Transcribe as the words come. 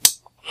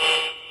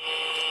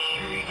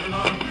Hey,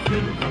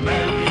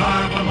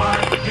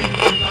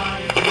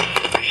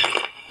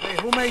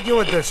 who made you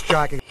a disc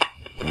jockey?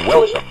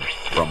 Welcome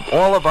from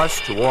all of us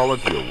to all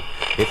of you.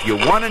 If you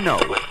want to know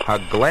how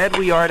glad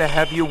we are to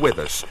have you with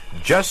us,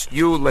 just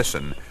you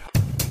listen.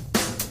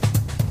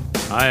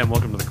 Hi, and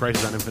welcome to the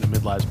Crisis on Infinite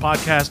Midlives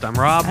podcast. I'm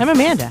Rob. I'm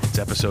Amanda. It's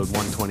episode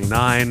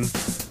 129.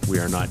 We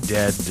are not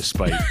dead,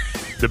 despite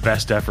the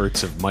best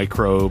efforts of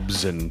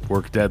microbes and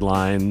work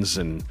deadlines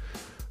and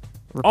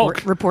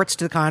Reports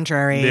to the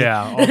contrary.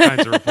 Yeah, all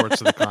kinds of reports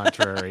to the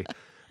contrary.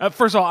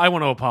 First of all, I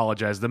want to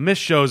apologize. The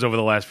missed shows over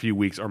the last few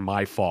weeks are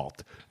my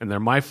fault. And they're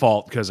my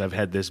fault because I've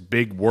had this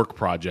big work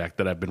project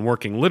that I've been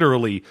working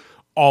literally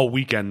all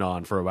weekend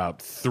on for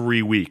about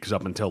 3 weeks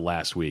up until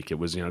last week. It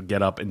was,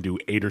 get up and do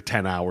 8 or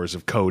 10 hours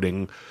of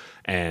coding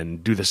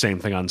and do the same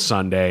thing on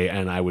Sunday,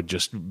 and I would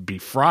just be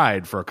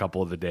fried for a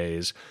couple of the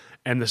days.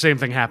 And the same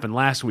thing happened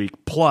last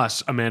week.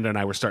 Plus, Amanda and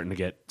I were starting to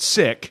get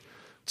sick.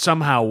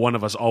 Somehow one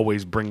of us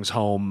always brings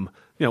home,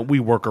 we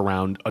work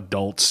around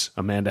adults.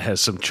 Amanda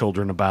has some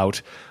children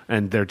about,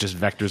 and they're just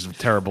vectors of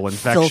terrible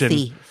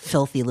infection.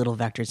 Filthy little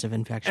vectors of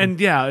infection. And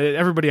yeah,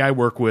 everybody I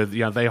work with,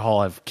 they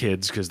all have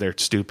kids because they're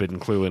stupid and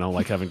clearly don't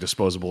like having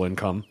disposable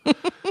income.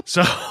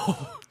 So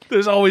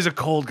there's always a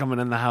cold coming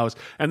in the house.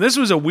 And this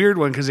was a weird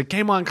one because it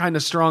came on kind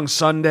of strong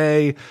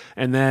Sunday,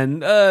 and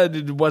then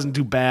it wasn't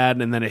too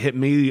bad, and then it hit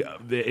me.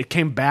 It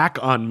came back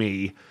on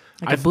me.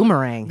 Like a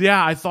boomerang.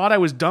 Yeah, I thought I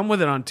was done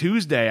with it on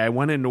Tuesday. I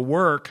went into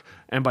work,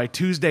 and by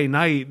Tuesday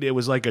night, it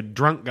was like a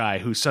drunk guy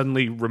who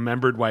suddenly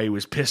remembered why he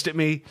was pissed at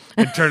me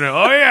and turned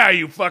out, oh yeah,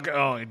 you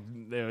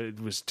fucking,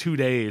 it was 2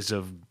 days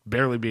of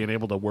barely being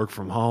able to work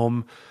from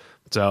home.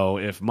 So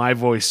if my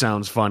voice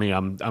sounds funny,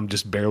 I'm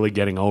just barely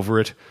getting over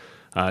it.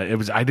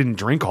 I didn't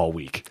drink all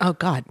week. Oh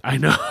God. I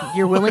know.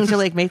 You're willing to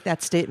make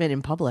that statement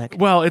in public.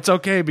 Well, it's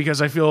okay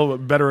because I feel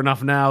better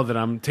enough now that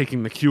I'm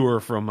taking the cure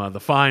from the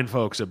fine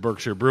folks at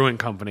Berkshire Brewing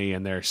Company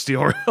and their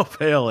Steel Rail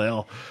Pale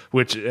Ale,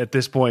 which at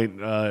this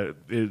point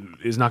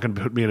is not going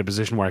to put me in a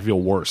position where I feel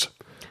worse.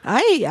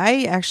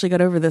 I actually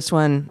got over this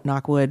one,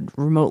 knock wood,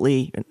 not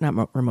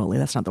remotely,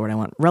 that's not the word I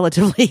want,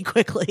 relatively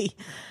quickly.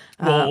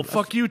 Well,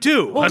 fuck you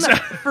too. Well,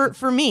 no,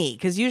 for me,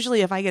 because usually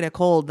if I get a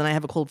cold, then I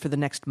have a cold for the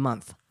next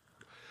month.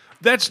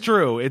 That's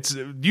true. It's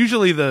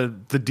usually the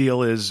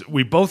deal is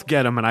we both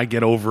get them and I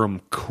get over them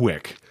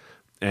quick.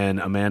 And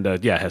Amanda,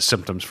 has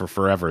symptoms for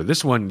forever.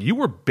 This one, you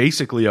were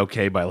basically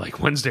okay by like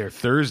Wednesday or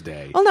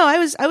Thursday. Oh no, I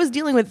was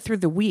dealing with it through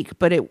the week,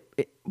 but it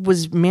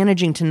was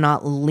managing to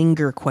not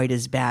linger quite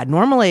as bad.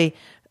 Normally,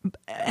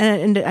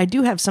 and I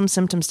do have some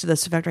symptoms to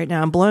this effect right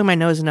now. I'm blowing my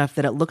nose enough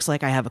that it looks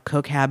like I have a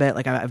coke habit.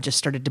 Like I've just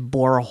started to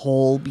bore a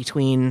hole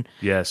between.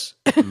 Yes,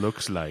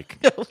 looks like.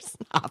 No,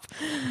 stop.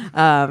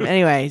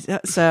 Anyway,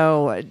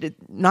 so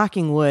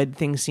knocking wood,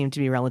 things seem to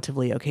be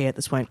relatively okay at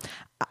this point.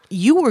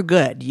 You were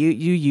good. You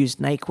used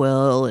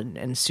NyQuil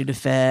and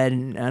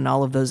Sudafed and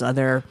all of those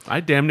other. I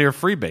damn near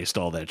freebased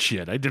all that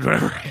shit. I did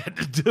whatever I had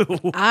to do.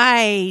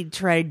 I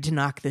tried to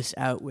knock this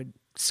out with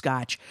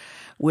scotch,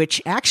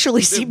 which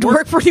actually seemed to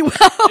work pretty well.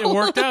 It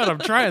worked out. I'm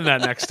trying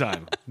that next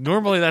time.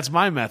 Normally, that's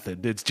my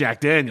method. It's Jack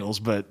Daniels,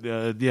 but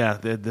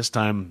this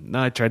time,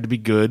 no, I tried to be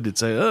good.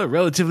 It's a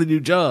relatively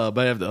new job.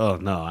 I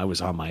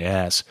was on my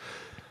ass.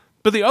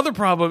 But the other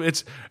problem,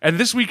 and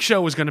this week's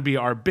show was going to be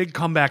our big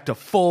comeback to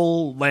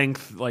full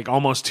length, like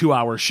almost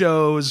 2-hour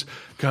shows,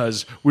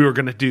 because we were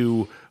going to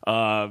do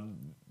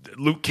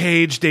Luke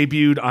Cage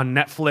debuted on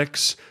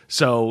Netflix.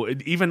 So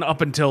even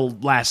up until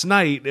last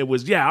night, it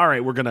was, all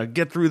right, we're going to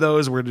get through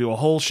those. We're going to do a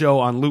whole show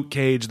on Luke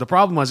Cage. The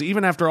problem was,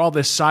 even after all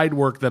this side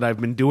work that I've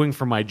been doing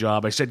for my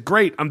job, I said,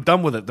 great, I'm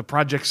done with it. The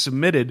project's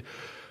submitted.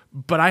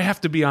 But I have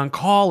to be on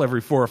call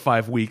every 4 or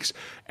 5 weeks,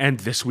 and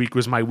this week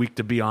was my week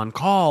to be on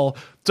call.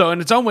 So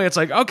in its own way, it's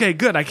like, okay,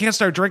 good. I can't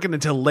start drinking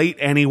until late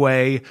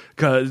anyway,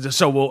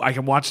 I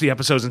can watch the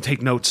episodes and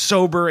take notes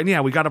sober.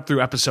 And we got up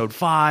through episode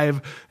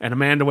 5, and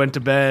Amanda went to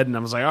bed, and I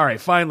was like, all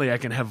right, finally, I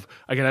can have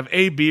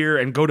a beer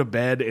and go to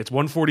bed. It's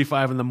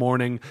 1:45 in the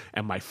morning,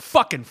 and my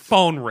fucking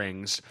phone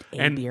rings.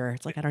 Beer.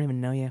 It's like I don't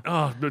even know you.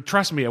 Oh, but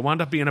trust me, it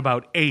wound up being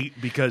about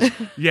 8 because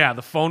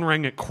the phone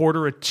rang at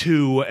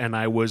 1:45, and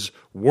I was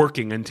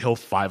working until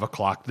 5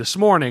 o'clock this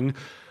morning.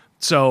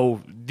 So,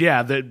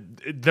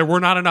 there were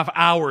not enough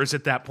hours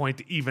at that point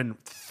to even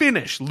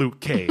finish Luke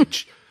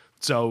Cage.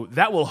 So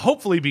that will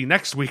hopefully be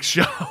next week's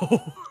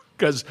show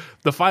because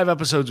the 5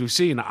 episodes we've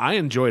seen, I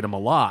enjoyed them a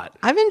lot.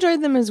 I've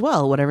enjoyed them as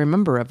well, what I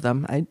remember of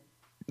them. I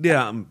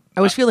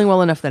was feeling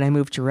well enough that I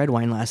moved to red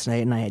wine last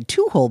night and I had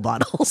 2 whole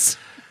bottles.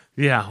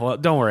 Yeah, well,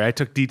 don't worry. I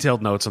took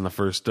detailed notes on the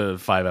first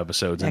 5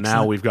 episodes, and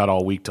now we've got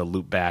all week to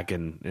loop back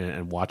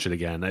and watch it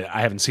again.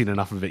 I haven't seen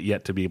enough of it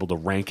yet to be able to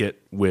rank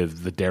it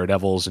with the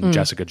Daredevils and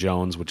Jessica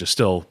Jones,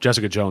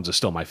 Jessica Jones is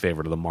still my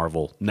favorite of the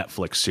Marvel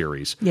Netflix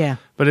series. Yeah.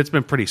 But it's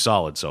been pretty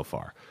solid so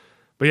far.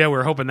 But we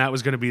were hoping that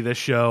was going to be this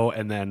show,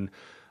 and then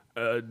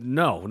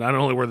No, not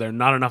only were there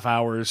not enough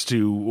hours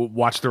to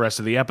watch the rest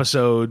of the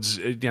episodes,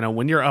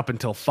 when you're up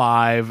until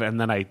 5, and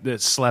then I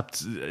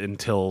slept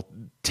until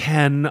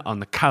 10 on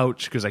the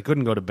couch because I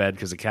couldn't go to bed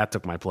because the cat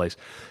took my place,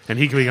 and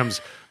he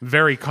becomes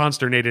very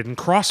consternated and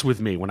cross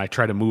with me when I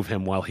try to move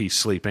him while he's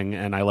sleeping,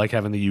 and I like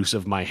having the use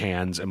of my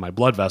hands and my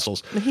blood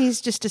vessels. He's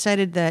just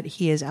decided that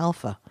he is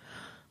alpha.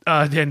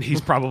 Then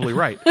he's probably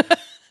right.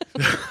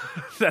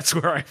 That's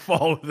where I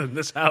fall within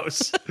this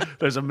house.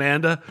 There's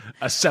Amanda,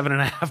 a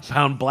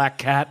 7.5-pound black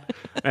cat,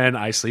 and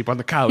I sleep on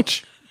the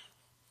couch.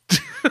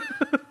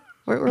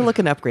 We're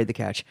looking to upgrade the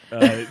couch.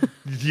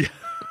 Yeah.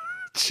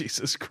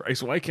 Jesus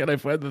Christ, why can't I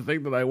find the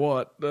thing that I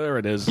want? There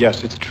it is.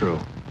 Yes, it's true.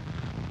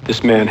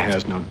 This man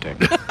has no dick.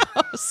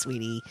 Oh,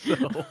 sweetie.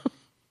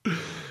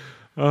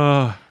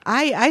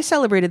 I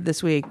celebrated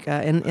this week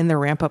in the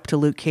ramp up to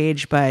Luke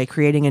Cage by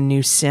creating a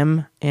new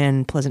sim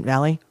in Pleasant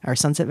Valley, or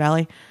Sunset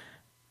Valley.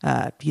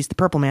 He's the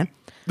purple man.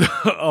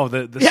 Oh,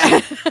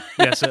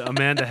 yes.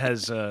 Amanda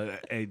has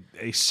a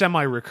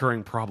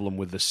semi-recurring problem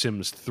with The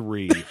Sims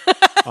 3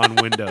 on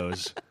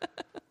Windows.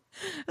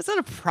 That's not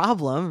a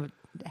problem.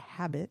 A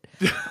habit.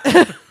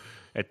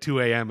 At 2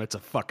 a.m., it's a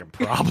fucking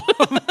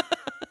problem.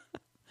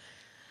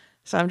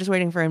 So I'm just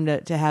waiting for him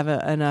to have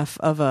enough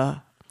of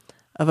a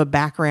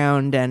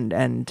background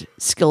and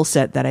skill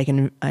set that I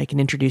can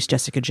introduce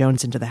Jessica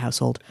Jones into the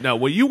household. No,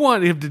 what you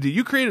want him to do,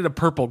 you created a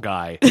purple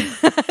guy.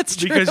 That's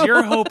true. Because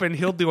you're hoping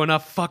he'll do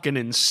enough fucking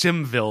in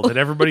Simville that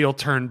everybody will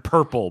turn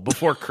purple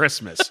before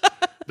Christmas.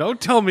 Don't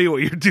tell me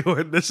what you're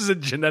doing. This is a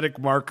genetic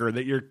marker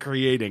that you're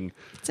creating.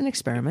 It's an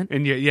experiment.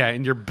 In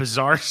your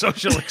bizarre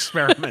social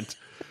experiment.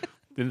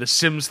 In The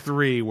Sims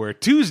 3, where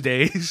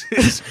Tuesdays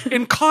is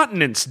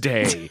Incontinence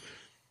Day.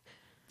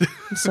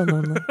 I'm so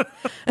lonely.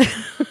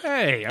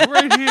 Hey, I'm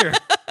right here.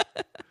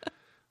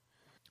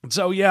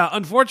 So, yeah,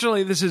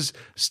 unfortunately, this is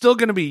still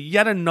going to be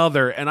yet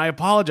another, and I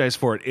apologize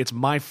for it. It's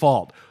my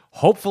fault.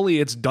 Hopefully,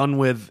 it's done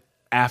with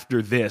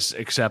after this,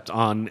 except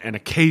on an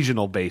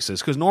occasional basis,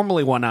 because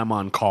normally when I'm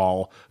on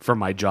call for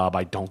my job,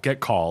 I don't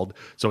get called,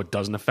 so it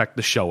doesn't affect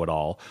the show at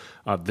all.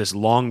 This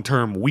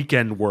long-term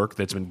weekend work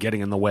that's been getting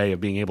in the way of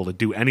being able to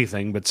do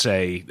anything but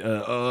say,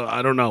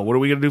 I don't know, what are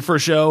we going to do for a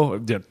show?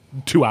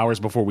 2 hours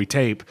before we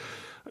tape.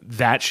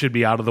 That should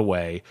be out of the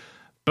way.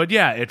 But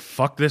yeah, it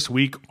fucked this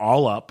week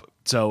all up.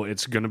 So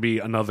it's going to be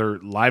another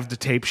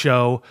live-to-tape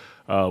show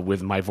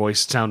with my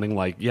voice sounding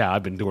like, yeah,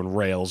 I've been doing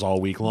rails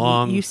all week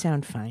long. You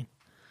sound fine.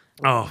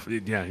 Oh,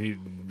 yeah.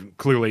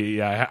 Clearly,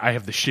 yeah, I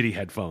have the shitty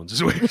headphones,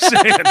 is what you're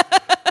saying.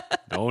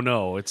 Oh,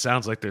 no. It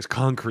sounds like there's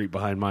concrete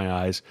behind my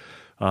eyes.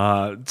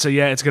 So,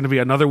 yeah, it's going to be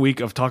another week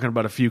of talking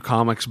about a few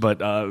comics,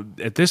 but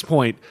at this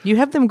point... You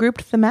have them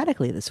grouped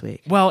thematically this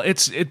week. Well,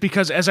 it's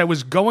because as I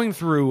was going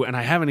through, and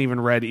I haven't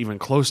even read even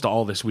close to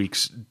all this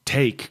week's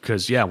take,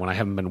 because, yeah, when I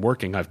haven't been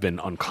working, I've been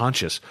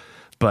unconscious.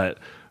 But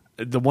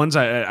the ones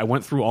I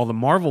went through all the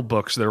Marvel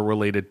books that are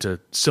related to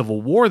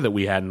Civil War that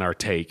we had in our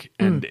take,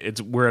 and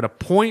we're at a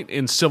point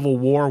in Civil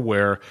War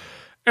where,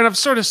 and I've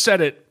sort of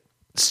said it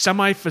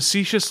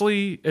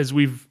semi-facetiously as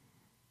we've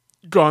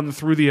gone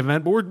through the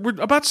event, but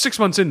we're about 6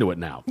 months into it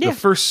now. Yeah. The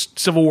first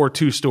Civil War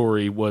II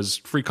story was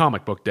Free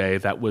Comic Book Day.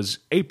 That was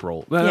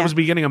April. That was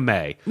beginning of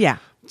May. Yeah.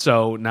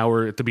 So now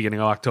we're at the beginning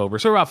of October.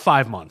 So we're about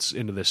 5 months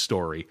into this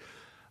story.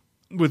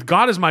 With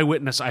God as my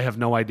witness, I have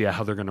no idea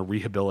how they're going to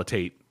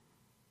rehabilitate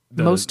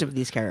most of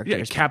these characters.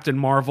 Yeah, Captain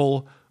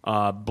Marvel,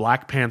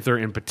 Black Panther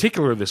in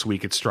particular this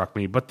week, it struck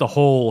me, but the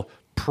whole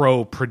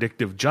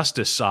pro-predictive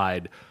justice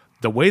side,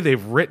 the way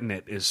they've written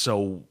it is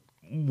so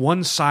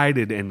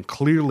one-sided and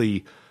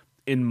clearly,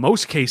 in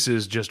most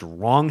cases, just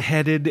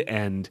wrong-headed,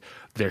 and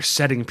they're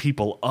setting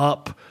people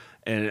up.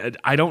 And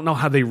I don't know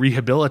how they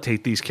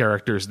rehabilitate these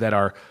characters that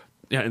are,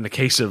 in the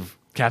case of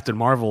Captain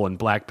Marvel and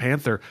Black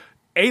Panther,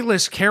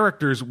 A-list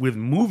characters with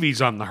movies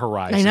on the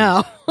horizon. I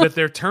know. that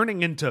they're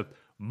turning into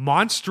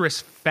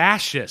monstrous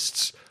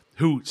fascists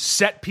who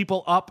set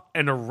people up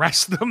and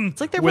arrest them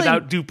like they're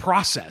without playing- due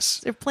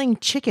process. They're playing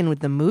chicken with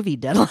the movie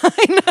deadline.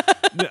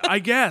 I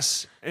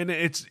guess. And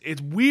it's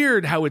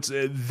weird how it's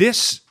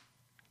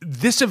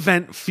this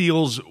event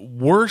feels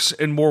worse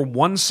and more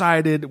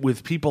one-sided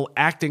with people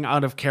acting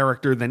out of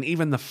character than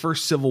even the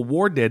first Civil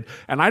War did,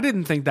 and I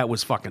didn't think that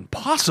was fucking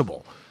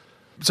possible.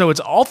 So it's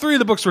all three of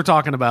the books we're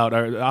talking about.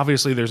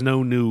 Obviously, there's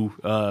no new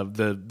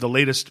the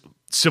latest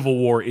Civil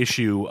War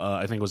issue,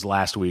 I think, was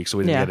last week, so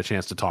we didn't get a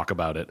chance to talk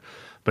about it.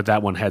 But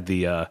that one had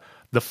the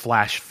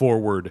flash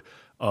forward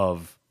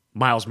of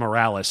Miles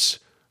Morales.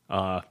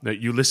 That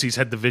Ulysses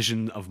had the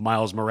vision of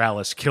Miles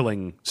Morales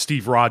killing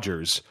Steve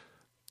Rogers.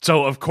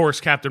 So, of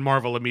course, Captain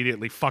Marvel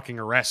immediately fucking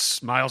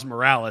arrests Miles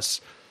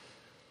Morales.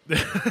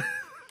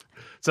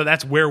 So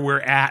that's where we're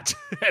at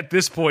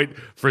this point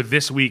for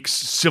this week's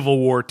Civil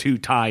War II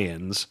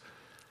tie-ins.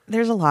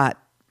 There's a lot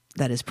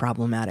that is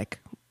problematic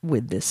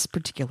with this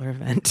particular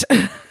event.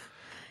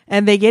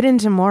 And they get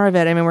into more of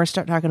it. I mean, we're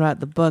start talking about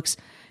the books.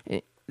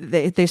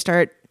 They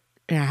start,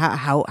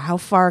 how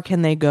far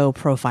can they go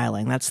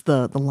profiling? That's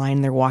the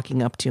line they're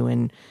walking up to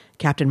in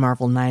Captain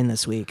Marvel 9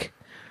 this week.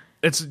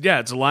 It's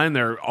a line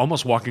they're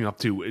almost walking up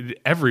to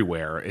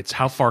everywhere. It's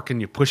how far can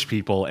you push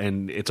people,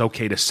 and it's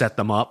okay to set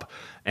them up,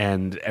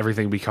 and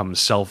everything becomes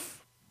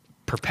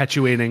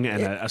self-perpetuating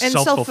and a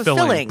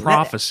self-fulfilling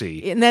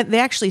prophecy. And that they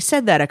actually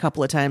said that a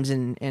couple of times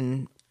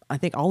in I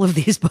think all of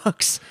these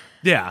books.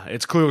 Yeah,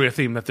 it's clearly a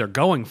theme that they're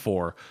going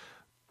for.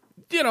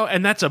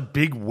 And that's a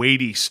big,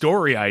 weighty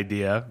story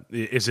idea.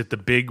 Is it the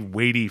big,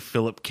 weighty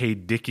Philip K.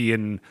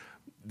 Dickian,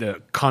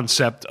 the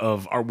concept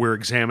of we're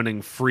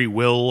examining free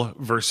will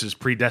versus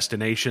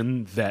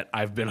predestination that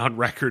I've been on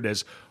record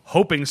as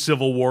hoping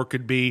Civil War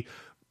could be?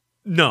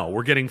 No,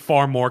 we're getting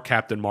far more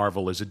Captain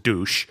Marvel is a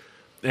douche.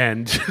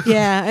 And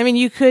yeah, I mean,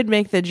 you could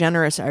make the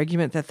generous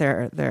argument that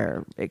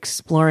they're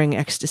exploring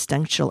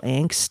existential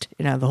angst.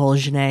 The whole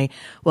Genet.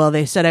 Well,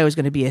 they said I was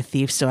going to be a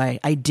thief, so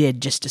I did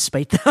just to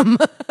spite them.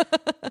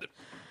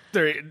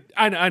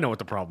 I know what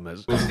the problem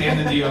is.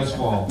 Stand in Dio's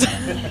fall.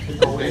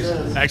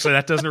 Actually,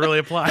 that doesn't really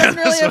apply. Doesn't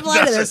really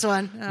apply to this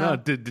one. Oh. No,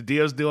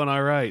 Dio's doing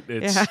all right.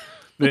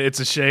 It's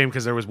a shame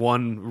because there was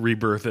one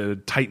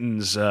rebirth.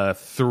 Titans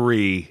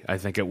 3, I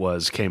think it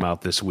was, came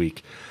out this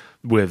week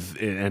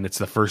and it's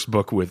the first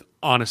book with,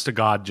 honest to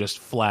God, just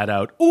flat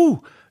out,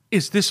 ooh,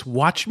 is this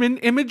Watchmen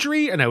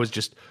imagery? And I was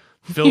just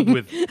filled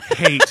with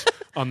hate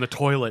on the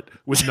toilet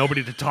with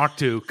nobody to talk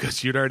to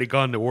because you'd already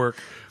gone to work.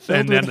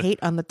 Filled with hate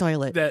on the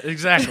toilet.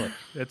 Exactly.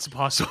 That's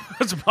possible.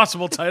 That's a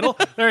possible title.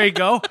 There you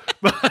go.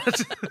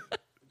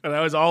 And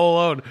I was all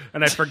alone,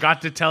 and I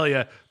forgot to tell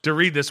you to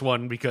read this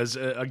one because,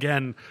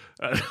 again,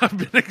 I've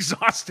been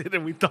exhausted,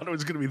 and we thought it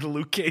was going to be the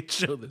Luke Cage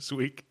show this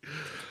week.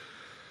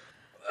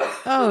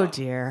 Oh,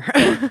 dear.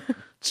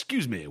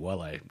 Excuse me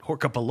while I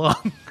hork up a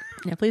lung.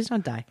 Yeah, please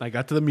don't die. I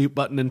got to the mute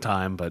button in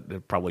time, but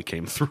it probably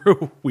came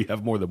through. We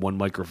have more than one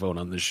microphone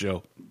on this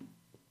show.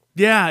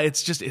 Yeah,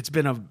 it's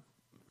been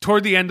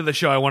toward the end of the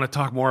show, I want to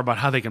talk more about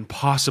how they can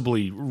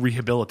possibly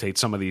rehabilitate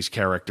some of these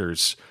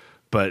characters.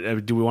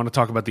 But do we want to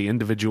talk about the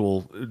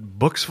individual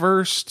books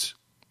first?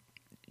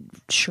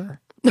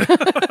 Sure.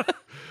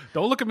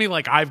 Don't look at me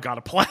like I've got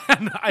a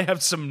plan. I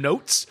have some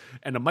notes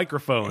and a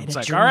microphone. It's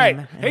like, dream, all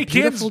right, hey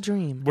kids,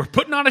 dream. We're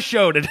putting on a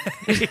show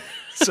today.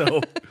 So,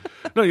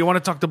 no, you want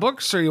to talk the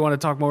books, or you want to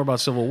talk more about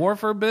Civil War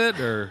for a bit,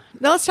 or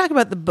no? Let's talk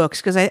about the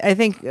books because I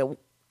think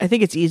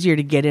it's easier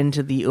to get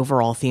into the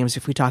overall themes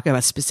if we talk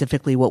about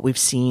specifically what we've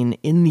seen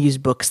in these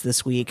books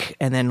this week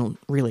and then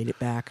relate it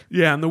back.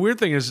 Yeah, and the weird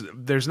thing is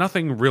there's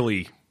nothing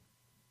really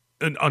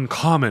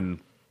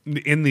uncommon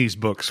in these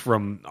books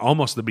from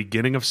almost the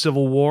beginning of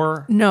Civil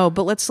War. No,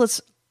 but let's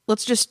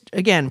just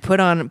again put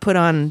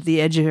on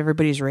the edge of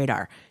everybody's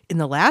radar. In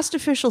the last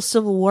official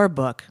Civil War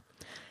book,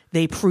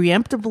 they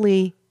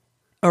preemptively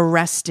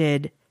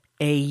arrested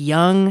a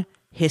young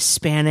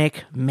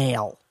Hispanic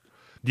male.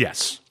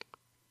 Yes.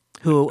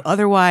 Who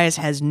otherwise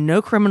has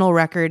no criminal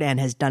record and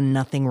has done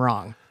nothing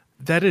wrong.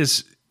 It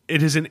is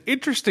an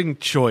interesting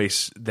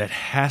choice that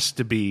has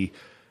to be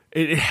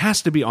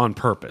on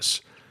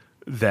purpose.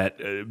 That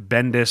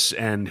Bendis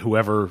and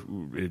whoever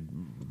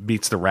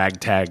meets the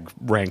ragtag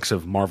ranks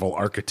of Marvel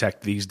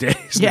architect these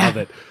days,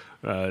 yeah.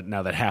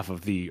 now that half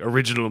of the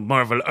original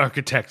Marvel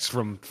architects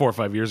from 4 or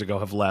 5 years ago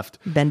have left.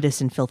 Bendis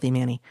and Filthy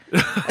Manny.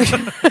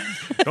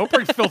 Don't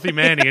bring Filthy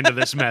Manny into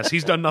this mess.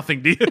 He's done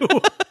nothing to you.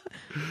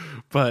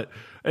 But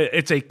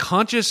it's a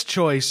conscious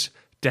choice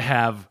to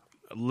have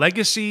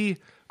legacy,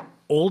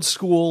 old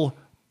school,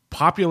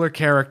 popular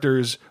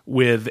characters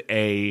with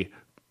a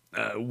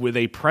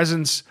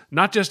presence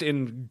not just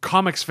in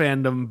comics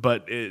fandom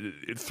but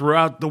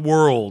throughout the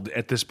world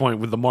at this point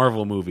with the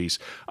Marvel movies.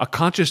 A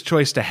conscious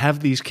choice to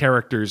have these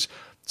characters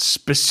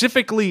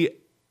specifically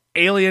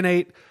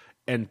alienate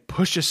and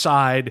push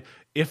aside,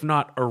 if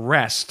not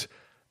arrest,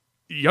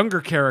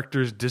 younger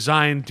characters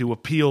designed to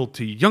appeal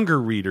to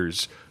younger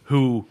readers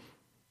who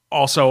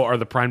also are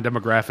the prime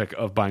demographic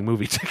of buying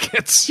movie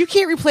tickets. You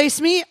can't replace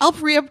me. I'll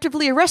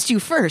preemptively arrest you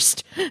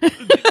first.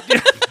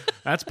 Yeah,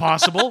 that's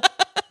possible.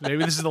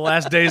 Maybe this is the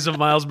last days of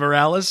Miles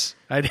Morales.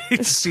 I'd hate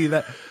to see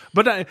that.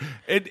 But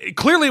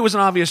clearly it was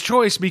an obvious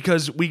choice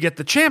because we get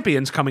the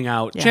Champions coming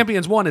out. Yeah.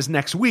 Champions 1 is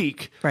next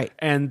week. Right.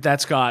 And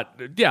that's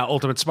got,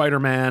 Ultimate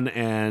Spider-Man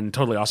and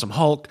Totally Awesome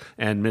Hulk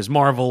and Ms.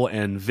 Marvel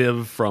and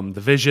Viv from The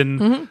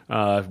Vision,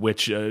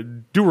 which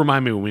do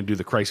remind me when we do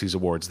the Crises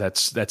Awards.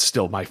 That's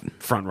still my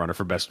front runner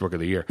for Best Book of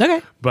the Year.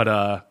 Okay.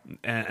 But,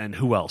 and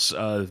who else?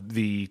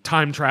 The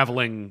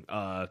time-traveling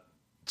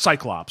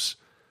Cyclops.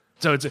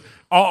 So it's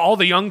all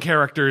the young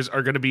characters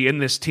are going to be in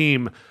this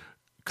team,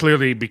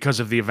 clearly because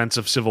of the events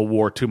of Civil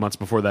War 2 months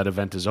before that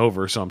event is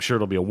over. So I'm sure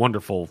it'll be a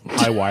wonderful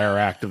high wire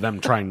act of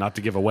them trying not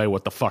to give away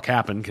what the fuck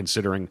happened,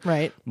 considering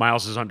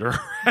Miles is under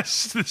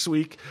arrest this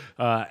week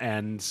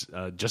and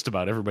just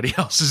about everybody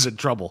else is in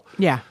trouble.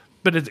 Yeah.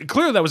 But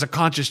clearly that was a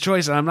conscious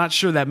choice, and I'm not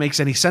sure that makes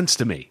any sense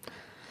to me.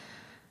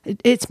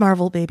 It's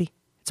Marvel, baby.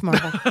 It's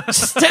Marvel.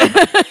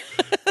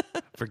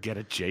 Forget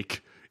it,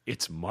 Jake.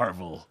 It's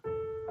Marvel.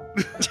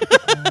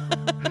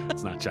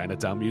 It's not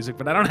Chinatown music,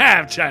 but I don't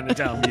have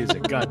Chinatown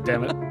music. God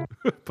damn it!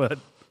 But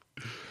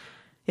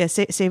yeah,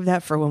 save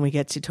that for when we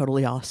get to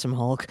Totally Awesome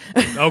Hulk.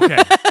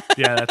 Okay,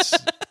 yeah,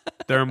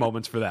 There are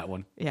moments for that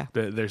one. Yeah.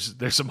 There's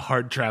some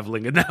hard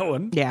traveling in that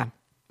one. Yeah.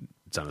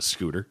 It's on a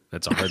scooter.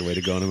 That's a hard way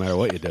to go no matter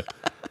what you do.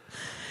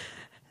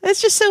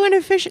 It's just so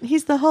inefficient.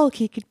 He's the Hulk.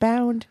 He could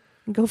bound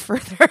and go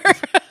further.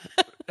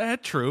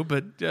 True,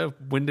 but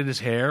wind in his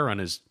hair on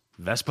his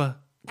Vespa.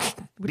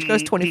 Which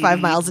goes 25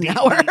 miles an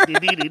hour.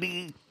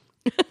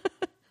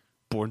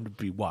 Born to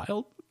be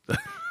wild.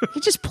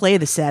 You just play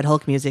the sad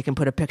Hulk music and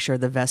put a picture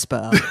of the Vespa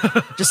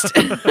up. Just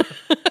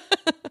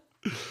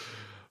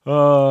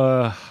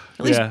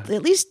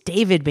at least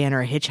David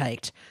Banner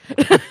hitchhiked.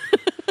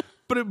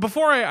 But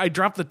before I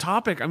drop the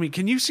topic, I mean,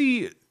 can you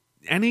see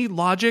any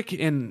logic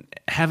in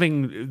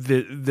having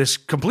this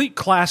complete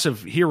class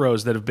of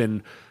heroes that have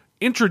been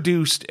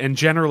introduced and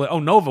generally... Oh,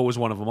 Nova was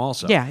one of them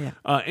also. Yeah.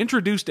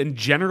 Introduced and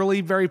generally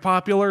very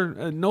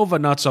popular. Nova,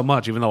 not so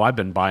much, even though I've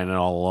been buying it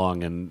all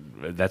along, and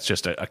that's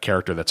just a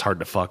character that's hard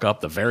to fuck up.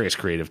 The various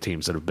creative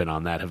teams that have been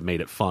on that have made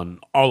it fun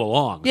all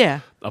along. Yeah.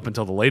 Up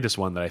until the latest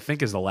one that I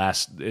think is the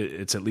last...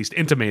 It's at least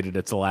intimated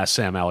it's the last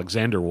Sam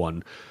Alexander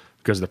one,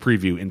 because the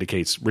preview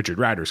indicates Richard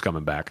Rider's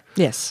coming back.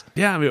 Yes.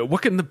 Yeah, I mean,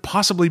 what can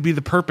possibly be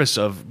the purpose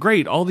of,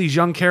 great, all these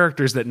young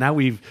characters that now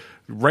we've,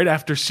 right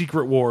after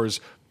Secret Wars,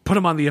 put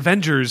them on the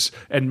Avengers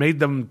and made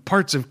them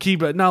parts of key,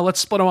 but no, let's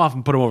split them off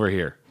and put them over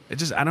here.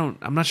 I'm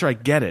not sure I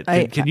get it.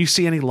 Can you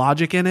see any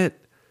logic in it?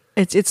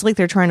 It's like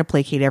they're trying to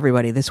placate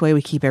everybody. This way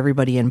we keep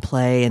everybody in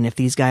play, and if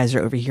these guys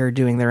are over here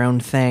doing their own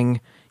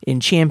thing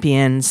in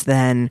Champions,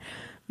 then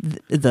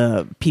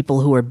the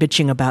people who are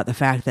bitching about the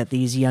fact that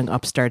these young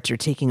upstarts are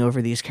taking over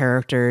these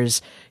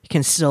characters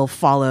can still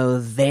follow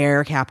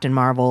their Captain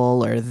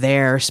Marvel or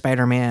their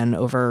Spider-Man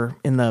over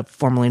in the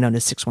formerly known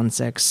as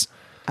 616.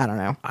 I don't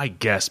know. I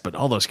guess, but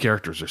all those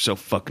characters are so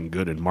fucking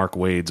good, and Mark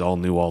Wade's all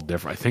new, all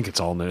different. I think it's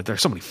all new.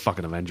 There's so many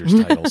fucking Avengers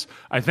titles.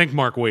 I think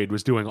Mark Wade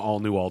was doing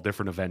all new, all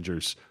different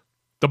Avengers.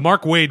 The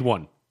Mark Wade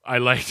one, I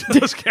liked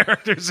those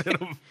characters in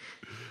them.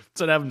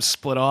 Instead of having them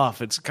split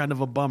off, it's kind of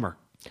a bummer.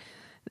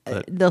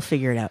 They'll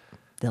figure it out.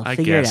 I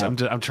guess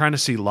I'm trying to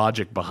see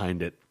logic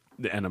behind it,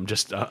 and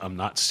I'm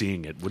not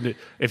seeing it. Wouldn't it,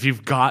 if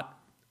you've got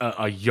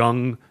a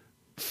young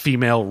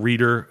female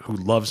reader who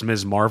loves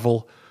Ms.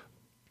 Marvel,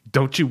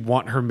 don't you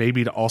want her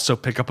maybe to also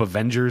pick up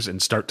Avengers and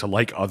start to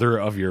like other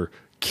of your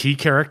key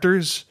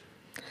characters?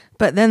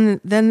 But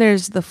then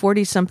there's the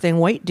 40-something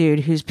white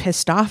dude who's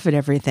pissed off at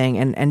everything,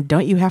 and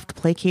don't you have to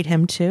placate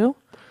him too?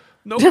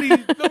 Nobody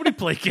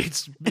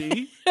placates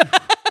me.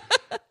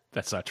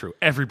 That's not true.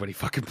 Everybody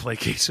fucking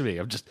placates me.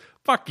 I'm just,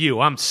 fuck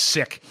you, I'm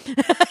sick.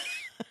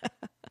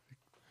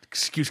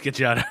 Excuse gets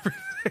you out of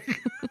everything.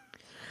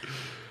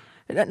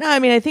 No, I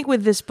mean, I think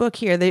with this book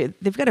here,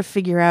 they've got to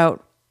figure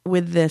out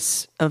with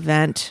this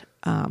event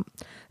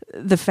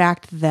the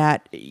fact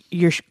that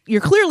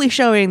you're clearly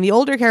showing the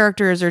older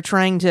characters are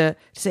trying to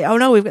say, oh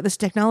no, we've got this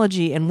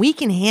technology and we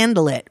can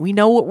handle it. We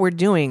know what we're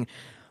doing.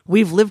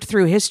 We've lived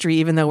through history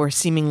even though we're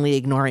seemingly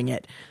ignoring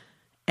it.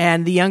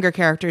 And the younger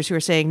characters who are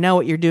saying, no,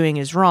 what you're doing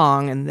is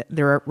wrong, and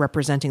they're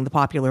representing the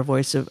popular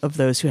voice of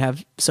those who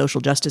have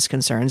social justice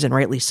concerns, and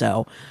rightly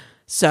so.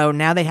 So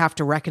now they have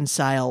to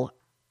reconcile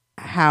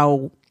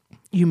how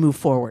you move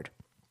forward.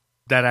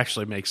 That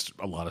actually makes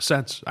a lot of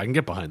sense. I can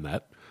get behind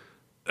that.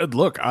 And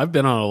look, I've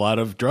been on a lot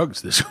of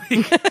drugs this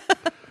week.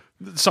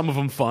 Some of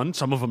them fun,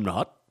 some of them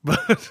not.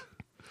 But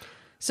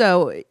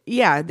so,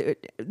 yeah,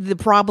 the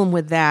problem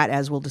with that,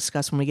 as we'll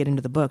discuss when we get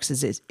into the books,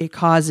 is it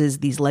causes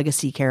these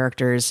legacy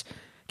characters,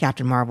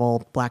 Captain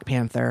Marvel, Black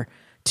Panther,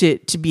 to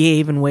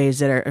behave in ways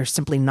that are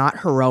simply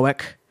not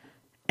heroic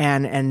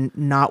and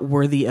not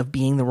worthy of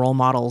being the role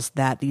models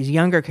that these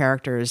younger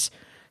characters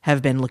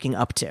have been looking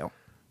up to.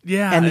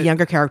 yeah, And the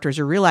younger characters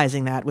are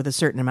realizing that with a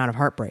certain amount of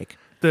heartbreak.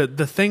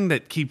 the thing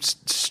that keeps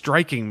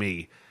striking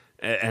me,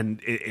 and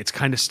it's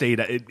kind of stayed.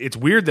 It's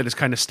weird that it's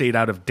kind of stayed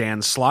out of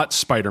Dan Slott's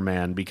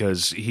Spider-Man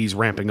because he's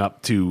ramping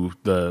up to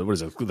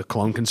the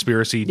Clone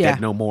Conspiracy, Yeah.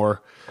 Dead No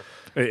More.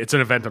 It's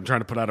an event I'm trying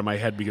to put out of my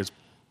head because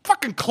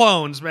fucking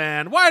clones,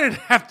 man. Why did it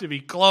have to be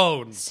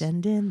clones?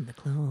 Send in the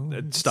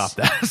clones. Stop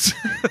that.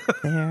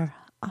 There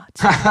ought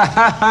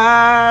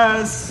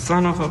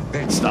Son of a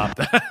bitch. Stop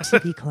that. to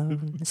be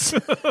clones.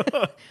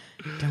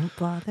 Don't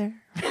bother.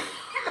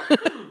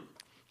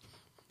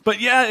 But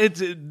yeah,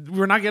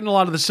 we're not getting a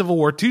lot of the Civil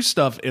War II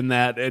stuff in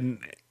that, and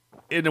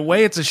in a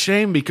way, it's a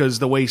shame because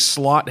the way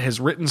Slott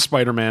has written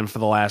Spider-Man for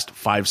the last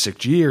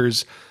 5-6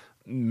 years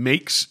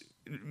makes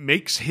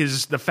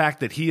the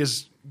fact that he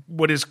is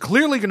what is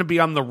clearly going to be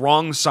on the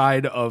wrong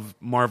side of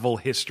Marvel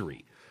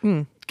history.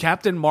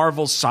 Captain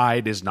Marvel's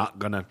side is not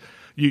going to.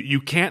 You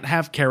can't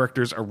have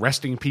characters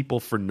arresting people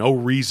for no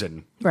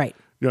reason, Right.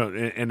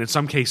 and in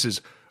some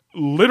cases,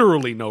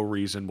 literally no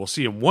reason. We'll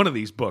see in one of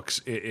these books,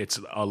 it's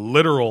a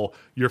literal,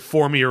 you're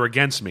for me or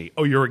against me.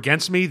 Oh, you're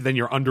against me? Then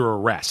you're under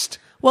arrest.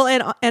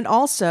 Well, and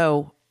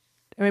also,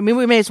 I mean,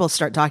 we may as well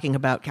start talking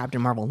about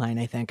Captain Marvel 9,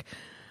 I think.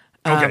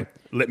 Okay,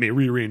 let me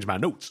rearrange my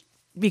notes.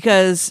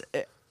 Because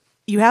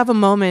you have a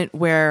moment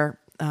where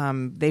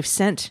they've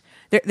sent...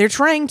 They're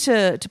trying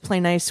to play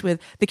nice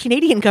with... The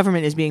Canadian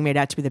government is being made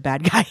out to be the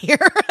bad guy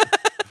here.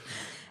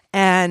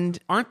 And...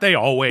 Aren't they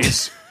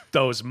always?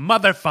 Those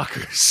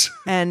motherfuckers.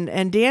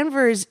 And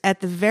Danvers,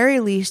 at the very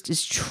least,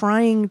 is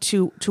trying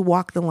to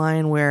walk the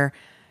line where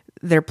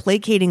they're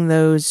placating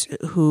those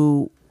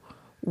who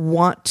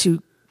want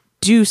to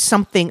do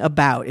something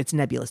about, it's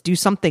nebulous, do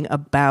something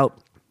about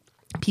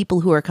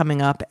people who are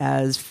coming up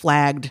as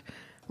flagged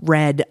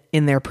red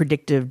in their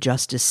predictive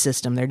justice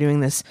system. They're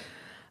doing this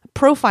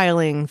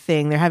profiling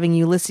thing. They're having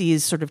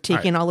Ulysses sort of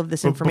take in all of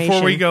this information.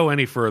 Before we go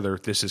any further,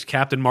 this is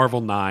Captain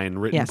Marvel 9,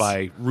 written Yes.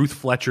 by Ruth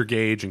Fletcher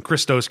Gage and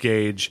Christos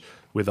Gage,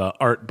 with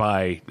art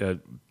by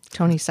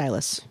Tony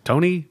Silas.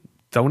 Tony?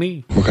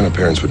 What kind of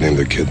parents would name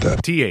their kid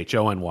that?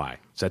 Thony.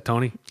 Is that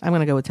Tony? I'm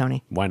going to go with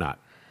Tony. Why not?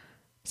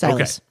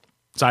 Silas. Okay.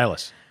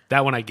 Silas.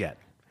 That one I get.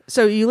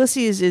 So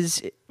Ulysses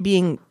is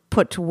being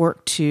put to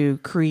work to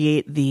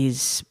create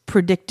these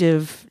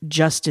predictive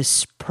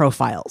justice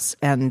profiles.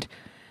 And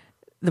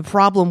the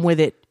problem with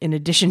it, in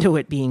addition to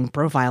it being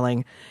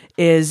profiling,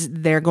 is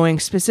they're going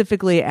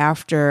specifically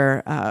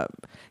after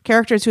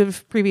characters who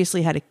have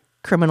previously had a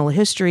criminal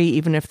history,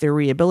 even if they're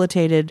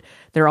rehabilitated.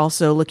 They're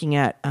also looking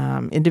at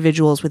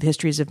individuals with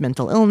histories of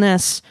mental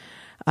illness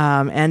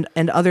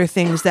and other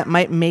things that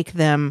might make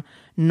them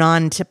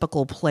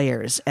non-typical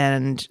players.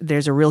 And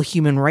there's a real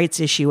human rights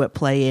issue at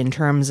play in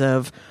terms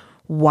of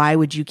why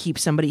would you keep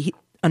somebody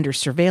under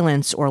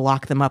surveillance or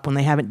lock them up when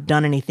they haven't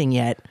done anything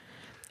yet,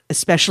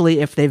 especially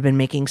if they've been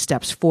making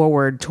steps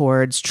forward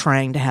towards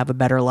trying to have a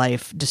better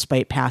life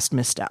despite past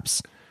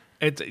missteps.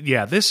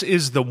 This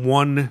is the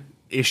one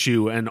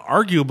issue and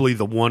arguably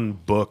the one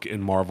book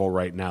in Marvel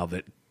right now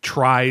that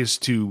tries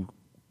to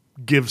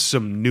give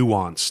some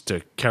nuance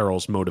to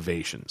Carol's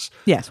motivations.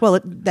 Yes, well,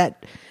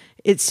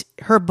 it's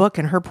her book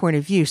and her point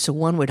of view, so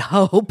one would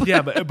hope.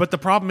 Yeah, but the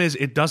problem is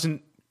it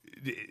doesn't.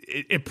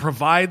 It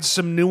provides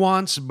some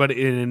nuance, but it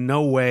in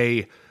no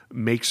way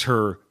makes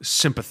her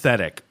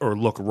sympathetic or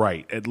look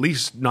right. At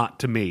least not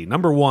to me.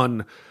 Number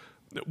one,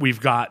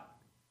 we've got.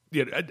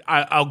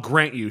 I'll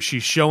grant you,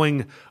 she's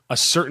showing a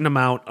certain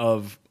amount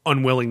of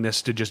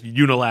unwillingness to just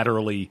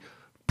unilaterally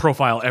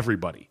profile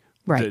everybody.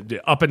 Right.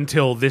 Up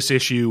until this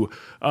issue,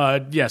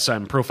 yes,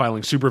 I'm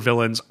profiling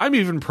supervillains. I'm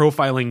even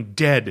profiling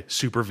dead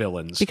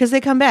supervillains. Because they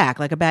come back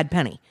like a bad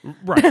penny.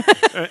 Right.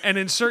 And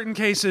in certain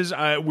cases,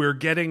 we're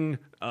getting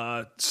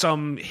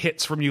some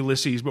hits from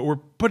Ulysses, but we're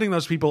putting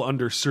those people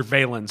under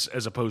surveillance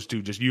as opposed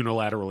to just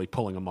unilaterally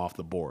pulling them off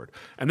the board.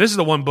 And this is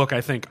the one book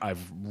I think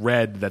I've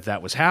read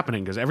that was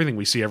happening, because everything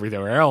we see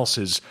everywhere else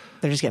is...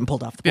 They're just getting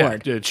pulled off the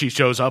board. Yeah, she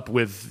shows up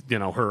with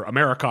her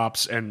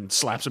AmeriCops and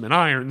slaps them in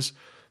irons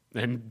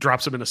and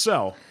drops them in a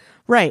cell.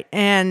 Right.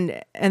 And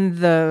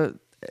the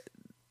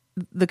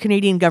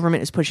Canadian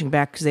government is pushing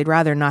back because they'd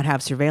rather not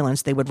have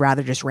surveillance. They would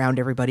rather just round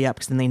everybody up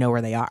because then they know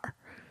where they are.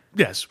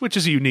 Yes, which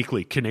is a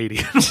uniquely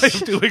Canadian way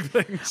of doing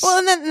things. Well,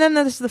 and then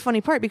this is the funny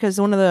part, because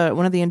one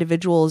of the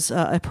individuals,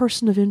 a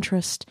person of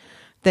interest,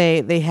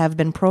 they have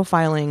been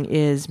profiling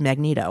is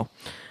Magneto.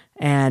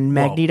 And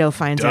Magneto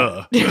finds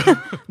out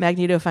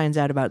Magneto finds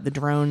out about the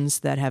drones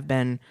that have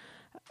been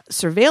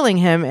surveilling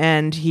him,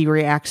 and he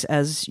reacts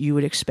as you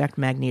would expect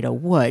Magneto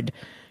would.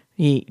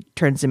 He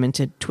turns them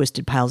into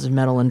twisted piles of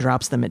metal and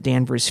drops them at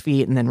Danvers'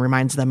 feet, and then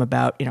reminds them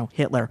about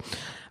Hitler.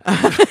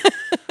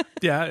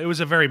 Yeah, it was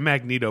a very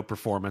Magneto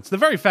performance. The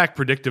very fact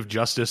predictive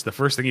justice, the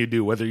first thing you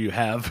do, whether you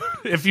have,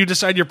 if you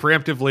decide you're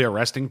preemptively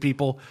arresting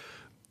people,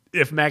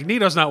 if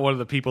Magneto's not one of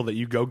the people that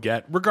you go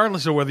get,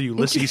 regardless of whether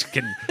Ulysses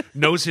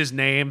knows his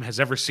name, has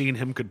ever seen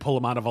him, could pull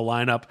him out of a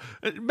lineup,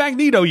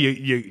 Magneto,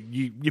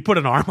 you put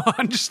an arm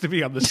on just to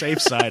be on the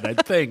safe side, I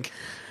think.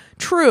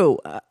 True,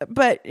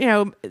 but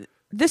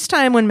this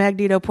time when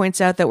Magneto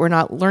points out that we're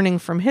not learning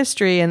from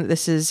history, and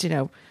this is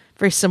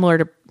very similar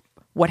to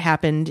what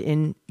happened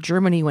in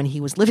Germany when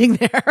he was living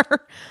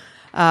there,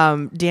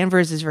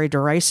 Danvers is very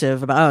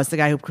derisive about, it's the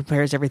guy who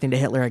compares everything to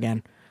Hitler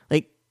again.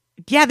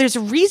 Yeah, there's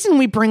a reason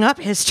we bring up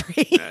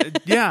history.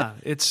 Yeah,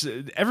 it's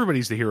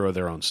everybody's the hero of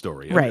their own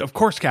story. Right. Of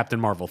course, Captain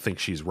Marvel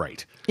thinks she's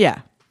right.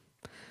 Yeah,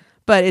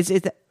 but it's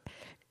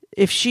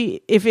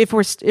if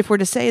we're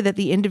to say that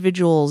the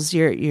individuals,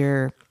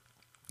 your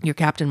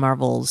Captain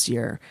Marvels,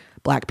 your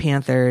Black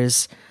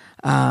Panthers,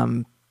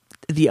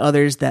 the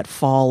others that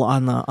fall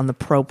on the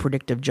pro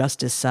predictive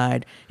justice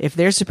side, if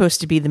they're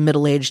supposed to be the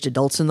middle-aged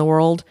adults in the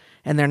world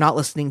and they're not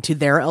listening to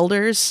their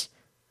elders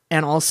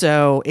and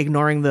also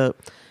ignoring the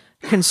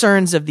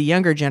concerns of the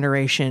younger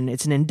generation,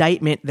 it's an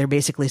indictment, they're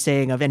basically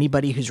saying, of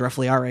anybody who's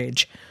roughly our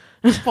age.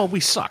 Well, we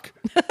suck.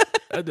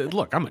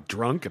 Look, I'm a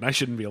drunk and I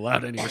shouldn't be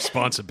allowed any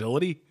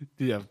responsibility.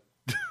 Yeah.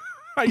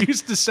 I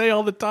used to say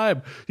all the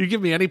time, you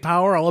give me any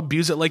power, I'll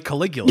abuse it like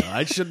Caligula.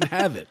 I shouldn't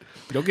have it.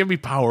 Don't give me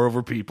power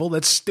over people.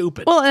 That's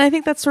stupid. Well, and I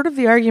think that's sort of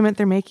the argument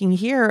they're making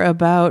here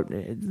about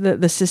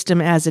the system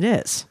as it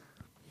is.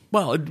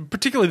 Well,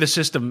 particularly the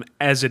system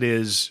as it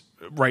is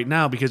right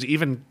now, because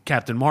even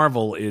Captain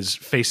Marvel is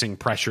facing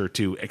pressure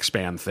to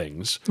expand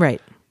things. Right.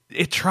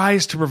 It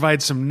tries to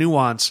provide some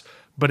nuance,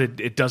 but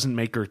it doesn't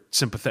make her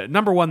sympathetic.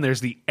 Number one,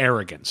 there's the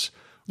arrogance.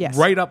 Yes.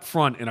 Right up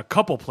front in a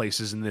couple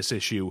places in this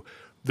issue,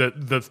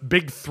 The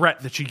big threat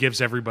that she gives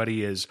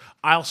everybody is,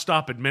 I'll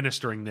stop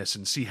administering this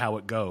and see how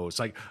it goes.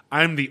 Like,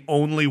 I'm the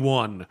only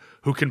one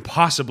who can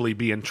possibly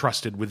be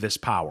entrusted with this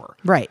power.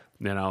 Right.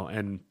 You know,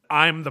 and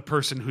I'm the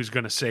person who's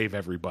going to save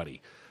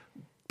everybody.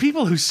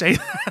 People who say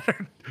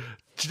that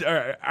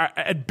are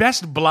at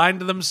best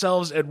blind to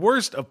themselves, at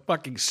worst a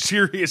fucking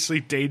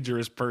seriously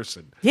dangerous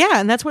person. Yeah,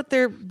 and that's what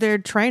they're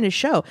trying to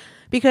show.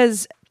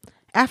 Because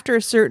after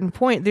a certain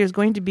point, there's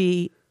going to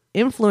be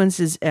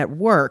influences at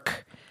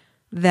work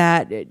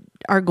that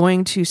are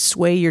going to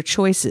sway your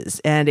choices,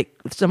 and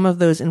some of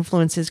those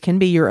influences can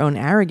be your own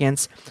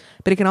arrogance,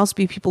 but it can also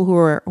be people who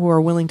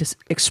are willing to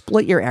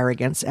exploit your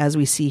arrogance, as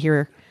we see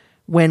here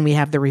when we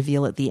have the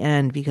reveal at the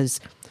end. Because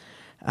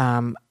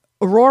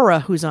Aurora,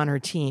 who's on her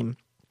team,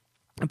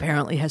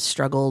 apparently has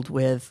struggled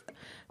with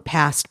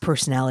past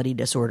personality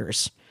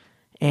disorders,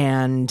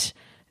 and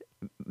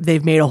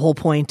they've made a whole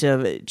point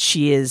of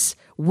she is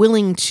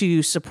willing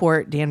to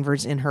support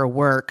Danvers in her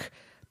work,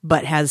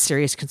 but has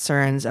serious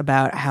concerns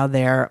about how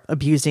they're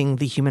abusing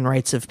the human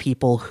rights of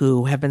people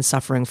who have been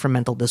suffering from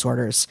mental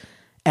disorders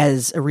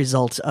as a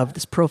result of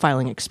this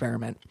profiling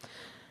experiment.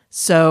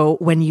 So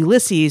when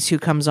Ulysses, who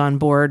comes on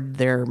board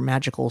their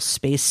magical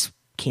space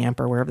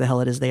camp or wherever the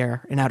hell it is they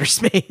are in outer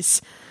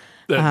space,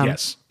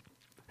 Yes.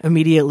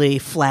 immediately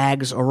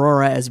flags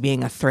Aurora as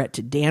being a threat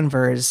to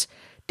Danvers,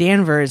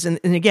 and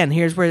again,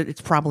 here's where it's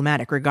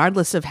problematic.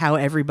 Regardless of how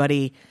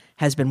everybody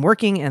has been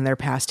working and their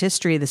past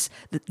history,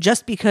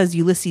 just because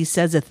Ulysses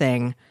says a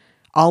thing,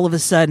 all of a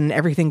sudden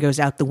everything goes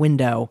out the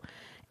window,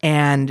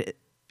 and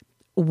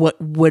what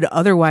would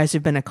otherwise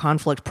have been a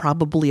conflict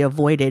probably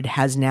avoided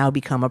has now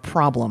become a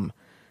problem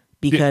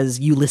because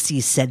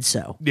Ulysses said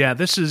so. Yeah,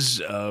 this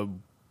is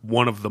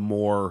one of the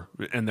more,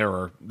 and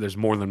there's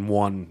more than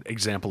one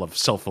example of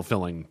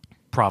self-fulfilling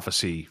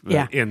prophecy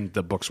in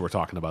the books we're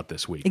talking about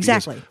this week.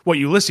 Exactly. Because what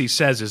Ulysses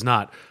says is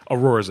not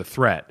Aurora's a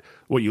threat.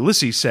 What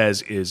Ulysses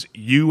says is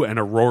you and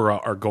Aurora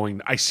are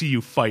I see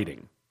you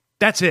fighting.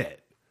 That's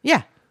it.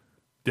 Yeah.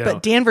 You But know?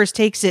 Danvers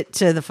takes it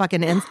to the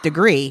fucking nth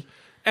degree.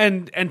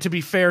 And to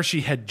be fair,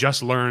 she had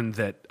just learned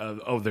that,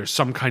 there's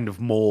some kind of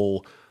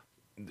mole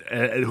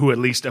who at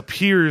least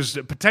appears,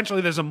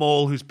 potentially there's a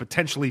mole who's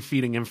potentially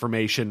feeding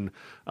information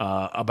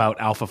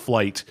about Alpha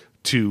Flight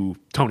to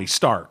Tony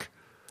Stark.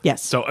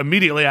 Yes. So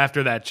immediately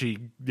after that, she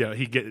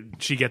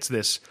gets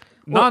this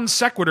non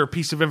sequitur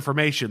piece of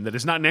information that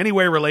is not in any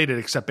way related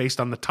except based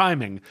on the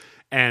timing,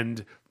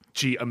 and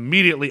she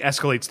immediately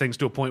escalates things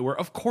to a point where,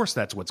 of course,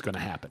 that's what's going to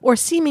happen. Or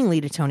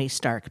seemingly to Tony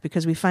Stark,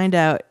 because we find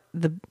out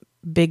the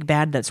big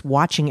bad that's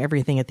watching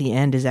everything at the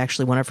end is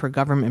actually one of her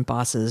government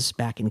bosses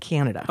back in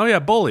Canada. Oh yeah,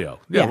 Bolio.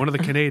 Yeah, Yeah. one of the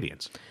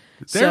Canadians.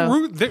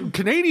 So- The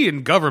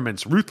Canadian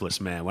government's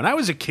ruthless, man. When I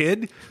was a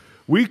kid,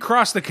 we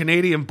crossed the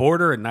Canadian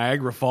border at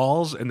Niagara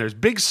Falls, and there's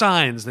big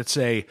signs that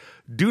say,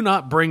 do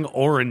not bring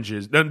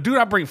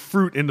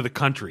fruit into the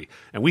country.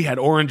 And we had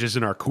oranges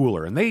in our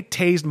cooler, and they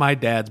tased my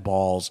dad's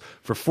balls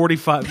for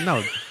 45...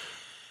 No,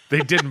 they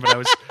didn't,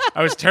 but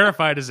I was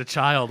terrified as a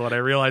child when I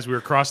realized we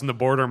were crossing the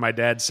border, and my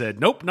dad said,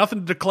 nope, nothing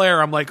to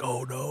declare. I'm like,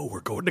 oh no,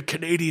 we're going to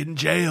Canadian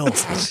jail.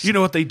 You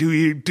know what they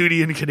do to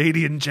you in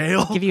Canadian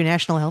jail? Give you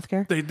national health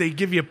care? They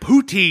give you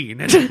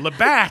poutine and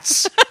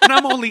Labatt's, and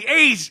I'm only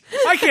 8.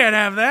 I can't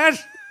have that.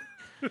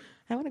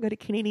 I want to go to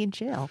Canadian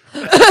jail.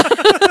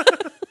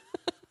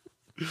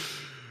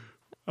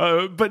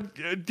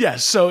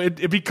 Yes, so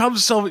it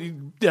becomes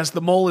yes,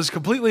 the mole is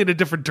completely in a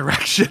different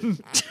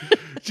direction.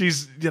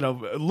 She's,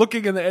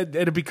 looking and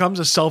it becomes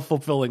a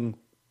self-fulfilling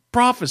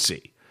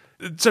prophecy.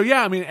 So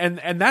yeah, I mean,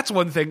 and that's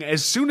one thing.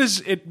 As soon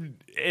as it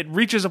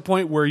reaches a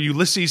point where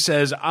Ulysses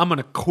says, I'm going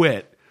to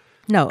quit.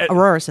 No,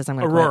 Aurora says I'm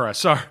going to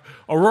quit.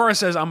 Aurora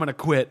says I'm going to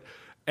quit,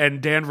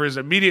 and Danvers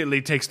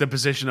immediately takes the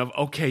position of,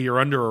 okay, you're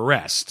under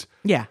arrest.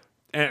 Yeah.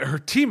 And her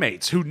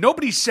teammates, who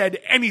nobody said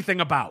anything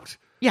about.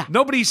 Yeah.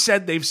 Nobody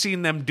said they've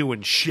seen them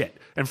doing shit.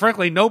 And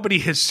frankly, nobody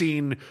has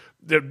seen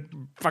the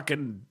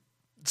fucking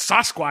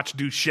Sasquatch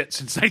do shit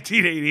since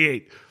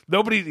 1988.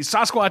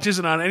 Sasquatch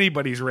isn't on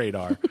anybody's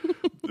radar.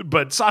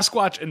 But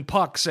Sasquatch and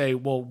Puck say,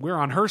 well, we're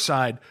on her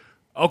side.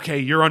 Okay,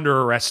 you're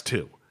under arrest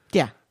too.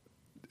 Yeah.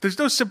 There's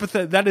no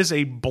sympathy. That is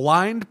a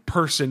blind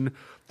person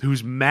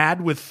who's mad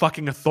with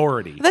fucking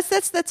authority.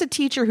 That's a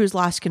teacher who's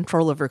lost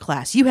control of her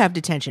class. You have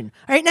detention.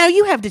 All right, now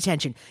you have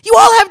detention. You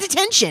all have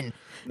detention.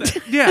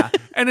 Yeah,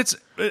 and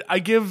I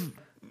give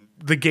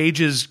the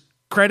Gages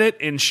credit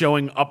in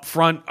showing up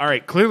front. All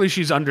right, clearly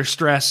she's under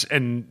stress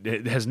and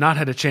has not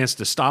had a chance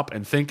to stop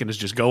and think and is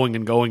just going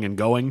and going and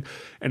going.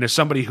 And as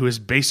somebody who has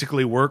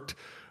basically worked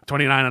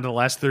 29 out of the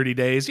last 30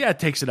 days, yeah, it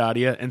takes it out of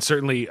you. And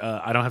certainly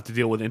I don't have to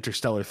deal with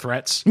interstellar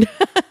threats.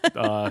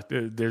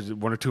 There's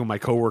one or two of my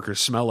coworkers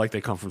smell like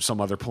they come from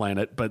some other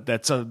planet, but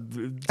that's Are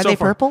they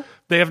purple?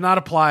 They have not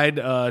applied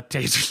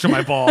tasers to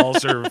my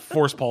balls or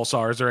force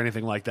pulsars or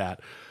anything like that.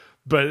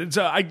 But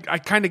I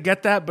kind of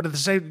get that, but at the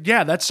same,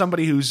 yeah, that's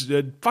somebody who's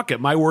fuck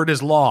it, my word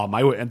is law.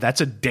 And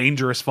that's a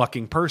dangerous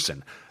fucking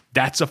person.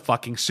 That's a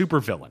fucking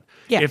supervillain.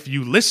 Yeah. If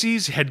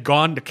Ulysses had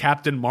gone to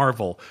Captain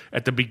Marvel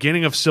at the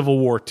beginning of Civil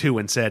War II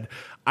and said,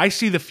 I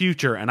see the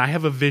future, and I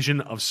have a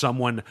vision of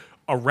someone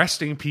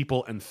arresting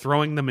people and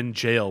throwing them in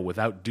jail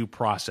without due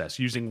process,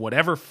 using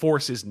whatever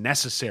force is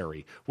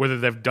necessary, whether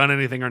they've done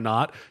anything or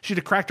not. She'd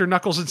have cracked her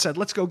knuckles and said,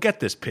 let's go get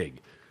this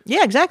pig.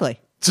 Yeah, exactly.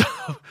 So,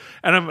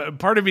 and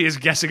part of me is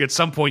guessing at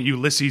some point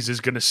Ulysses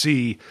is going to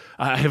see,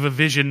 I have a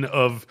vision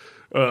of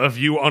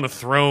you on a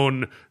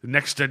throne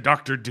next to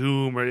Dr.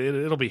 Doom, or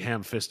it'll be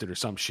ham-fisted or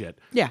some shit.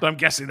 Yeah. But I'm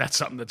guessing that's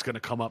something that's going to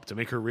come up to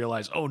make her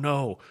realize, oh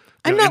no.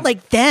 I'm not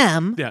like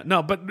them. Yeah,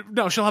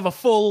 no, she'll have a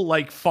full,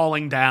 like,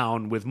 falling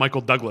down with Michael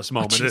Douglas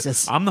moment.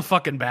 Jesus. I'm the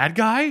fucking bad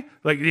guy?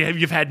 Like,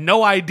 you've had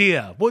no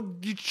idea. Well,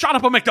 you shot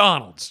up a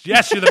McDonald's.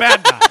 Yes, you're the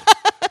bad guy.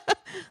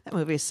 That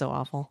movie is so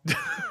awful.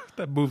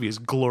 That movie is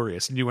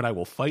glorious, and you and I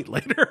will fight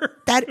later.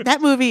 That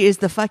movie is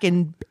the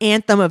fucking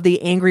anthem of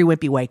the angry,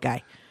 wimpy white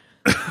guy.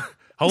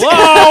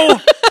 Hello?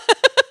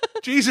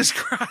 Jesus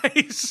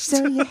Christ.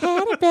 So you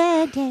had a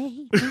bad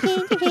day.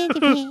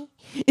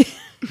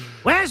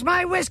 Where's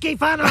my whiskey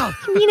funnel?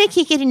 You know, I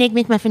can't get an Egg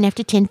McMuffin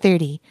after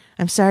 10:30.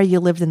 I'm sorry you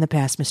lived in the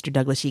past, Mr.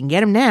 Douglas. You can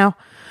get him now.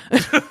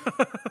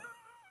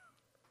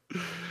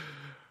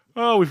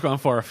 Oh, we've gone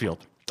far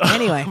afield.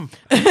 Anyway.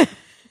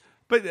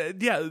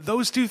 But yeah,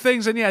 those two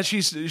things, and yeah,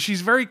 she's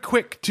very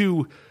quick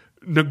to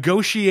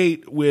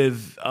negotiate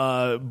with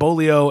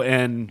Bolio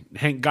and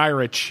Hank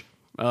Gyrich.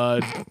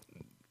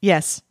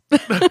 Yes.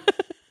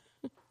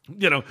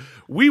 You know,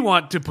 we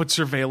want to put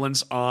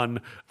surveillance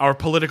on our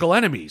political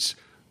enemies.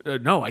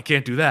 No, I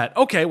can't do that.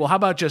 Okay, well, how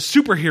about just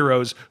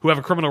superheroes who have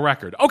a criminal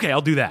record? Okay,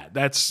 I'll do that.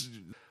 That's...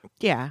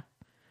 Yeah.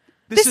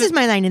 This is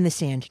my line in the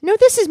sand. No,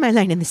 this is my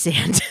line in the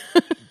sand.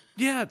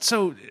 Yeah,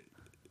 so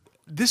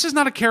this is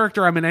not a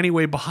character I'm in any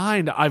way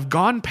behind. I've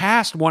gone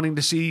past wanting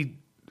to see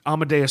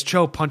Amadeus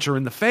Cho punch her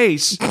in the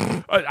face.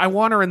 I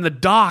want her in the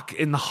dock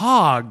in The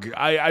Hog.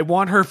 I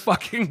want her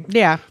fucking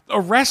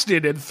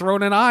arrested and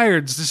thrown in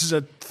irons. This is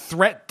a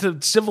threat to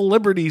civil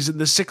liberties in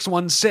the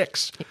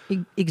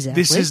 616.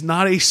 Exactly. This is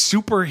not a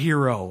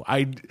superhero.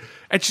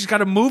 And she's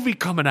got a movie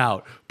coming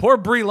out. Poor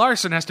Brie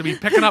Larson has to be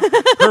picking up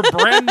her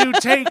brand new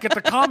take at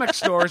the comic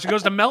store. She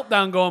goes to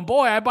Meltdown going,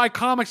 boy, I buy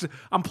comics.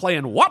 I'm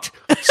playing what?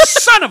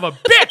 Son of a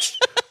bitch!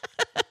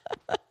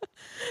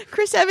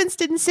 Chris Evans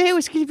didn't say it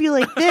was going to be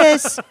like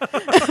this.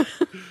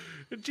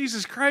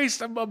 Jesus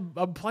Christ,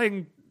 I'm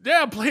playing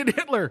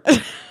Hitler.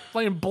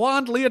 Playing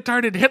blonde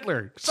leotarded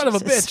Hitler. Son of a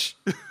bitch.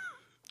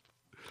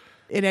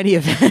 In any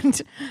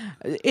event,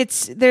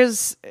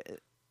 there's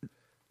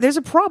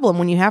a problem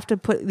when you have to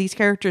put these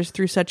characters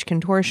through such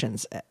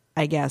contortions,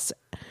 I guess.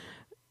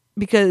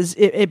 Because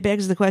it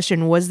begs the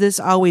question, was this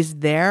always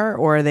there,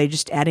 or are they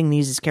just adding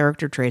these as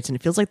character traits? And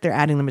it feels like they're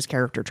adding them as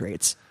character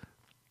traits.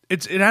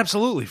 It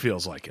absolutely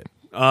feels like it.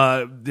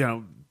 You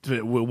know,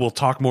 we'll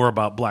talk more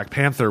about Black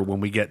Panther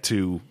when we get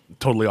to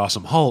Totally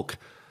Awesome Hulk.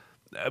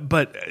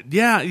 But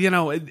yeah, you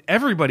know,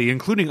 everybody,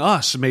 including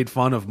us, made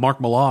fun of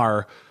Mark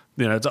Millar.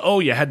 You know, it's,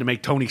 you had to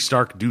make Tony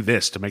Stark do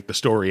this to make the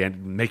story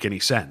and make any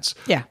sense.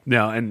 Yeah. You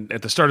know, and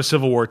at the start of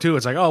Civil War II,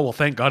 it's like, well,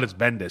 thank God it's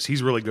Bendis.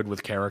 He's really good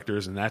with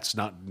characters, and that's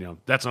not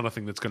a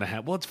thing that's going to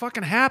happen. Well, it's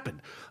fucking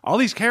happened. All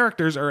these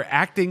characters are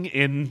acting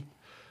in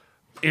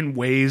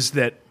ways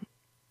that,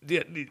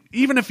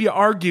 even if you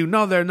argue,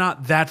 no, they're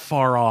not that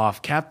far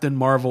off. Captain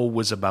Marvel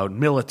was about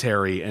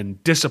military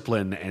and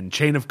discipline and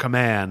chain of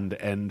command,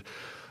 and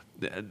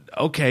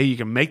okay, you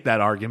can make that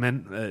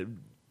argument.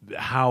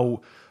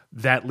 How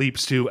that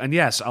leaps to, and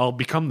yes, I'll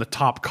become the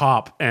top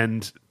cop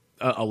and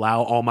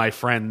allow all my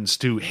friends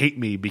to hate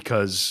me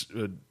because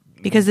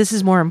this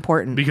is more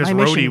important. Because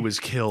my Rhodey mission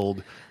was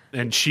killed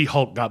and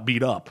She-Hulk got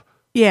beat up.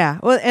 Yeah,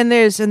 well, and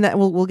that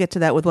we'll get to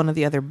that with one of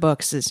the other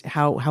books, is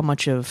how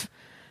much of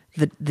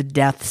the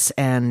deaths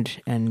and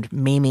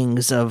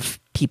maimings of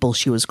people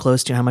she was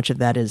close to, how much of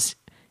that is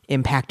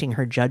impacting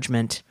her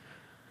judgment.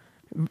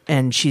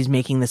 And she's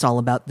making this all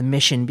about the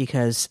mission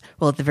because,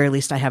 well, at the very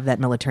least, I have that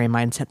military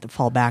mindset to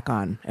fall back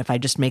on. If I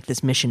just make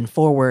this mission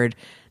forward,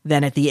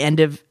 then at the end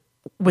of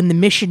when the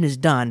mission is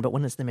done, but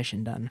when is the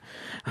mission done?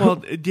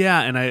 Well,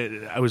 yeah, and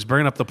I was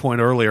bringing up the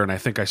point earlier, and I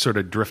think I sort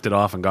of drifted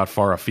off and got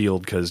far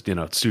afield because, you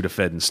know,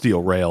 Sudafed and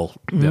steel rail,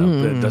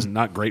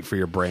 not great for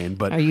your brain.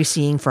 But are you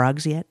seeing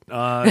frogs yet?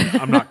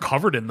 I'm not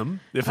covered in them,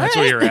 if that's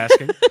what you're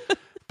asking.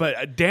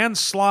 But Dan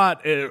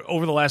Slott,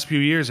 over the last few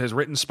years, has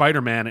written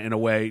Spider-Man in a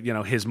way, you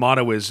know, his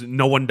motto is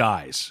no one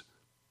dies.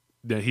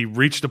 He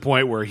reached a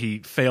point where he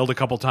failed a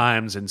couple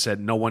times and said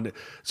no one.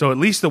 So at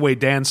least the way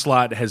Dan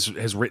Slott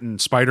has written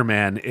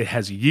Spider-Man, it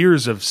has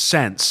years of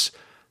sense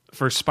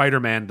for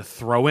Spider-Man to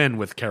throw in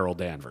with Carol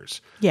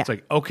Danvers. Yeah. It's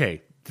like,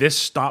 okay, this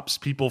stops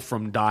people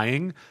from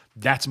dying.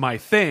 That's my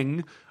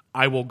thing.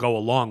 I will go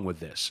along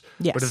with this.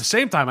 Yes. But at the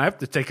same time, I have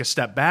to take a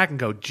step back and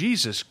go,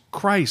 Jesus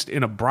Christ,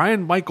 in a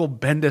Brian Michael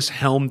Bendis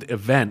helmed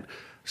event,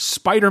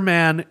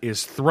 Spider-Man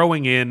is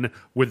throwing in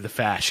with the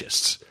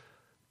fascists.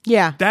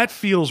 Yeah. That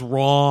feels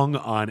wrong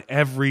on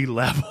every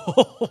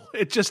level.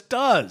 It just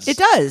does. It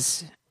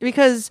does.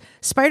 Because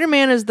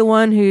Spider-Man is the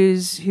one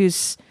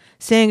who's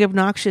saying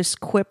obnoxious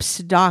quips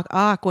to Doc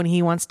Ock when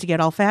he wants to get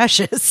all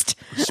fascist.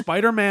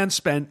 Spider-Man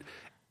spent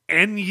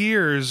N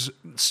years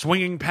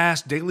swinging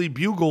past Daily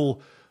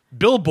Bugle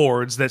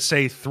billboards that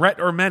say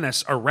threat or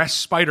menace, arrest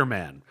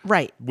Spider-Man.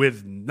 Right.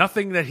 With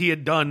nothing that he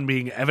had done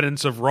being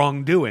evidence of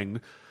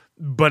wrongdoing,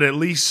 but at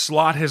least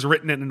Slott has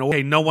written it in a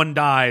way, no one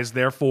dies,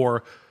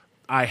 therefore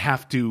I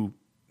have to,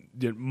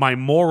 my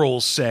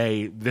morals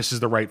say this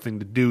is the right thing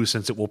to do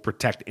since it will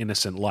protect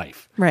innocent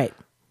life. Right.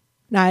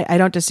 No, I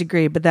don't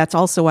disagree, but that's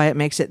also why it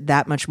makes it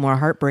that much more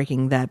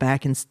heartbreaking that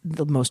back in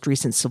the most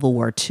recent Civil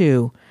War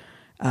II,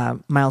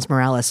 Miles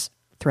Morales,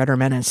 threat or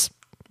menace,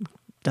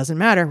 doesn't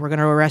matter. We're going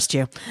to arrest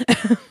you.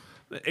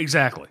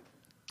 Exactly.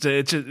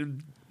 There's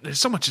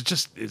so much.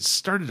 It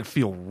started to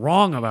feel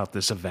wrong about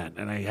this event,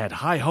 and I had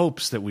high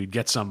hopes that we'd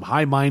get some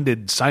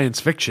high-minded science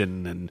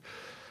fiction, and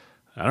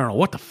I don't know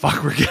what the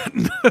fuck we're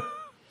getting.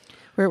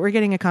 We're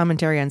getting a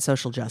commentary on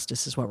social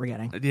justice, is what we're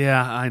getting.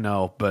 Yeah, I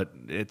know, but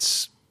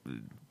it's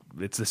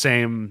the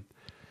same.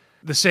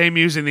 The same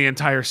using the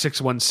entire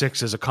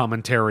 616 as a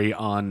commentary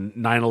on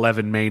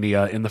 9/11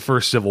 mania in the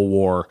first Civil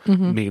War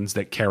means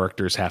that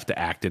characters have to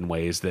act in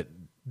ways that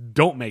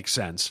don't make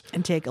sense.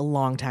 And take a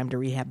long time to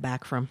rehab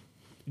back from.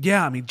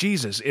 Yeah, I mean,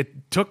 Jesus,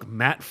 it took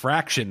Matt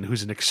Fraction,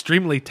 who's an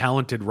extremely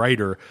talented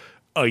writer,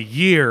 a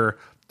year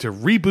to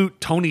reboot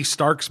Tony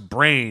Stark's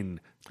brain.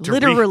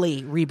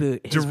 Literally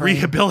reboot his to brain.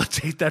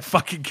 Rehabilitate that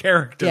fucking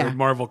character Yeah. in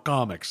Marvel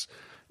Comics.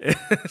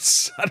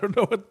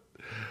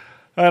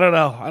 I don't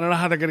know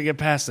how they're going to get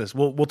past this.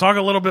 We'll talk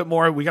a little bit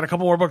more. We got a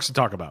couple more books to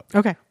talk about.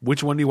 Okay.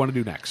 Which one do you want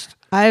to do next?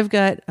 I've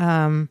got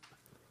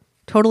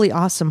Totally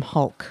Awesome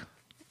Hulk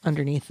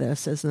underneath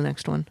this as the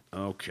next one.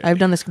 Okay. I've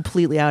done this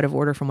completely out of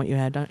order from what you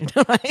had, don't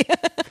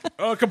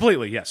I?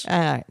 Completely, yes.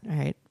 All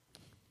right.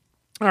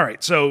 All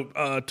right, so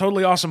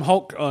Totally Awesome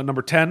Hulk,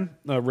 number 10,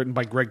 written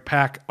by Greg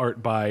Pak,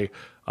 art by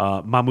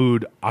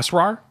Mahmoud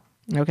Asrar.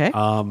 Okay.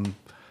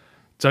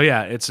 So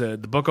yeah, it's the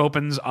book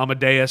opens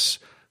Amadeus,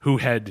 who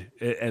had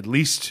at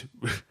least,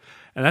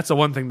 and that's the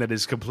one thing that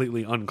is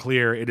completely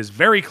unclear. It is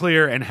very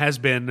clear and has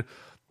been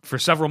for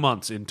several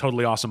months in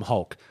Totally Awesome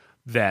Hulk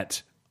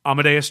that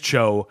Amadeus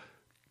Cho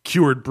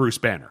cured Bruce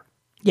Banner.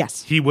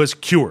 Yes. He was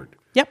cured.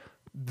 Yep.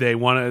 They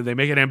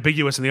make it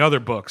ambiguous in the other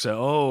books.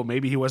 Oh,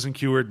 maybe he wasn't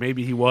cured.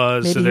 Maybe he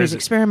was. Maybe so he was there's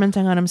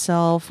experimenting on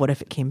himself. What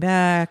if it came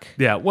back?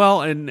 Yeah,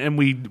 well, and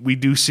we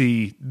do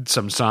see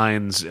some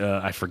signs.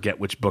 I forget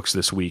which books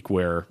this week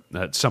where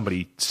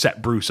somebody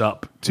set Bruce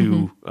up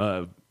to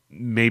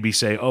maybe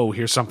say, "Oh,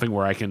 here's something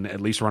where I can at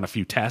least run a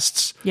few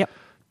tests." Yep.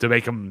 To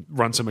make him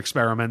run some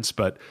experiments,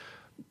 but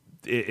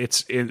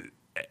it's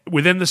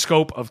within the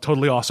scope of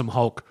Totally Awesome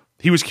Hulk.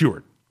 He was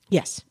cured.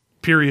 Yes.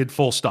 Period.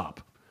 Full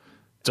stop.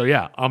 So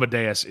yeah,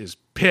 Amadeus is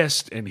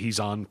pissed, and he's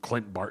on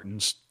Clint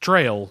Barton's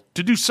trail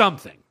to do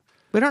something.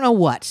 We don't know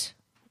what.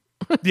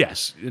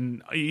 Yes,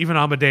 and even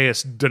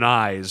Amadeus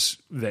denies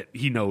that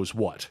he knows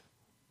what.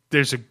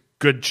 There's a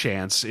good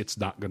chance it's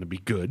not going to be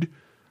good,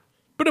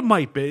 but it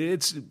might be.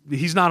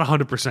 He's not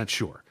 100%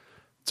 sure.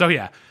 So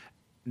yeah,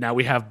 now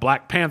we have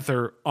Black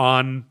Panther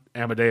on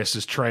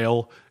Amadeus's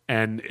trail,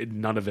 and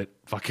none of it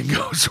fucking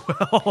goes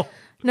well.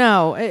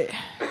 No.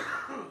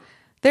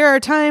 There are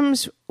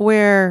times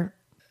where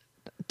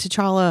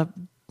T'Challa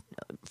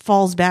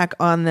falls back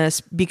on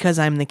this because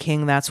I'm the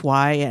king, that's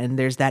why, and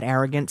there's that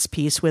arrogance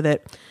piece with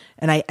it.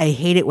 And I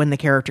hate it when the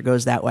character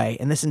goes that way,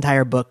 and this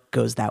entire book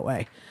goes that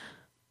way.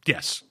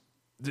 Yes.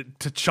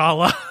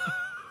 T'Challa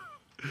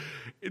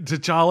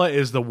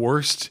is the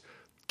worst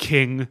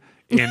king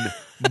in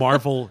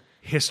Marvel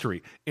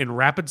history. In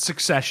rapid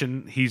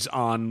succession, he's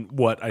on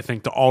what I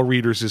think to all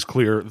readers is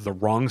clear, the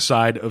wrong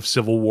side of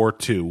Civil War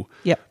II.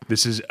 Yep.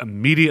 This is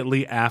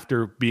immediately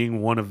after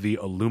being one of the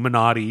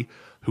Illuminati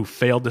who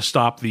failed to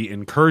stop the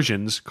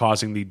incursions,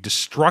 causing the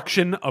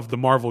destruction of the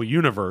Marvel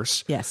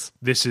Universe. Yes.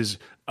 This is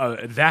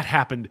that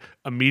happened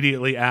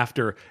immediately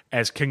after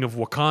as King of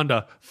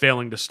Wakanda,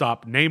 failing to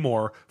stop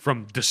Namor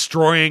from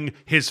destroying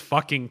his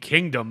fucking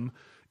kingdom.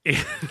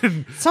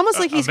 It's almost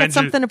like he's got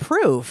something to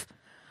prove.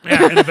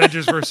 Yeah, in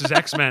Avengers versus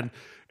X-Men.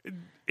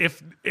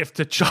 If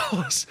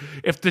T'Challa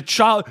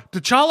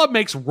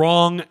makes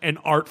wrong an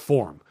art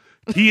form.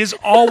 He is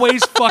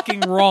always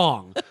fucking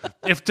wrong.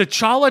 If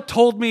T'Challa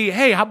told me,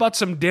 hey, how about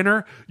some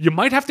dinner? You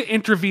might have to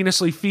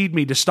intravenously feed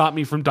me to stop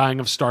me from dying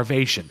of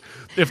starvation.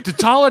 If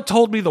T'Challa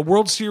told me the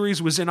World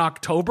Series was in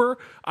October,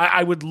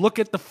 I would look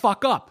it the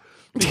fuck up.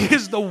 He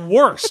is the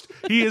worst.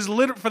 He is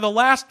for the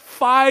last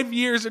 5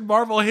 years in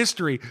Marvel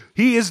history,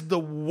 he is the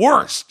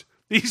worst.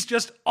 He's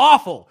just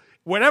awful.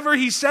 Whatever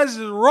he says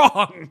is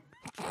wrong.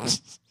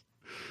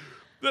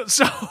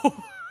 So...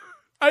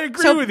 I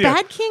agree with you. So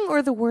bad king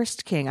or the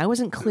worst king? I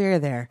wasn't clear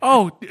there.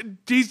 Oh,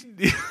 he's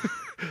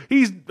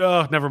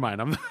never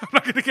mind. I'm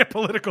not going to get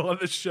political on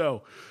this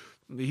show.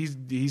 He's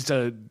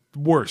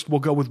worst. We'll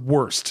go with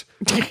worst.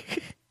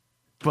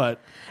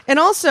 And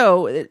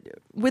also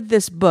with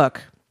this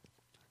book,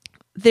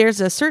 there's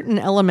a certain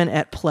element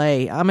at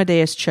play.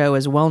 Amadeus Cho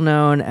is well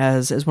known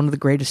as one of the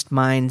greatest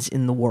minds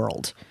in the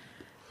world,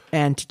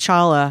 and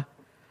T'Challa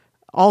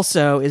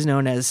also is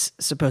known as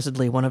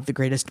supposedly one of the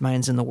greatest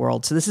minds in the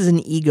world. So this is an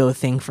ego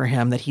thing for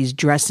him, that he's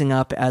dressing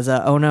up as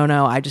oh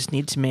no, I just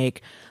need to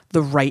make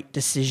the right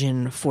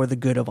decision for the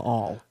good of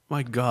all.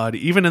 My God,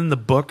 even in the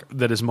book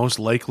that is most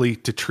likely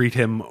to treat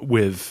him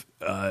with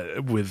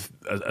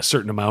a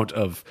certain amount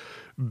of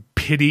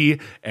pity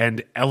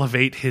and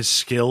elevate his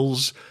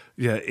skills,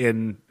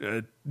 in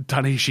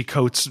Ta-Nehisi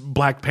Coates'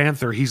 Black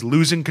Panther, he's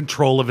losing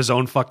control of his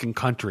own fucking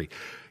country.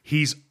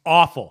 He's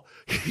awful.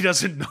 He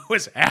doesn't know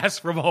his ass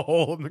from a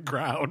hole in the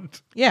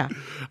ground. Yeah.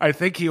 I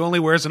think he only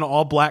wears an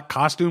all-black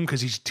costume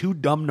because he's too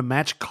dumb to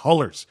match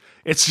colors.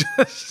 It's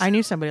just... I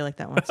knew somebody like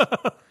that once.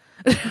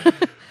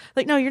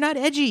 Like, no, you're not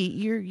edgy.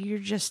 You're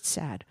just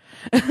sad.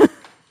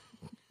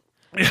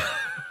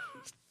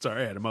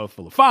 Sorry, I had a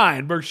mouthful of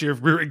fine. Berkshire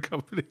Brewing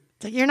Company.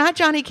 Like, you're not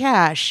Johnny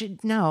Cash.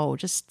 No,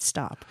 just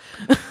stop.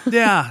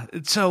 Yeah.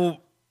 So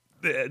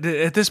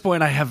at this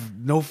point, I have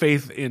no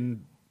faith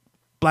in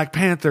Black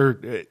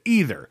Panther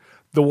either.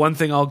 The one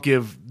thing I'll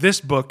give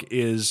this book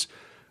is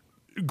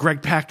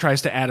Greg Pak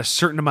tries to add a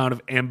certain amount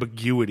of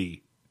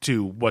ambiguity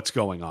to what's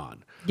going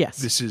on. Yes.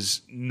 This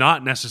is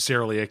not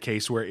necessarily a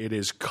case where it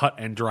is cut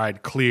and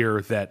dried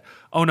clear that,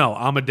 oh no,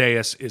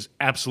 Amadeus is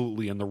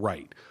absolutely in the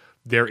right.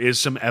 There is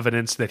some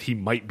evidence that he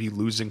might be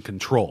losing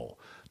control.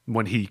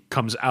 When he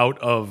comes out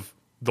of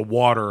the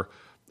water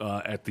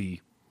at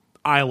the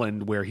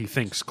island where he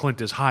thinks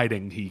Clint is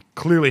hiding, he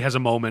clearly has a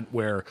moment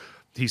where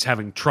he's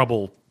having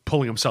trouble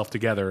pulling himself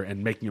together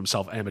and making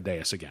himself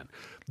Amadeus again.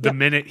 The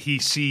minute he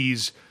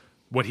sees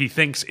what he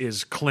thinks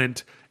is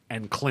Clint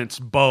and Clint's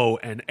bow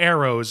and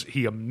arrows,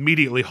 he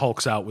immediately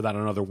hulks out without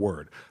another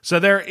word. So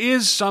there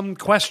is some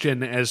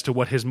question as to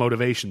what his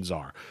motivations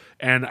are.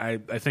 And I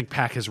think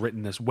Pak has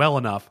written this well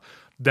enough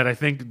that I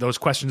think those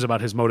questions about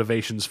his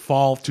motivations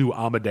fall to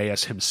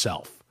Amadeus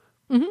himself.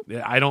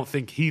 Mm-hmm. I don't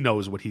think he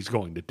knows what he's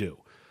going to do.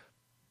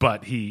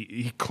 But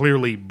he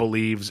clearly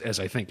believes, as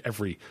I think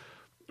every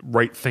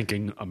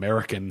right-thinking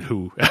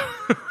American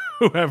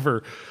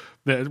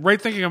the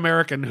right-thinking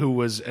American who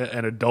was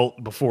an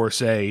adult before,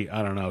 say,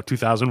 I don't know,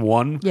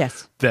 2001.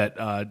 Yes.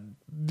 That,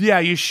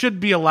 you should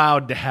be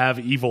allowed to have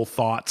evil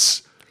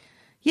thoughts.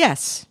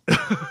 Yes.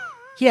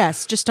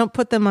 Yes, just don't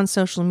put them on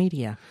social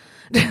media.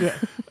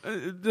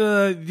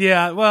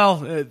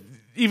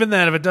 Even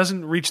then, if it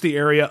doesn't reach the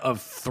area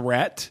of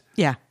threat,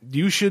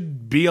 you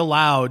should be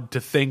allowed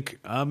to think,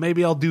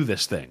 maybe I'll do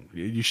this thing.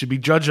 You should be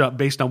judged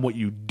based on what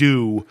you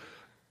do,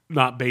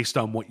 not based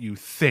on what you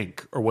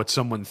think or what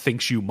someone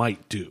thinks you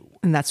might do.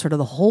 And that's sort of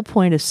the whole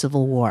point of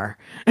Civil War.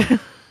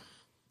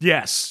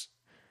 Yes.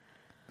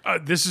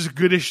 This is a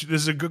good issue.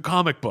 This is a good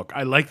comic book.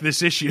 I like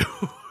this issue.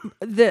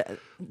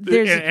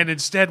 And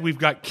instead, we've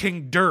got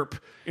King Derp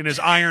in his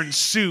iron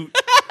suit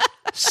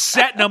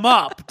setting him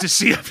up to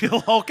see if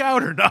he'll Hulk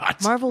out or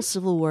not. Marvel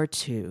Civil War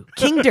 2.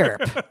 King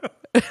Derp.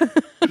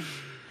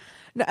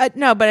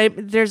 No, but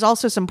there's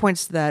also some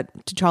points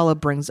that T'Challa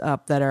brings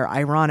up that are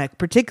ironic,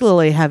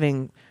 particularly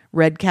having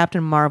read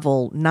Captain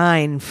Marvel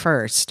 9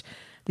 first.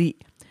 The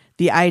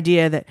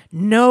idea that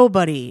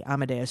nobody,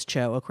 Amadeus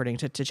Cho, according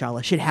to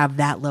T'Challa, should have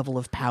that level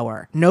of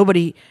power.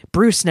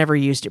 Bruce never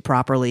used it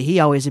properly.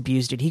 He always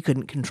abused it. He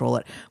couldn't control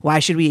it. Why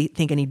should we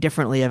think any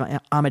differently of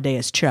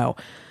Amadeus Cho?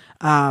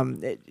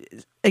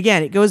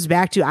 Again, it goes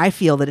back to, I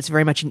feel that it's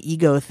very much an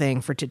ego thing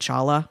for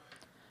T'Challa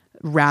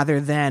rather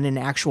than an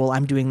actual,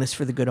 I'm doing this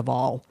for the good of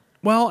all.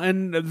 Well,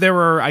 and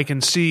I can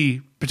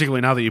see,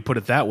 particularly now that you put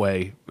it that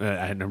way,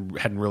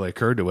 hadn't really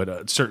occurred to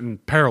it, certain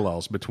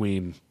parallels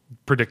between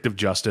Predictive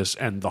Justice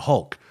and the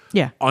Hulk.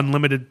 Yeah.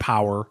 Unlimited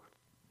power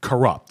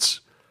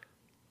corrupts.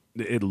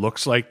 It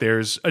looks like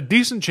there's a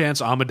decent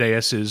chance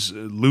Amadeus is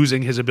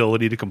losing his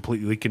ability to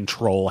completely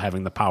control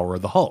having the power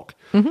of the Hulk.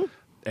 Mm-hmm.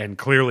 And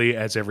clearly,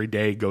 as every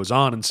day goes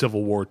on in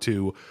Civil War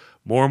II,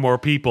 more and more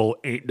people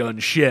ain't done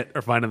shit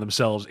are finding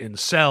themselves in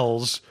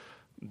cells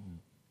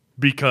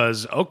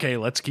because, okay,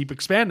 let's keep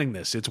expanding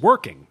this. It's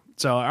working.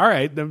 So, all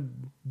right,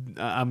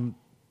 I'm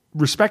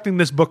respecting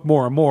this book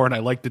more and more, and I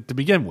liked it to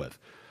begin with.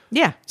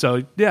 Yeah.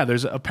 So, yeah,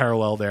 there's a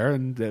parallel there,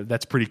 and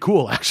that's pretty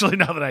cool, actually,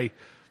 now that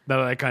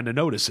I kind of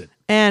notice it.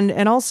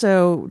 And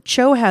also,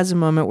 Cho has a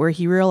moment where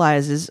he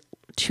realizes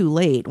too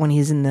late, when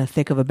he's in the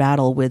thick of a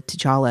battle with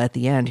T'Challa at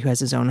the end, who has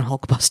his own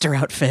Hulkbuster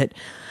outfit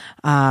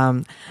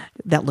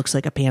that looks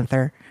like a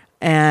panther.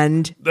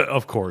 And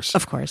of course,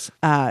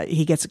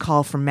 he gets a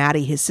call from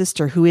Maddie, his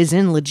sister, who is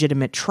in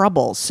legitimate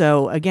trouble.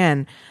 So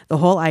again, the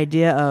whole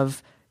idea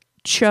of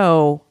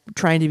Cho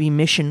trying to be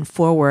mission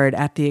forward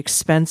at the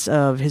expense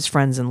of his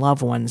friends and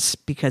loved ones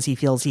because he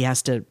feels he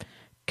has to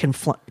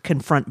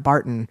confront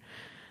Barton.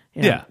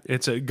 You know? Yeah,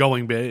 it's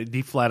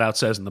he flat out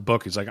says in the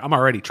book, he's like, I'm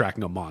already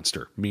tracking a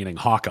monster, meaning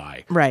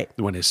Hawkeye. Right.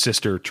 When his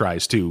sister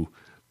tries to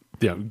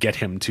get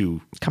him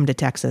to come to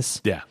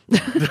Texas. Yeah.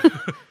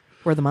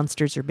 Where the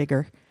monsters are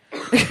bigger.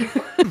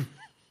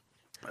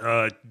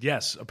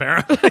 Yes,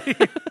 apparently.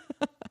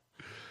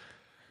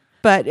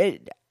 But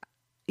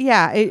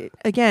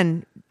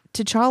again,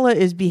 T'Challa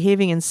is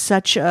behaving in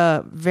such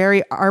a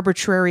very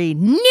arbitrary,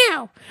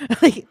 no,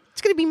 like,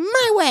 it's going to be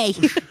my way.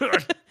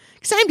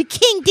 Because I'm the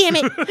king, damn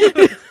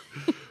it.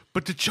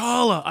 But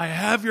T'Challa, I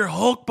have your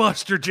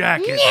Hulkbuster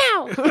jacket.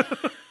 No.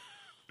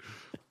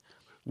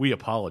 We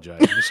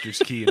apologize,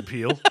 Mr. Key and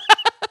Peele.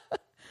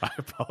 I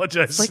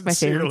apologize. It's like my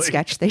sincerely. favorite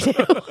sketch they do.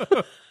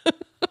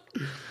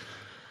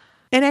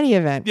 In any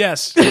event,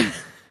 Yes.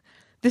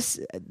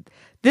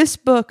 this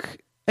book,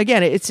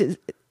 again, it's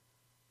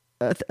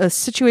a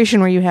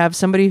situation where you have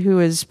somebody who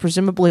is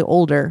presumably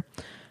older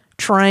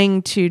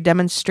trying to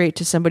demonstrate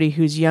to somebody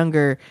who's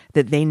younger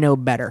that they know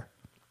better.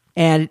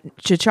 And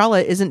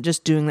T'Challa isn't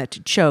just doing that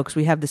to Cho, because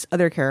we have this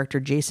other character,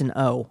 Jason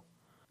O,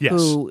 Yes.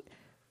 who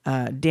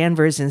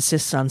Danvers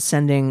insists on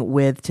sending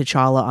with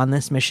T'Challa on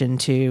this mission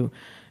to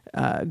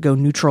go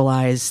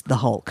neutralize the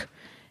Hulk.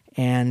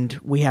 And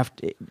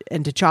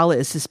and T'Challa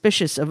is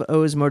suspicious of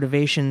O's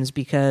motivations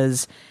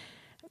because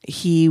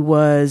he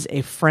was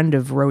a friend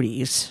of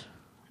Rhodey's,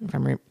 if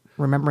I'm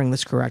remembering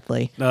this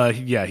correctly.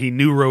 Yeah, he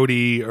knew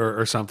Rhodey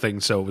or something,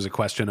 so it was a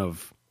question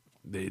of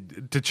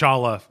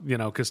T'Challa,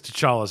 because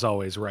T'Challa's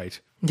always right.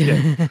 Yeah.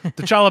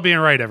 T'Challa being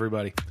right,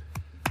 everybody.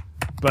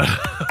 But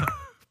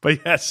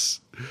yes,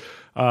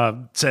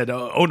 said,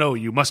 oh no,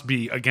 you must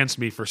be against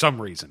me for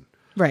some reason.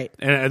 Right.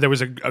 And there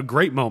was a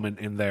great moment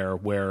in there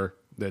where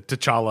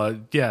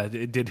T'Challa,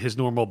 did his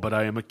normal, but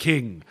I am a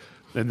king,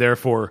 and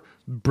therefore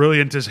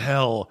brilliant as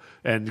hell,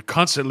 and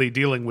constantly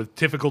dealing with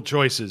difficult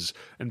choices,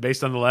 and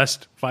based on the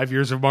last 5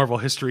 years of Marvel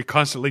history,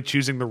 constantly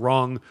choosing the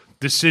wrong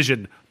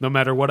decision no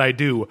matter what I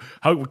do.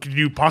 How could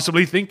you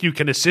possibly think you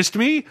can assist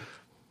me?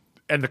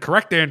 And the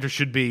correct answer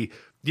should be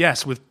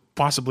yes, with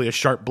possibly a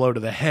sharp blow to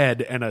the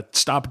head and a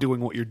stop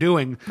doing what you're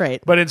doing.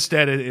 Right. But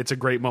instead, it's a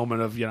great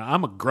moment of,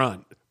 I'm a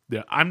grunt.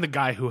 I'm the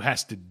guy who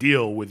has to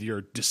deal with your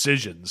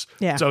decisions.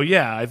 Yeah. So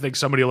I think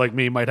somebody like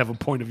me might have a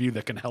point of view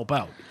that can help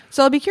out.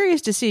 So I'll be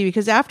curious to see,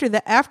 because after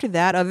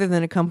that, other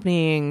than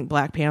accompanying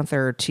Black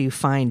Panther to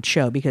find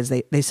Cho, because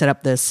they set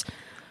up this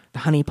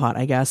honeypot,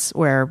 I guess,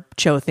 where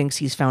Cho thinks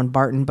he's found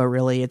Barton, but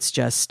really it's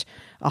just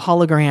a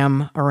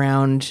hologram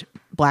around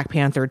Black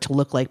Panther to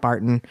look like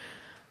Barton.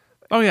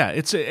 Oh yeah,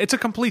 it's a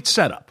complete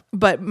setup.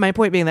 But my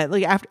point being that,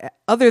 like,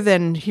 other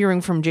than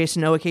hearing from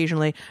Jason O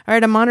occasionally, all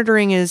right, I'm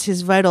monitoring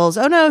his vitals.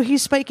 Oh no,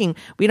 he's spiking.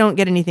 We don't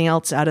get anything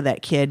else out of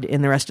that kid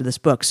in the rest of this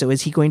book. So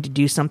is he going to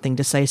do something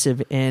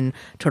decisive in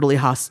Totally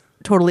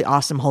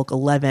Awesome Hulk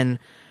 11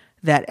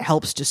 that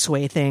helps to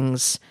sway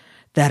things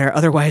that are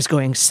otherwise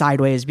going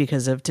sideways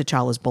because of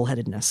T'Challa's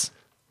bullheadedness?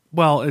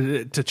 Well,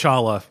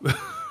 T'Challa,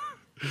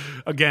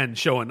 again,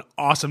 showing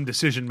awesome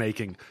decision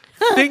making,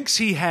 thinks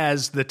he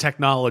has the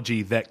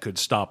technology that could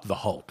stop the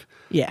Hulk.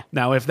 Yeah.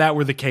 Now, if that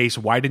were the case,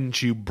 why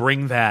didn't you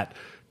bring that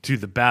to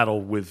the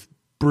battle with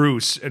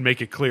Bruce and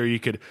make it clear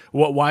you could?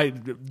 Why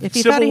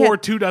Civil War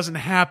 2 doesn't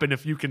happen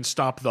if you can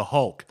stop the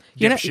Hulk?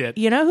 You Dipshit.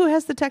 know who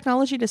has the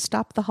technology to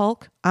stop the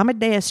Hulk?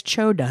 Amadeus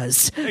Cho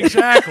does.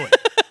 Exactly.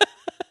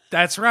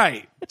 That's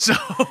right. So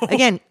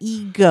again,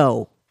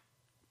 ego.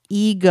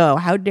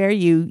 How dare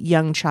you,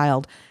 young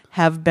child,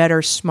 have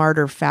better,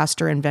 smarter,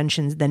 faster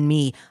inventions than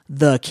me,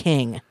 the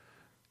king?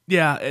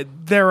 Yeah,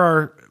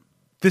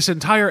 this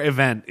entire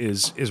event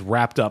is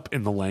wrapped up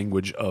in the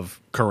language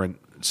of current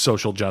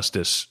social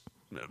justice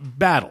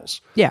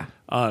battles. Yeah.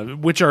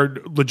 Which are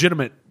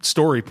legitimate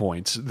story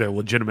points. They're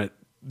legitimate.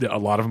 A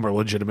lot of them are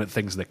legitimate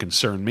things that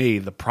concern me.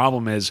 The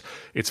problem is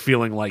it's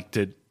feeling like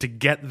to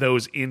get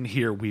those in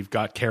here, we've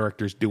got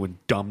characters doing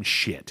dumb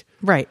shit.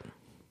 Right.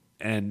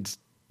 And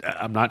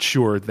I'm not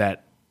sure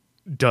that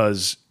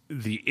does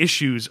the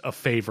issues a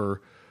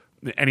favor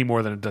any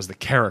more than it does the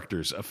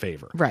characters a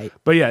favor. Right.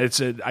 But yeah,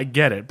 I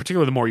get it.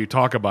 Particularly the more you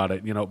talk about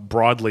it,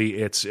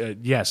 broadly, it's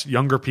yes,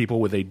 younger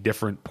people with a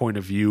different point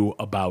of view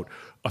about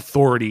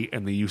authority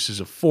and the uses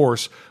of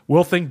force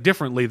will think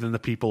differently than the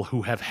people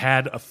who have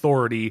had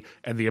authority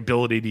and the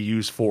ability to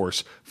use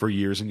force for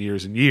years and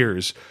years and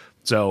years.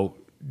 So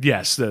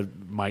yes,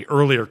 my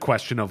earlier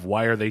question of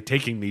why are they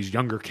taking these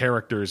younger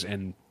characters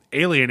and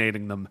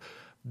alienating them,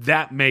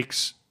 that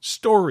makes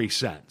story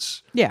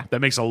sense. Yeah. That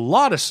makes a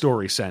lot of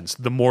story sense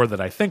the more that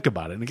I think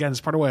about it. And again,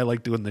 it's part of why I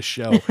like doing this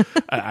show.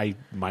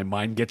 My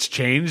mind gets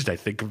changed. I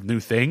think of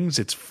new things.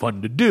 It's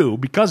fun to do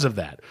because of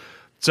that.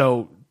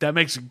 So that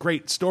makes a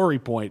great story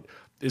point.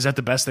 Is that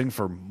the best thing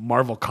for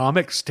Marvel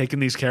Comics? Taking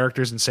these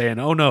characters and saying,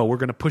 oh no, we're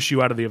going to push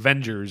you out of the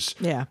Avengers.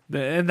 Yeah.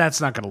 And that's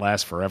not going to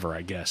last forever,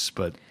 I guess.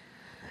 But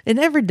it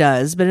never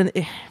does, but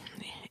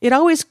it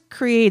always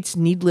creates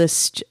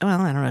needless.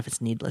 Well, I don't know if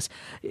it's needless.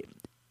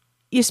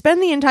 You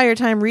spend the entire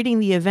time reading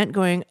the event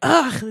going,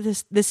 ugh,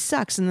 this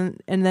sucks. And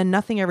then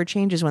nothing ever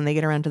changes when they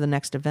get around to the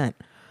next event.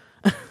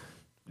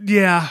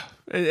 Yeah.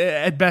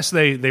 At best,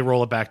 they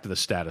roll it back to the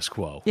status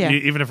quo. Yeah.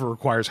 Even if it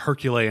requires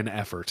Herculean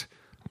effort.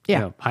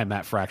 Yeah. Hi,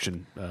 Matt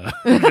Fraction,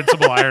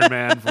 Invincible Iron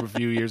Man from a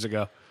few years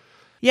ago.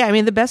 Yeah, I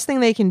mean, the best thing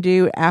they can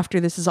do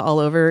after this is all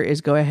over is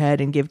go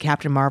ahead and give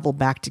Captain Marvel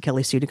back to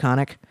Kelly Sue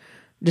DeConnick.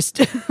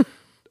 Just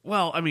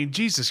Well, I mean,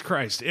 Jesus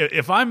Christ.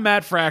 If I'm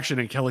Matt Fraction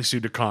and Kelly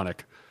Sue DeConnick,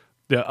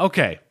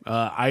 okay,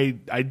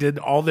 I did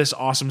all this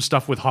awesome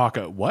stuff with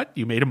Hawkeye. What?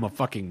 You made him a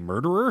fucking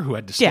murderer who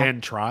had to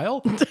stand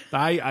trial?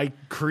 I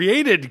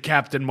created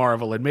Captain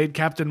Marvel and made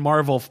Captain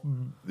Marvel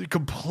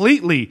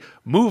completely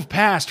move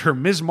past her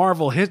Ms.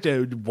 Marvel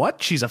hit.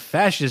 What? She's a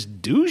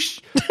fascist douche?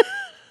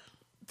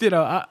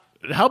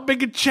 how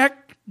big a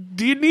check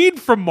do you need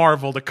from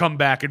Marvel to come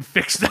back and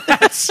fix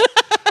that?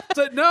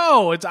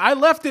 No, I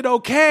left it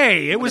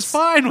okay. It was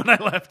fine when I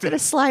left I'm going it. to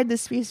slide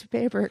this piece of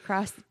paper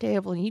across the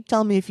table, and you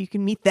tell me if you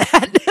can meet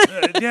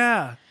that.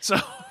 Yeah, so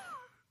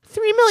 $3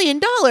 million.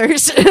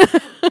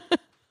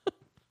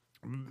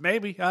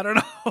 maybe, I don't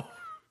know.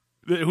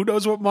 Who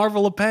knows what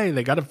Marvel will pay?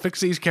 They got to fix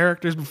these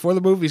characters before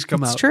the movies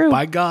come out. It's true.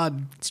 By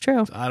God. It's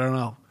true. I don't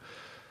know.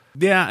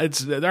 Yeah,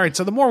 it's all right.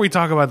 So the more we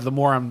talk about it, the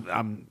more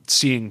I'm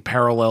seeing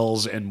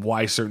parallels and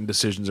why certain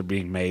decisions are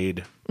being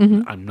made.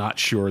 Mm-hmm. I'm not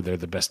sure they're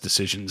the best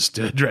decisions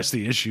to address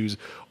the issues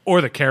or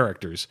the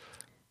characters.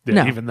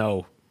 No. Even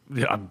though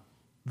I'm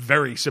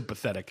very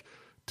sympathetic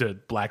to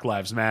Black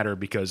Lives Matter,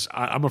 because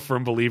I'm a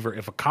firm believer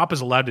if a cop is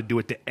allowed to do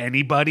it to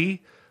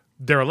anybody,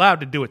 they're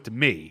allowed to do it to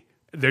me.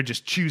 They're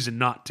just choosing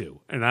not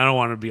to, and I don't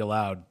want to be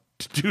allowed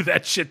to do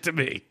that shit to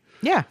me.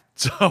 Yeah.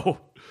 So.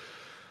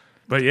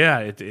 But yeah,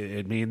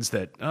 it means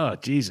that, oh,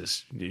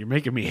 Jesus, you're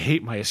making me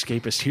hate my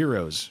escapist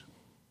heroes.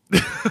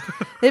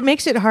 It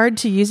makes it hard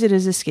to use it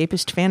as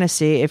escapist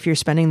fantasy if you're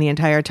spending the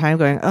entire time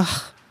going,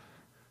 ugh,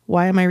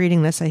 why am I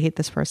reading this? I hate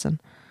this person.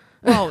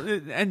 Well,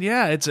 and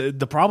yeah,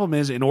 the problem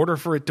is in order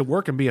for it to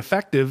work and be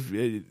effective,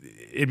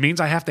 it means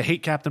I have to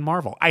hate Captain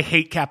Marvel. I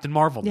hate Captain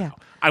Marvel now. Yeah.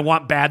 I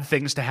want bad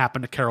things to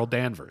happen to Carol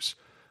Danvers.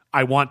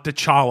 I want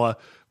T'Challa.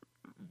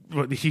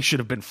 He should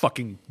have been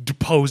fucking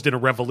deposed in a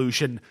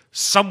revolution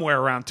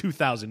somewhere around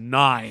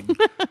 2009.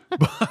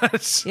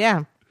 But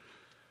Yeah.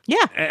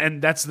 Yeah.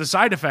 and that's the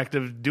side effect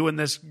of doing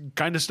this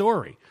kind of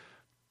story.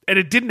 And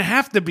it didn't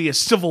have to be a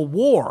civil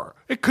war.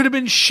 It could have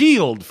been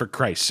S.H.I.E.L.D., for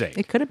Christ's sake.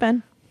 It could have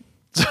been.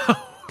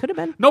 Could have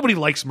been. Nobody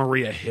likes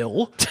Maria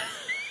Hill.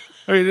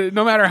 I mean,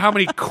 no matter how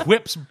many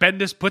quips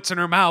Bendis puts in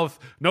her mouth,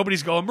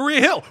 nobody's going,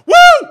 Maria Hill!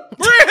 Woo!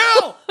 Maria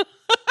Hill!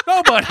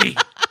 Nobody.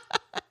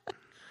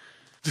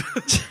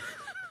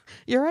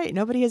 You're right.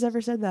 Nobody has ever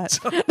said that.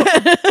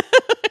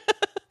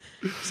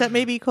 Except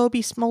maybe Kobe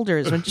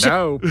Smulders. When she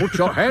Now put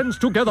your hands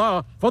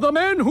together for the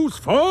man who's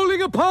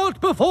falling apart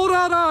before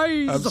our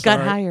eyes. got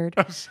hired.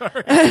 I'm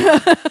sorry.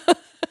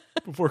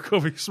 Before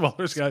Kobe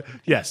Smulders got...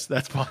 Yes,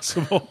 that's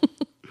possible.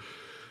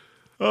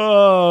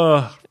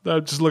 I'm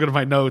just looking at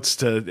my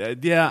notes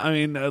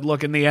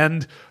look, in the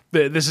end,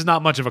 this is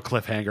not much of a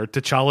cliffhanger.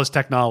 T'Challa's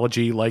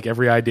technology, like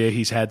every idea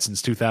he's had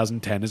since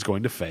 2010, is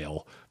going to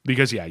fail.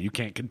 Because, yeah, you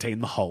can't contain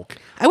the Hulk.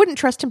 I wouldn't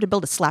trust him to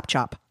build a slap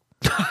chop.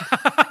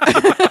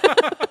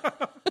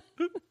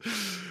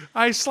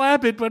 I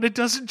slap it, but it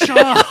doesn't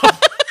chop.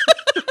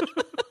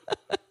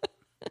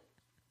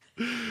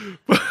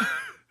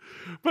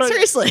 but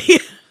Seriously.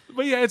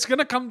 But yeah, it's going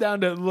to come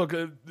down to, look,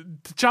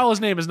 T'Challa's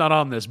name is not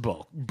on this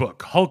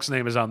book. Hulk's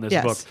name is on this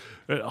Yes.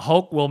 book.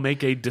 Hulk will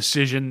make a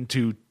decision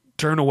to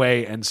turn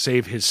away and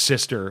save his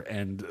sister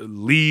and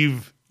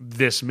leave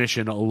this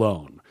mission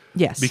alone.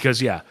 Yes.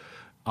 Because, yeah,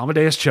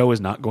 Amadeus Cho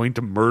is not going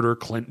to murder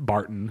Clint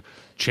Barton.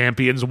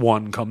 Champions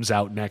 1 comes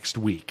out next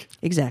week.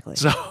 Exactly.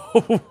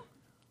 So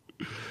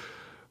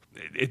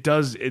it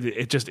does,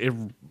 it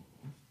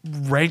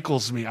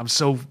rankles me. I'm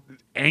so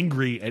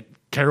angry at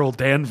Carol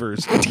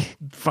Danvers,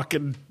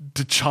 fucking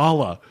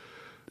T'Challa.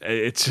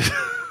 It's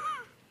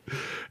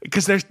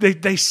because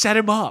they set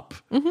him up.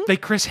 Mm-hmm. They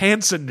Chris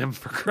Hansen'd him,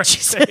 for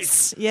Christ's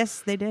sake.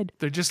 Yes, they did.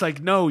 They're just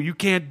like, no, you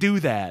can't do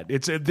that.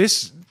 It's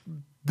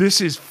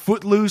this is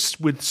Footloose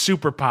with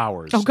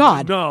superpowers. Oh,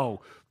 God.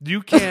 No,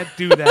 you can't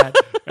do that.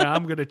 And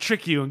I'm going to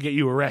trick you and get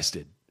you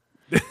arrested.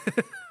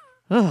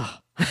 I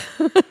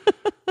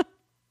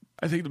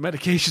think the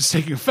medication's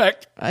taking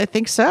effect. I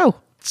think so.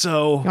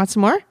 So, You want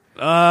some more?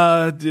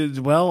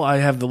 well, I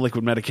have the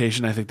liquid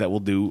medication. I think that will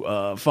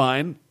do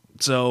fine.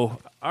 So,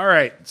 all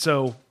right.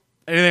 So,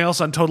 anything else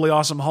on Totally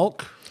Awesome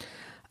Hulk?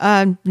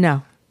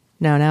 No.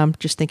 Now I'm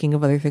just thinking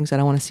of other things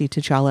that I want to see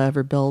T'Challa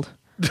ever build.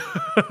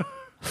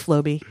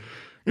 Floby.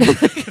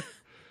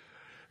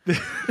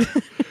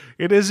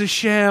 It is a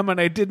sham, and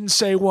I didn't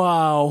say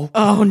wow.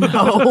 Oh,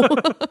 no.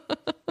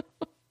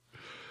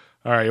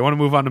 All right, you want to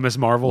move on to Ms.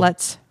 Marvel?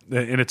 Let's.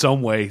 In its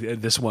own way,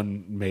 this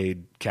one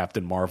made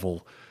Captain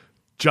Marvel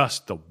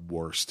just the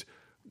worst.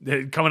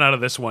 Coming out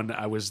of this one,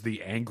 I was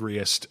the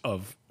angriest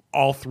of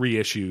all 3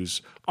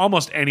 issues,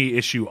 almost any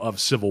issue of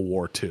Civil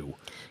War 2.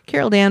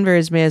 Carol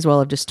Danvers may as well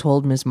have just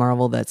told Ms.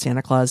 Marvel that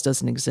Santa Claus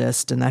doesn't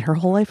exist and that her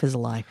whole life is a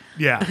lie.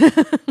 Yeah.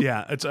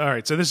 Yeah. It's all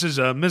right. So this is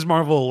Ms.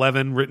 Marvel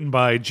 11, written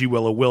by G.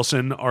 Willow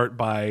Wilson, art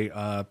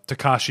by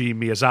Takashi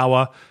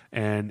Miyazawa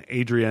and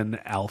Adrian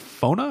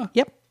Alfona.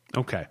 Yep.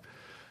 Okay.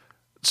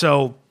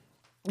 So,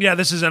 yeah,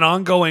 this is an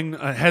ongoing,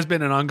 has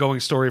been an ongoing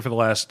story for the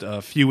last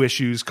few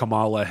issues.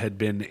 Kamala had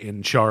been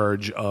in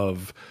charge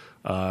of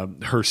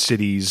her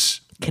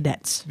city's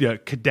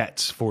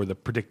cadets for the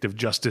predictive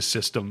justice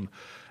system.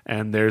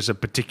 And there's a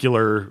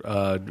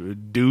particular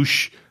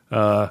douche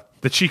that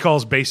she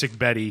calls Basic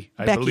Betty,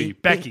 I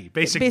believe.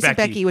 Basic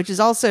Becky. Which is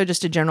also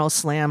just a general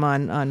slam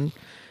on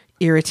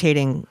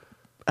irritating,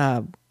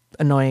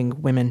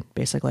 annoying women,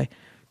 basically.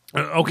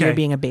 Okay. You're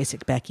being a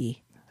Basic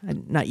Becky.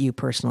 Not you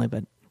personally,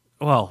 but...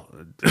 Well,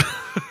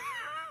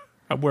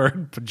 I'm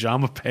wearing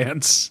pajama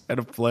pants and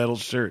a flannel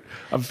shirt.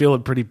 I'm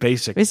feeling pretty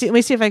basic. Let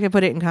me see if I can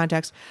put it in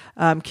context.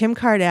 Kim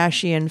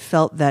Kardashian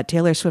felt that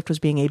Taylor Swift was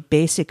being a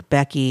basic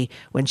Becky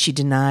when she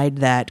denied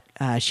that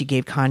she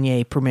gave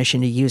Kanye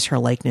permission to use her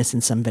likeness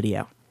in some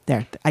video.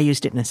 There, I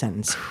used it in a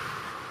sentence.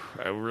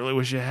 I really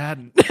wish you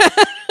hadn't.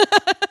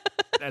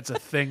 That's a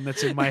thing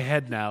that's in my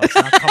head now. It's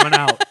not coming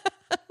out.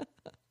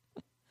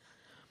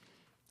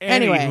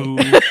 Anyway.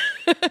 Anywho.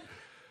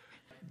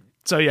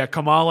 So yeah,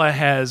 Kamala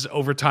has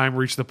over time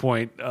reached the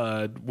point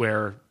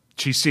where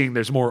she's seeing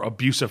there's more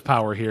abuse of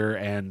power here,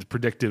 and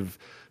predictive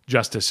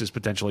justice is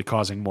potentially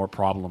causing more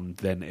problems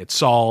than it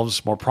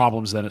solves.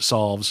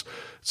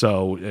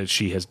 So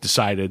she has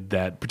decided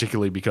that,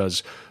 particularly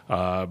because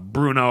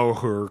Bruno,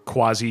 her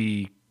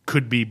quasi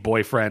could-be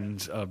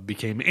boyfriend,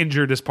 became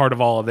injured as part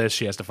of all of this,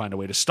 she has to find a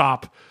way to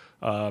stop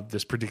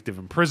this predictive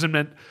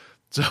imprisonment.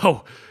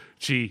 So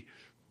she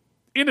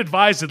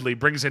inadvisedly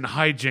brings in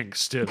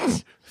hijinks to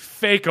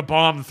fake a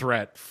bomb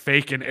threat,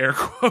 fake in air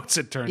quotes,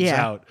 it turns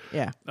out,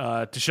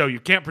 to show you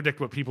can't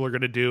predict what people are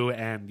going to do,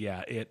 and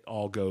it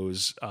all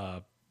goes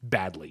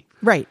badly.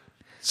 Right.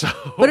 So,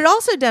 but it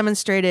also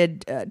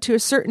demonstrated to a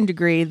certain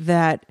degree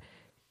that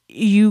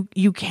you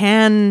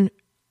can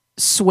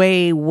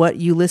sway what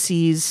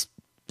Ulysses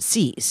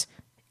sees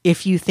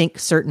if you think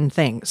certain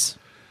things.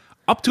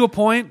 Up to a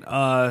point,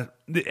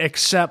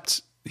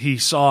 except he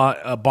saw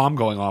a bomb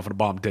going off, and a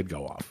bomb did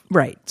go off.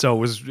 Right.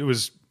 So it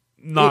was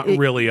not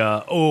really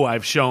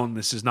I've shown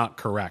this is not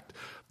correct.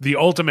 The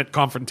ultimate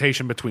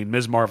confrontation between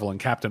Ms. Marvel and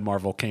Captain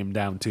Marvel came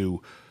down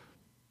to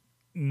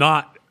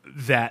not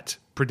that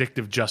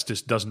predictive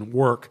justice doesn't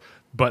work,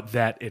 but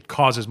that it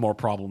causes more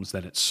problems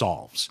than it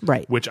solves.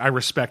 Right. Which I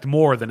respect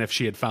more than if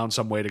she had found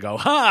some way to go,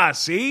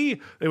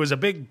 see? It was a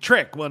big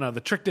trick. Well, no,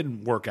 the trick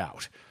didn't work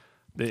out.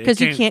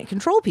 Because you can't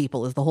control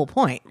people is the whole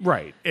point.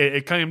 Right.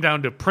 It came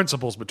down to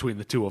principles between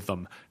the two of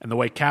them. And the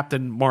way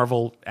Captain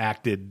Marvel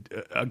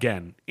acted,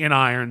 again, in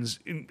irons,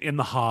 in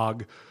the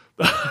hog,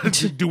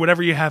 do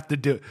whatever you have to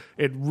do.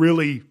 It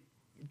really,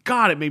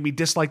 God, it made me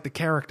dislike the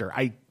character.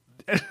 I've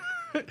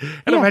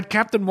had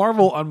Captain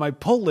Marvel on my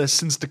pull list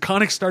since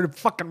DeConnick started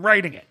fucking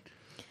writing it.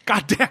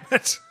 God damn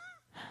it.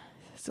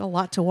 It's a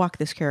lot to walk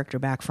this character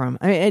back from.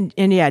 I mean,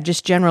 and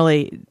just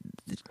generally,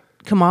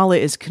 Kamala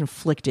is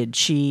conflicted.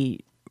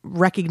 She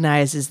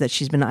recognizes that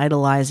she's been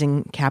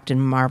idolizing Captain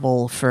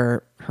Marvel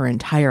for her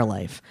entire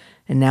life,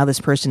 and now this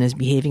person is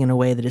behaving in a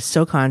way that is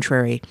so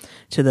contrary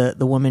to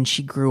the woman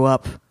she grew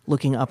up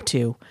looking up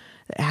to.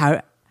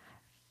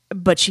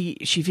 But she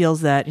feels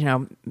that,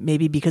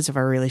 maybe because of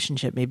our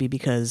relationship, maybe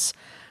because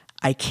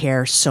I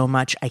care so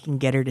much, I can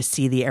get her to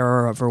see the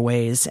error of her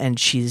ways, and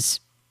she's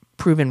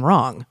proven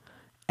wrong.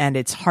 And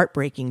it's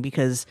heartbreaking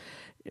because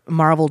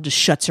Marvel just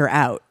shuts her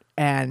out,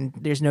 and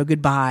there's no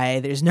goodbye,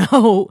 there's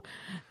no...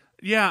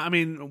 Yeah, I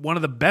mean, one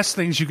of the best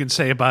things you can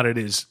say about it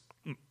is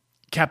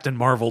Captain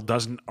Marvel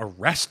doesn't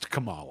arrest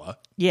Kamala.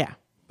 Yeah.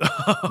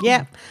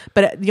 Yeah.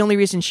 But the only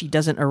reason she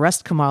doesn't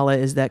arrest Kamala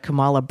is that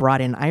Kamala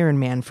brought in Iron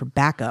Man for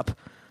backup.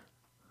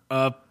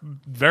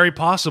 Very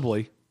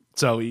possibly.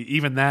 So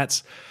even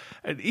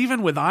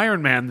with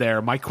Iron Man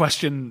there, my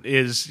question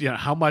is,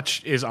 how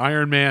much is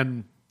Iron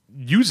Man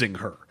using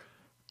her?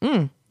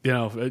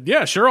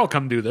 Sure, I'll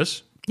come do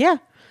this. Yeah.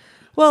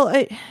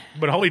 Well,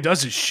 but all he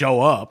does is show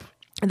up.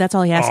 That's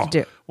all he has to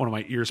do. One of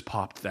my ears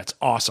popped. That's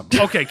awesome.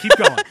 Okay, keep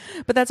going.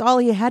 But that's all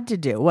he had to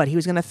do. What, he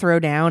was going to throw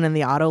down in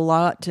the auto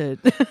lot to...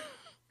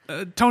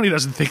 Tony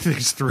doesn't think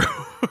things through.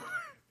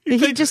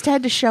 He just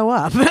had to show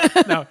up.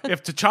 Now,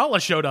 if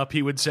T'Challa showed up,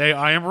 he would say,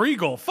 I am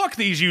Regal. Fuck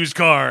these used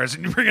cars.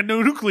 And you bring a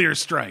new nuclear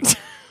strike.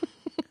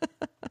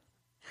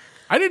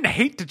 I didn't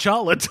hate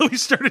T'Challa until he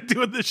started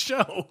doing this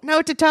show.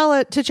 No,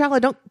 T'Challa,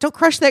 don't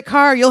crush that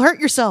car. You'll hurt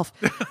yourself.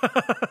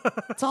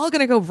 It's all going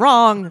to go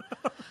wrong.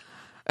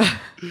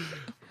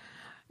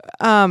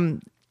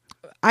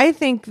 I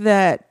think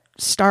that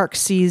Stark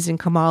sees in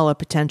Kamala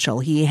potential.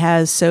 He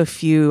has so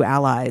few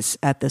allies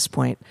at this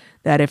point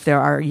that if there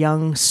are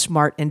young,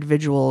 smart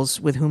individuals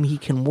with whom he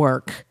can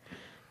work,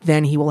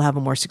 then he will have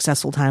a more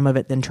successful time of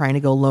it than trying to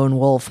go lone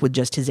wolf with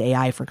just his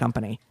AI for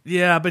company.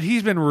 Yeah, but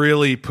he's been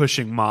really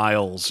pushing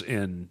Miles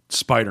in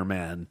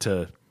Spider-Man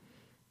to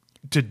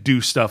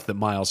do stuff that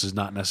Miles is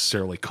not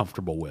necessarily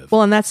comfortable with.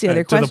 Well, and that's the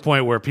other question. To the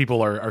point where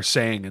people are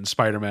saying in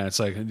Spider-Man, it's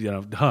like,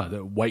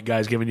 the white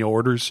guy's giving you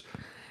orders.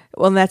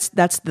 Well, and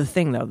that's the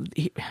thing, though.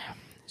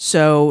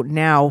 So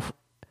now,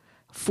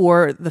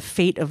 for the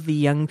fate of the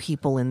young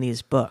people in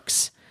these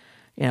books,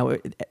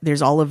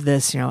 there's all of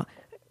this,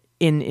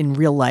 in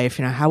real life,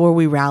 how are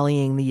we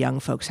rallying the young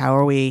folks? How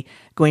are we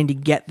going to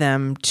get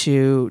them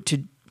to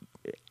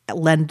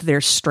lend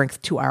their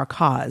strength to our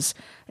cause?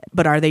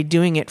 But are they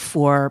doing it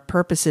for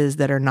purposes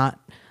that are not,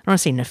 I don't want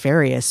to say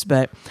nefarious,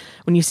 but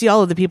when you see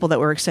all of the people that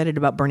were excited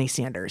about Bernie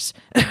Sanders.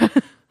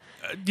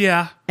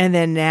 Yeah. And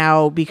then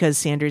now, because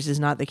Sanders is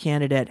not the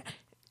candidate,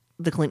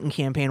 the Clinton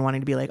campaign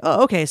wanting to be like,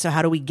 oh, okay, so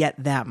how do we get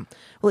them?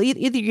 Well,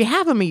 either you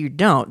have them or you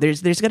don't.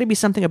 There's got to be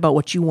something about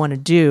what you want to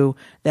do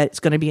that's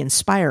going to be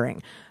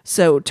inspiring.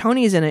 So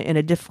Tony's in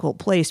a difficult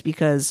place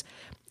because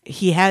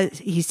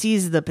he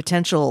sees the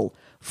potential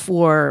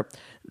for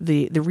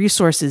the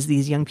resources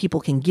these young people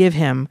can give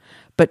him,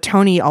 but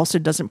Tony also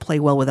doesn't play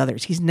well with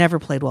others. He's never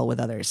played well with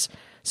others.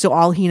 So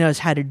all he knows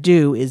how to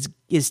do is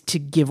to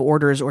give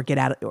orders or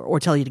or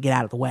tell you to get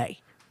out of the way.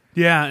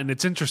 Yeah, and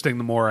it's interesting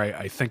the more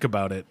I think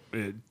about it.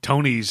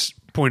 Tony's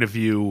point of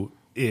view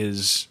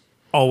is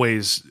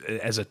always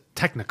as a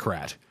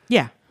technocrat.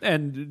 Yeah.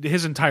 And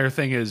his entire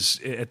thing is,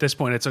 at this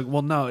point, it's like,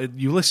 well, no,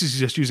 Ulysses is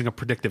just using a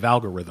predictive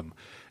algorithm.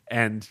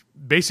 And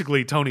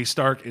basically, Tony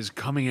Stark is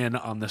coming in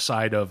on the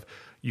side of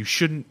you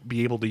shouldn't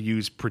be able to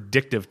use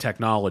predictive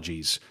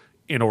technologies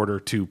in order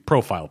to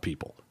profile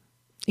people.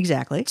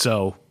 Exactly.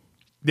 So,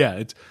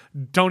 yeah,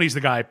 Tony's the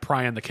guy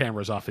prying the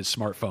cameras off his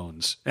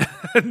smartphones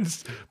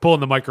and pulling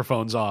the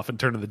microphones off and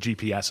turning the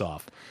GPS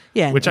off.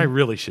 Yeah, which I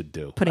really should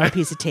do. Putting a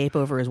piece of tape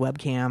over his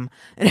webcam.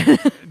 I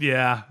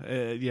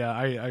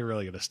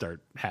really got to start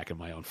hacking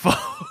my own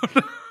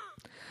phone.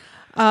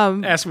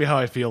 Ask me how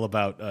I feel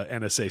about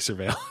NSA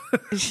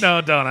surveillance. No,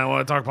 don't. I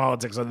want to talk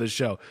politics on this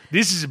show.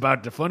 This is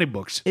about the funny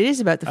books. It is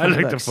about the funny books.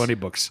 I like the funny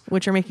books.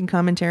 Which are making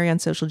commentary on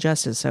social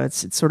justice, so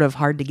it's sort of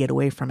hard to get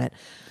away from it.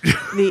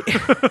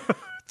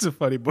 It's the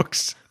funny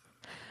books.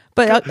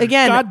 But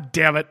again... God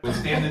damn it.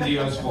 Stand in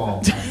Dio's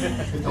wall.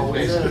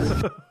 Always.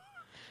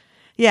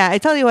 Yeah, I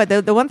tell you what,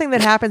 the one thing that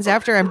happens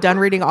after I'm done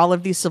reading all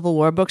of these Civil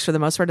War books, for the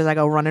most part, is I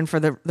go running for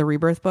the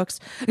Rebirth books.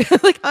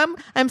 Like,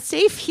 I'm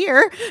safe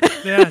here.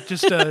 Yeah,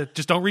 just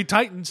don't read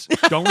Titans.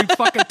 Don't read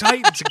fucking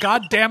Titans.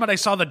 God damn it, I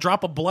saw the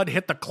drop of blood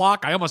hit the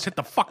clock. I almost hit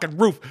the fucking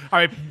roof.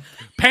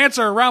 Pants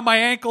are around my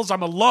ankles.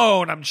 I'm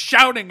alone. I'm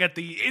shouting at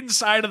the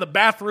inside of the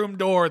bathroom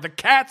door. The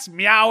cat's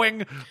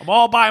meowing. I'm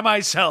all by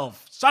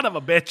myself. Son of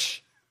a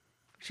bitch.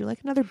 Would you like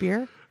another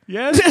beer?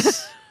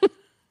 Yes.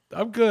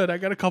 I'm good. I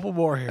got a couple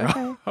more here.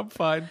 Okay. I'm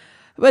fine.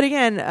 But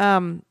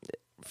again,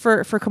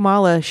 for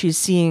Kamala, she's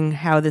seeing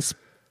how this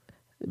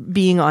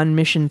being on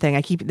mission thing.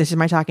 This is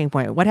my talking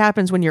point. What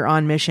happens when you're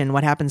on mission?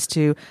 What happens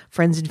to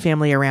friends and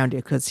family around you?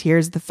 Because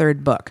here's the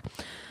third book.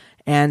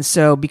 And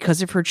so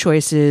because of her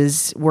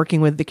choices,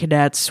 working with the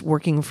cadets,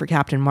 working for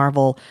Captain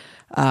Marvel,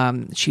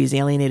 she's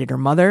alienated her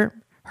mother.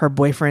 Her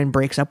boyfriend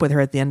breaks up with her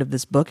at the end of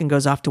this book and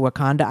goes off to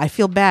Wakanda. I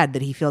feel bad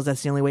that he feels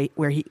that's the only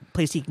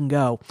place he can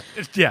go.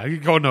 Yeah, you're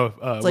going to,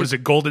 what is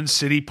it, Golden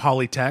City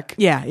Polytech?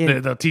 Yeah.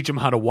 They'll teach him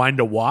how to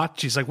wind a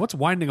watch. He's like, what's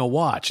winding a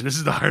watch? And this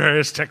is the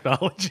hardest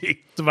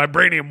technology. It's a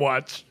vibranium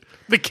watch.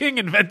 The king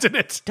invented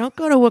it. Don't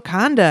go to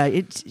Wakanda.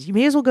 You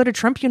may as well go to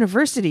Trump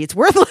University. It's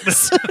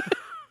worthless.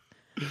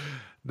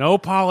 No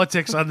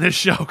politics on this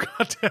show.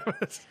 God damn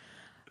it.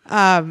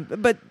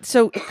 But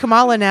so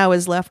Kamala now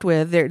is left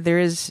with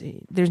there's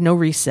no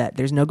reset.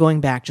 There's no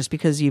going back. Just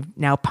because you've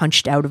now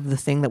punched out of the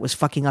thing that was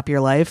fucking up your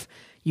life,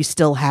 you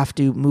still have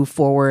to move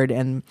forward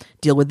and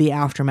deal with the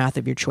aftermath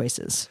of your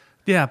choices.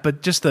 Yeah,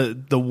 but just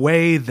the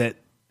way that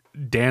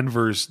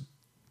Danvers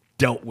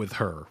dealt with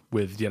her,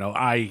 with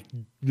I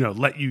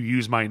let you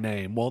use my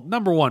name. Well,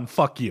 number one,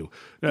 fuck you.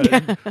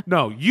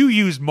 No, you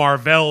used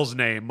Marvel's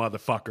name,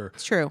 motherfucker.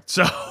 It's true.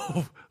 So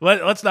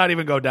let's not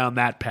even go down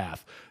that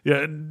path.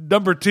 Yeah,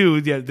 number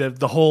two,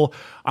 the whole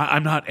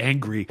I'm not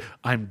angry,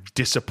 I'm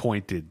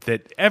disappointed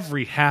that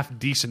every half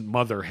decent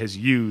mother has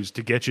used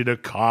to get you to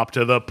cop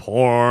to the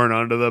porn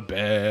under the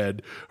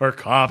bed or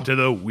cop to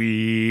the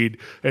weed.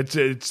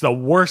 It's the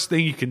worst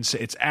thing you can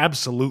say.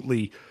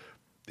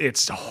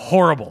 It's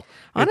horrible.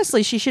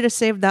 Honestly, she should have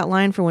saved that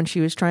line for when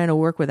she was trying to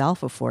work with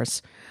Alpha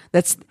Force.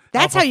 That's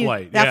Alpha how you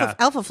Flight,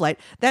 Alpha Flight.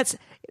 That's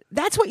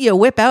what you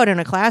whip out in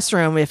a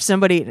classroom if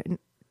somebody.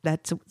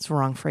 It's a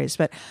wrong phrase,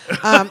 but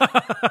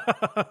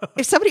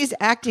if somebody's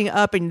acting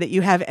up and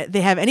that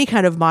they have any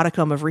kind of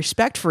modicum of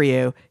respect for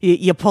you,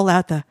 you pull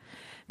out the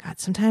God.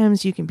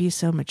 Sometimes you can be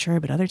so mature,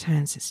 but other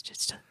times it's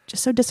just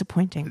so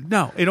disappointing.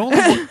 No,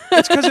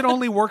 it's because it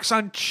only works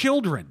on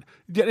children.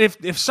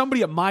 If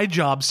somebody at my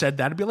job said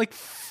that, I'd be like,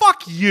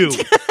 "Fuck you."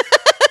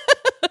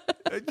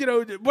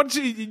 You want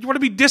to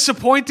be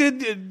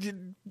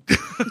disappointed?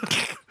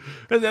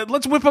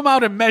 Let's whip them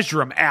out and measure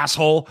them,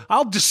 asshole.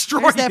 I'll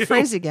destroy There's that you.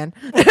 phrase again.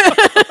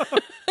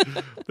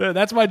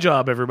 That's my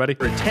job, everybody.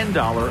 For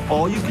 $10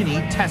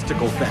 all-you-can-eat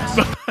testicle fest.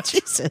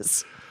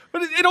 Jesus.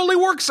 But it only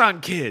works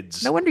on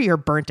kids. No wonder you're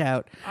burnt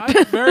out.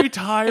 I'm very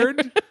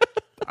tired.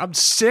 I'm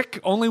sick.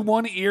 Only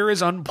one ear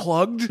is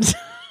unplugged.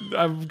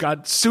 I've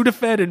got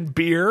Sudafed and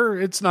beer.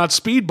 It's not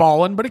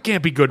speedballing, but it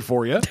can't be good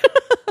for you.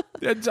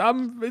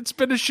 It's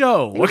been a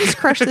show. You just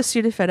crush the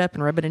Sudafed up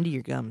and rub it into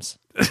your gums.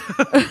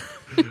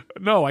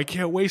 No, I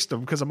can't waste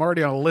them because I'm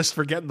already on a list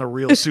for getting the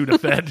real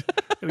Sudafed.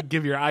 It'll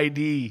give your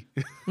ID.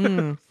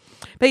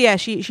 But yeah,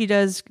 she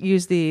does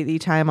use the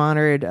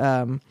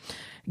time-honored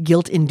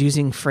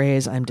guilt-inducing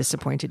phrase, "I'm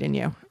disappointed in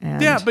you."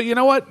 And yeah, but you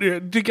know what? To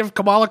give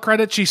Kamala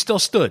credit, she still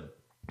stood.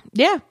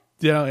 Yeah.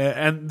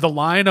 And the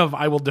line of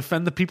 "I will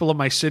defend the people of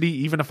my city,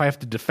 even if I have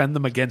to defend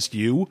them against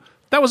you,"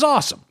 that was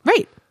awesome.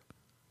 Right.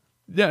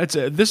 Yeah,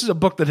 this is a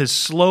book that has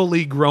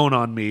slowly grown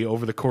on me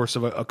over the course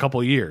of a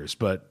couple of years,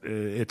 but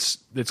it's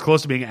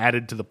close to being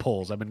added to the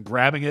pulls. I've been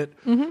grabbing it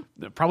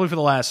probably for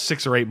the last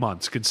 6 or 8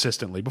 months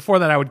consistently. Before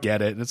that, I would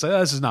get it, and it's like,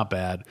 this is not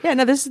bad. Yeah,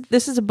 no, this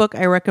is a book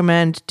I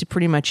recommend to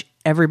pretty much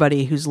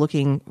everybody who's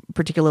looking,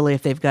 particularly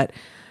if they've got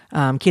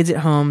kids at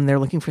home, they're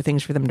looking for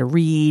things for them to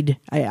read.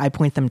 I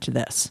point them to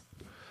this.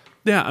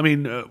 Yeah, I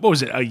mean, what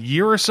was it, a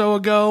year or so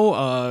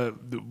ago?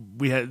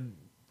 We had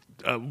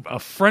a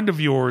friend of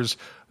yours,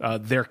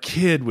 their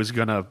kid was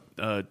going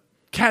to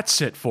cat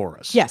sit for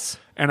us. Yes.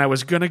 And I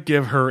was going to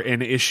give her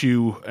an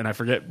issue, and I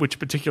forget which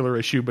particular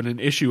issue, but an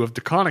issue of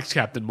DeConnick's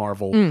Captain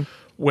Marvel,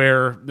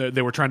 where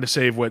they were trying to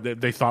save what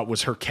they thought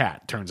was her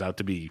cat. Turns out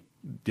to be,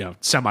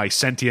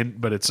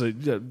 semi-sentient, but it's a...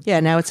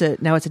 now it's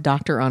a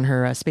doctor on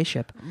her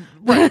spaceship.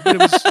 Right.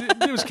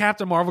 It was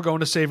Captain Marvel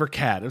going to save her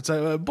cat. It's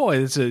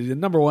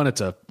number one,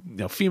 it's a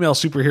female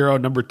superhero.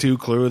 Number two,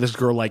 clearly this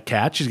girl like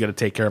cat. She's going to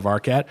take care of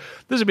our cat.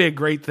 This would be a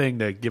great thing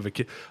to give a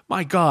kid.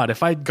 My God,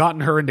 if I'd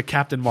gotten her into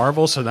Captain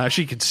Marvel so now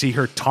she could see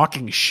her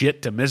talking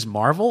shit to Ms.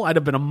 Marvel, I'd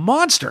have been a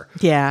monster.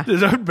 Yeah. I'd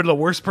have been the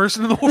worst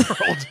person in the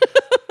world.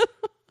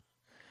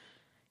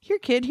 Here,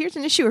 kid, here's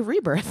an issue of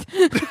Rebirth.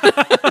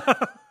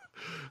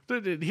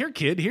 Here,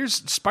 kid, here's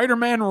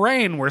Spider-Man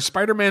Reign, where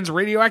Spider-Man's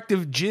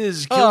radioactive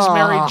jizz kills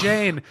Mary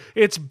Jane.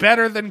 It's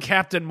better than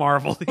Captain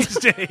Marvel these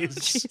days.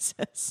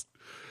 Jesus.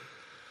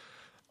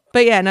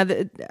 But yeah, now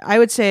I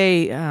would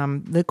say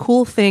the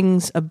cool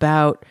things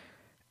about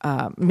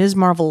Ms.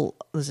 Marvel,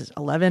 this is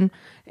 11,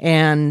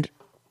 and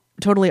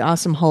Totally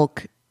Awesome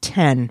Hulk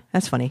 10.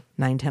 That's funny.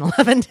 9, 10,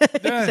 11.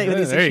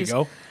 There you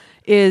go.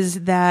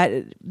 Is that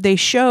they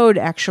showed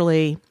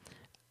actually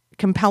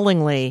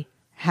compellingly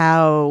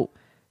how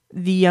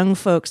the young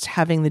folks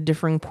having the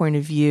differing point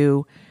of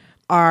view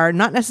are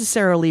not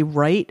necessarily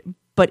right,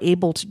 but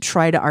able to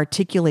try to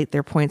articulate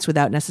their points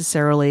without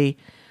necessarily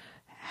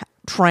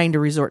trying to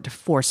resort to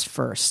force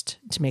first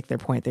to make their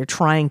point. They're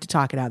trying to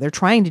talk it out. They're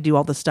trying to do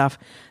all the stuff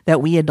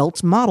that we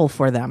adults model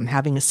for them,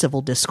 having a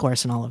civil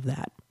discourse and all of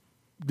that.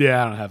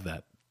 Yeah, I don't have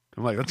that.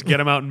 I'm like, let's get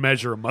them out and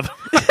measure them, mother.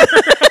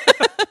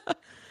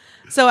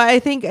 So I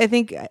think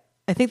the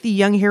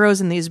young heroes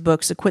in these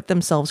books acquit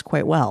themselves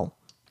quite well,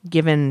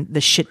 given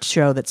the shit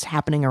show that's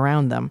happening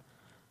around them.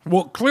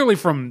 Well, clearly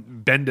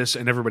from Bendis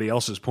and everybody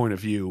else's point of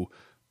view,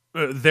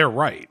 they're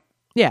right.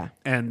 Yeah.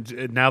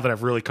 And now that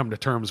I've really come to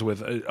terms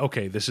with,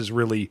 okay, this is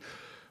really,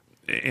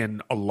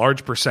 in a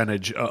large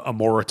percentage, a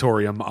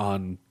moratorium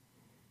on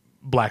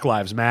Black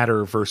Lives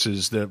Matter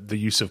versus the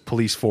use of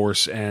police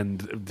force and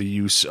the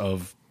use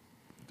of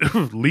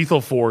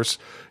lethal force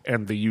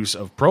and the use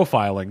of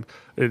profiling,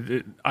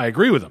 I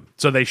agree with them.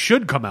 So they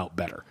should come out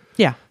better.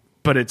 Yeah.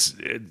 But it's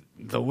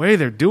the way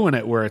they're doing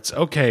it where it's,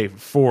 okay,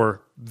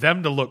 for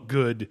them to look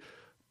good,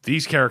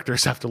 these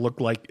characters have to look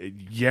like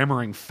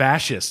yammering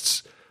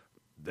fascists.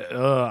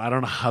 I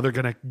don't know how they're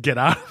going to get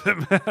out of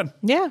it, man.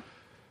 Yeah.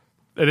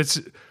 And it's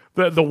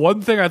the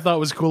one thing I thought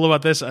was cool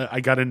about this,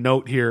 I got a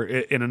note here.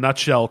 In a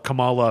nutshell,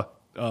 Kamala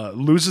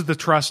loses the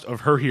trust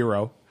of her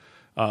hero,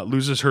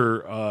 loses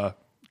her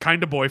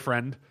kind of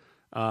boyfriend,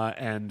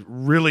 and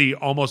really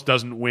almost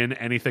doesn't win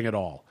anything at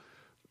all.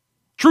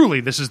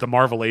 Truly, this is the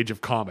Marvel age of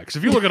comics.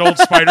 If you look at old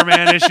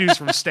Spider-Man issues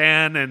from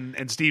Stan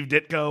and Steve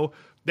Ditko,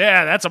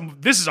 yeah,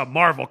 this is a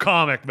Marvel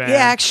comic, man. Yeah,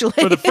 actually.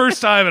 For the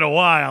first time in a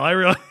while, I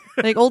really...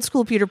 Like old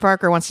school Peter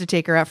Parker wants to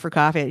take her out for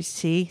coffee.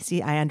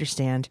 See, I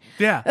understand.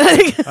 Yeah,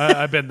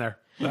 I've been there.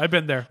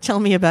 Tell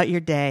me about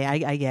your day.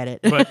 I get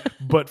it.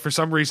 But for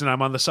some reason,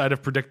 I'm on the side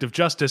of predictive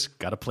justice.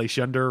 Got to place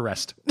you under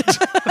arrest.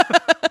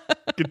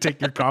 You can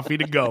take your coffee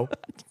to go.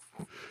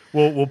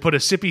 We'll put a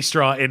sippy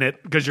straw in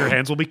it because your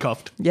hands will be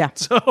cuffed. Yeah.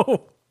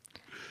 So,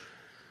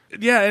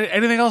 yeah.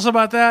 Anything else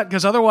about that?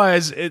 Because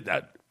otherwise,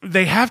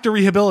 they have to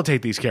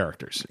rehabilitate these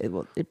characters.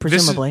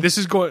 Presumably, this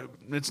is going.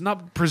 It's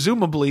not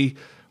presumably.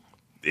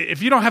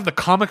 If you don't have the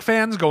comic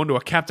fans going to a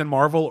Captain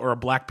Marvel or a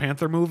Black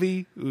Panther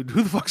movie, who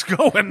the fuck's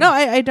going? No,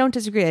 I don't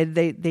disagree.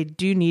 They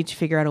do need to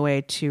figure out a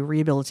way to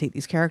rehabilitate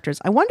these characters.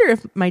 I wonder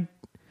if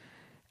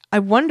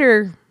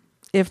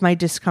my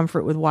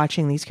discomfort with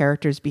watching these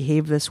characters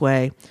behave this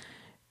way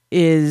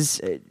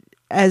is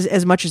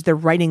as much as they're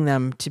writing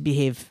them to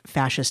behave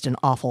fascist and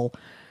awful.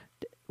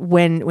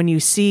 When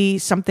you see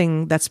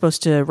something that's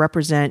supposed to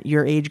represent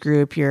your age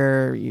group,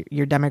 your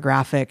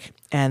demographic,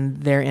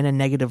 and they're in a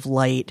negative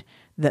light,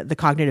 the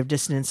cognitive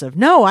dissonance of,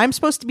 no, I'm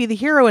supposed to be the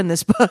hero in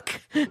this book.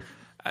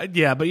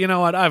 Yeah, but you know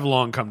what? I've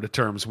long come to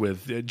terms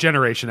with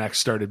Generation X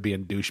started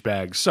being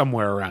douchebags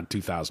somewhere around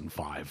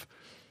 2005.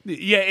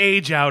 You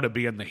age out of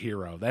being the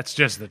hero. That's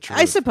just the truth.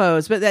 I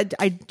suppose, but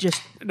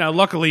Now,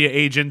 luckily, you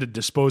age into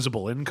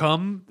disposable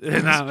income.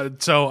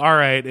 So, all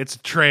right, it's a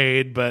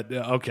trade, but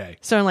okay.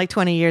 So in like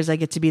 20 years, I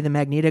get to be the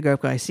Magneto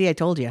guy. See, I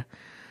told you.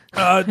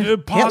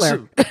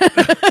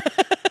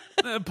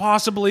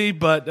 Possibly,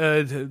 but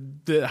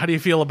how do you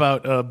feel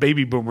about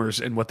baby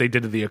boomers and what they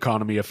did to the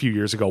economy a few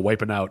years ago,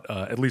 wiping out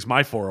at least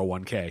my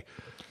 401k?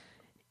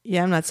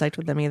 Yeah, I'm not psyched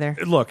with them either.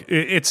 Look,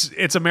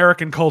 it's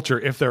American culture.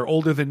 If they're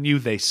older than you,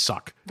 they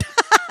suck.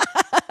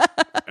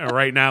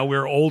 Right now,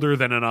 we're older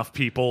than enough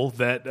people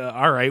that,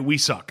 all right, we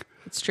suck.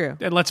 It's true.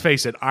 And let's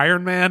face it,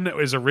 Iron Man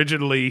is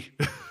originally,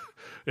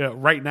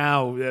 right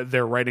now,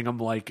 they're writing him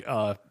like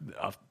an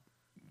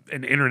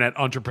internet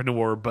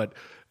entrepreneur, but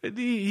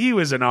he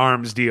was an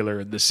arms dealer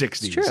in the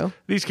 60s. It's true.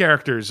 These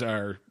characters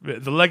the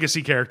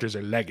legacy characters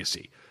are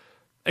legacy.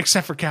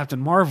 Except for Captain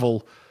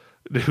Marvel,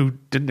 who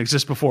didn't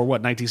exist before,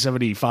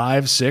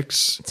 1975,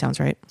 6? Sounds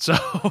right. So,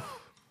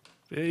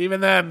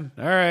 even then,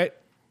 all right.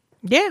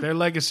 Yeah. They're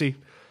legacy.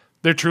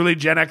 They're truly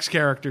Gen X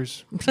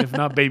characters, if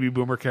not baby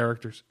boomer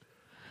characters.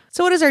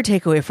 So what is our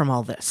takeaway from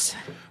all this?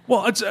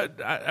 Well, it's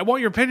I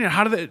want your opinion.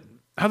 How are they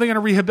going to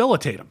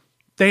rehabilitate him?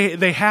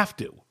 They have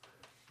to.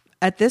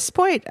 At this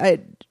point,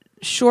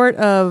 short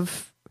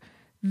of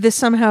this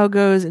somehow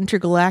goes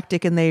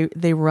intergalactic and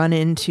they run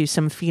into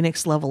some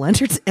Phoenix level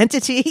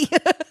entity.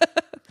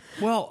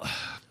 Well,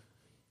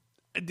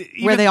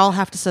 where they all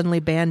have to suddenly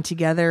band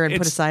together and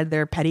put aside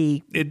their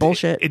petty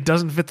bullshit. It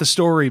doesn't fit the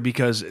story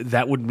because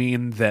that would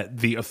mean that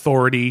the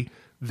authority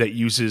that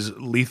uses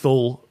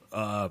lethal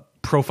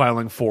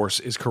profiling force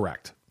is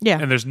correct. Yeah.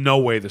 And there's no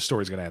way the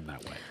story's going to end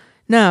that way.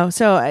 No.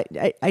 So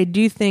I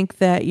do think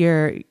that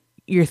your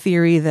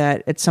theory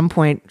that at some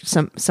point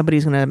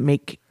somebody's going to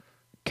make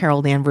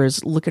Carol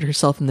Danvers look at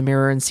herself in the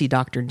mirror and see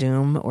Dr.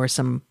 Doom or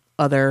some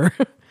other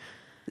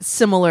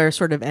similar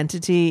sort of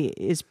entity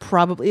is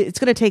probably, it's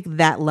going to take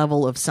that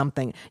level of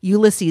something.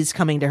 Ulysses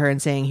coming to her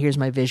and saying, here's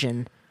my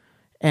vision.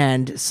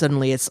 And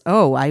suddenly it's,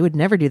 oh, I would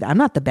never do that. I'm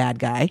not the bad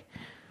guy.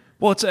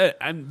 Well,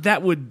 and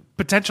that would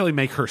potentially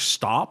make her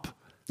stop,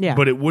 yeah,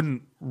 but it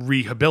wouldn't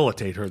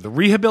rehabilitate her. The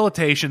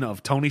rehabilitation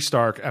of Tony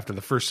Stark after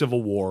the first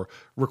Civil War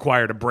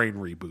required a brain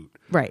reboot.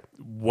 Right.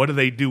 What do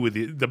they do with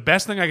it? The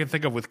best thing I can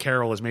think of with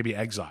Carol is maybe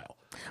exile.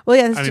 Well,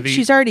 yeah,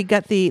 she's already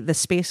got the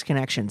space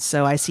connection,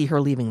 so I see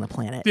her leaving the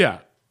planet. Yeah.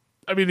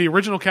 I mean, the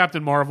original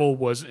Captain Marvel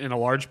was in a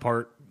large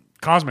part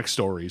cosmic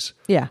stories.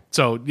 Yeah.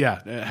 So,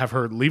 yeah, have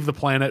her leave the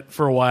planet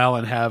for a while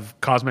and have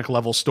cosmic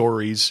level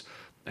stories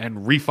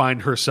and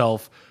re-find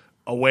herself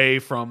away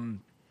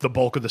from the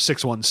bulk of the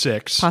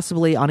 616.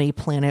 Possibly on a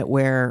planet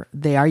where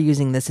they are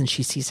using this and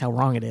she sees how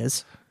wrong it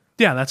is.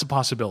 Yeah, that's a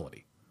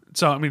possibility.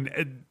 So, I mean,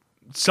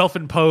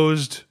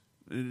 self-imposed,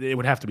 it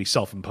would have to be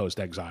self-imposed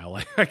exile.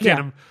 I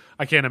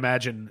can't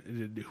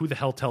imagine who the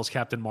hell tells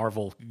Captain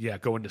Marvel,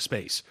 go into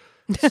space.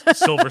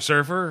 Silver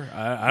Surfer?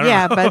 I don't know.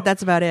 Yeah, but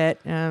that's about it.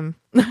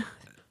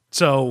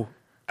 So,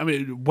 I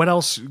mean, what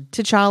else?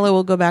 T'Challa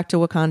will go back to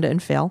Wakanda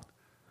and fail.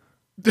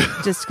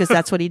 Just because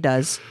that's what he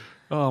does.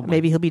 Oh,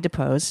 maybe he'll be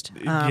deposed.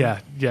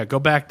 Go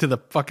back to the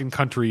fucking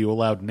country you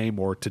allowed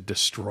Namor to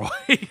destroy.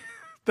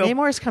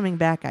 Namor's coming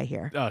back, I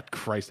hear. Oh,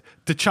 Christ.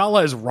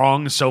 T'Challa is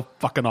wrong so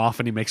fucking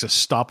often he makes a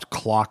stopped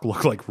clock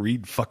look like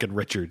Reed fucking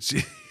Richards.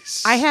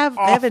 I have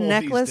a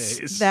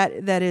necklace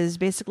that is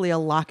basically a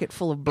locket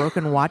full of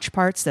broken watch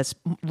parts that's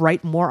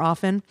right more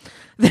often.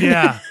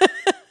 Yeah.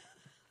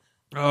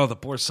 Oh, the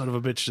poor son of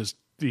a bitch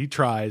he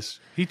tries.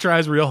 He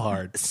tries real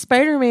hard.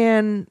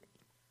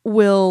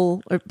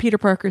 Peter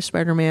Parker's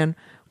Spider-Man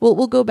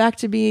will go back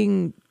to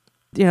being,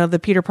 the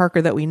Peter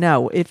Parker that we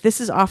know. If this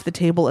is off the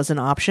table as an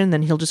option,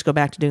 then he'll just go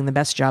back to doing the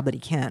best job that he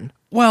can.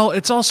 Well,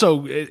 it's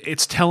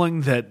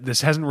telling that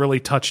this hasn't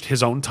really touched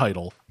his own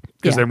title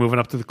because they're moving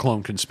up to the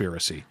clone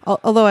conspiracy.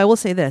 Although I will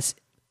say this,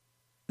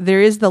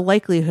 there is the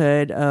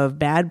likelihood of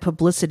bad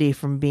publicity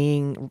from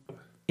being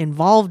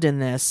involved in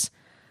this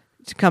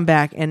to come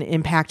back and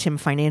impact him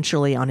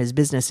financially on his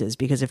businesses,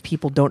 because if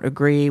people don't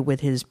agree with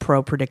his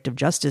pro-predictive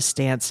justice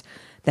stance,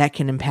 that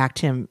can impact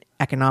him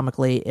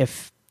economically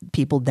if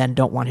people then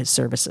don't want his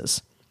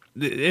services.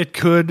 It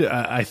could.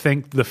 I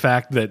think the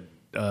fact that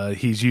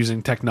he's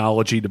using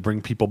technology to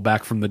bring people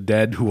back from the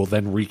dead who will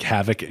then wreak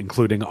havoc,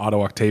 including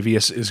Otto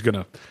Octavius, is going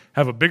to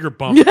have a bigger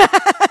bump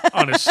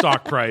on his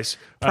stock price.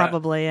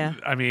 Probably, yeah.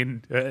 I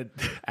mean,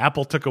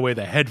 Apple took away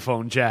the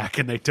headphone jack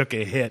and they took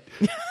a hit.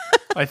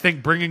 I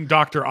think bringing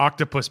Dr.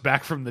 Octopus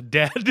back from the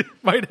dead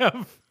might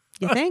have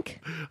You think?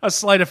 A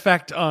slight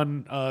effect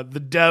on the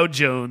Dow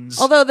Jones.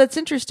 Although that's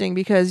interesting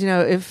because,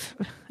 if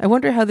I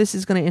wonder how this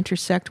is going to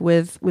intersect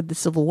with the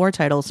Civil War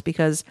titles,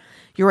 because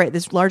you're right,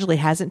 this largely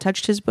hasn't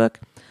touched his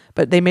book,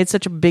 but they made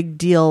such a big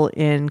deal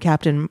in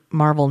Captain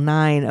Marvel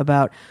 9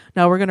 about,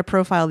 no, we're going to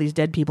profile these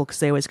dead people because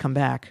they always come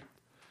back.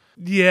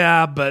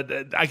 Yeah,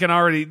 but I can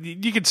already,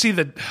 you can see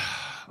that,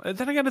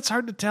 then again, it's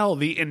hard to tell.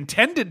 The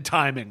intended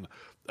timing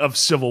of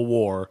Civil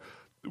War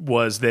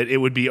was that it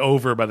would be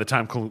over by the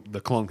time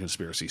the clone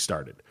conspiracy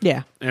started.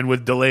 Yeah. And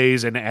with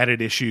delays and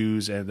added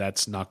issues, and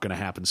that's not going to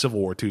happen. Civil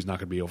War 2 is not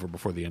going to be over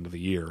before the end of the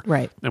year.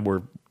 Right. And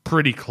we're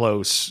pretty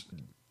close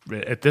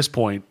at this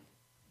point.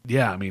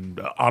 Yeah, I mean,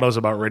 Otto's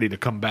about ready to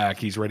come back.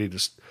 He's ready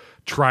to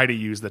try to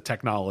use the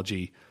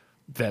technology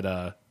that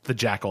the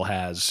Jackal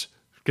has.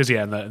 Because,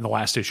 in the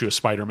last issue of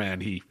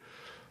Spider-Man, he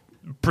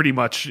pretty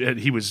much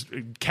he was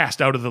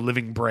cast out of the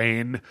living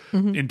brain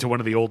into one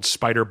of the old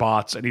spider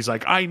bots, and he's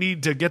like, I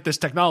need to get this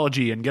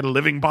technology and get a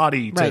living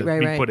body to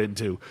be put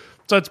into.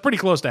 So it's pretty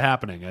close to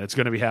happening, and it's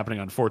going to be happening,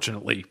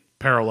 unfortunately,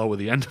 parallel with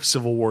the end of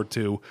Civil War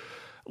 2.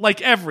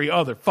 Like every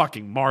other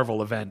fucking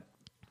Marvel event,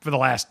 for the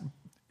last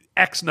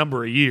X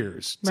number of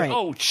years. It's Right. like,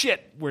 oh,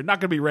 shit, we're not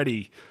going to be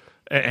ready.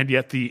 And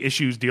yet the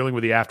issues dealing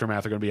with the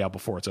aftermath are going to be out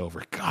before it's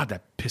over. God,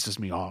 that pisses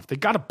me off. They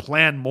got to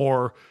plan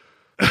more.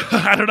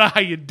 I don't know how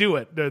you do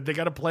it. They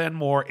got to plan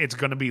more. It's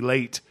going to be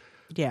late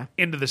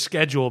into the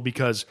schedule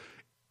because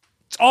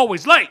it's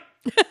always late.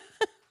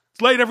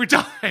 It's late every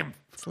time.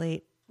 It's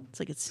late. It's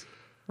like it's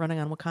running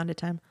on Wakanda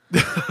time.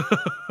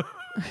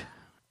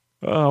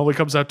 Only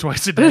comes out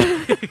twice a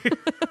day.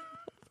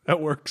 That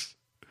works.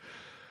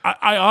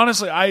 I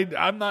honestly,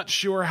 I'm not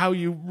sure how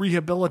you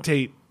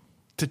rehabilitate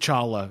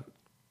T'Challa.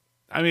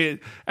 I mean,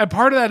 and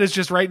part of that is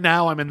just right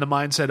now I'm in the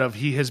mindset of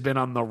he has been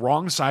on the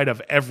wrong side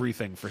of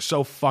everything for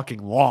so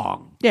fucking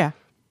long. Yeah.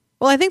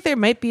 Well, I think there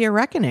might be a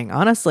reckoning,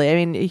 honestly. I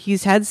mean,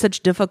 he's had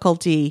such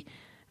difficulty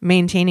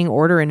maintaining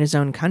order in his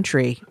own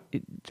country.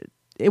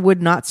 It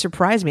would not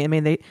surprise me. I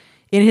mean,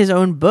 in his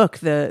own book,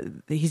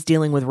 he's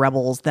dealing with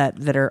rebels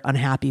that are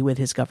unhappy with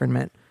his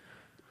government.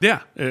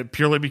 Yeah,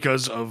 purely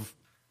because of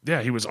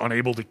he was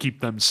unable to keep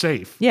them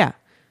safe. Yeah.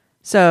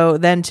 So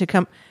then to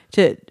come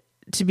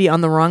to be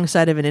on the wrong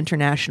side of an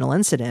international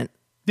incident.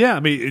 Yeah, I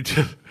mean,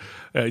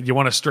 you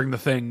want to string the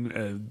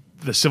thing,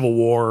 the Civil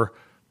War,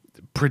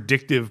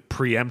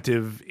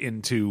 preemptive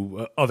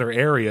into other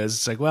areas.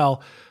 It's like,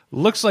 well,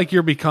 looks like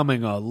you're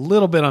becoming a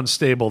little bit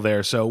unstable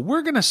there, so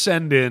we're going to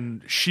send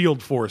in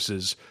SHIELD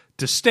forces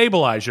to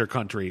stabilize your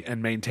country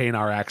and maintain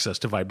our access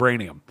to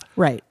vibranium.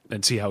 Right.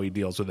 And see how he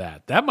deals with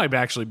that. That might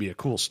actually be a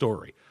cool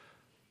story.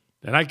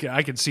 And I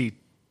can see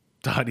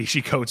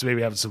Ta-Nehisi Coates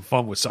maybe having some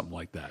fun with something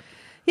like that.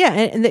 Yeah,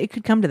 and it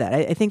could come to that.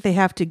 I think they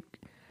have to,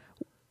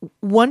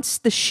 once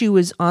the shoe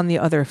is on the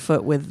other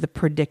foot with the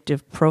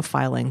predictive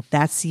profiling,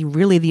 that's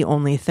really the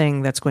only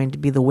thing that's going to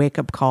be the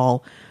wake-up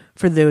call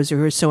for those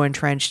who are so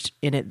entrenched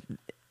in it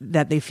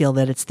that they feel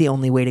that it's the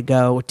only way to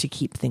go to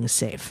keep things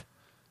safe.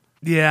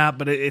 Yeah,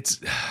 but it's...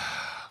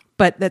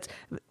 But that's...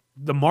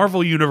 The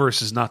Marvel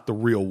Universe is not the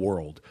real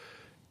world.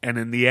 And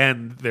in the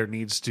end, there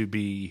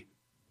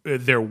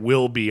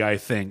will be, I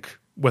think...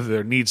 Whether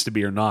there needs to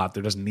be or not,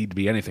 there doesn't need to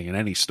be anything in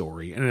any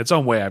story. And in its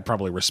own way, I'd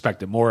probably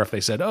respect it more if they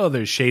said, oh,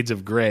 there's shades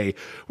of gray.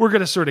 We're going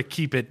to sort of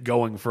keep it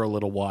going for a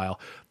little while.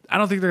 I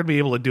don't think they're going to be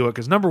able to do it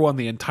because, number one,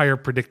 the entire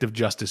predictive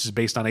justice is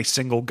based on a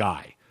single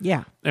guy.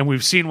 Yeah. And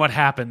we've seen what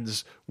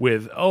happens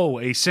with,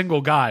 a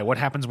single guy. What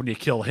happens when you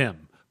kill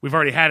him? We've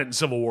already had it in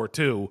Civil War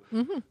II.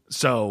 Mm-hmm.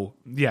 So,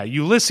 yeah,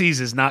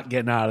 Ulysses is not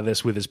getting out of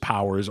this with his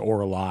powers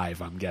or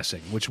alive, I'm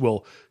guessing, which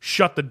will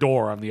shut the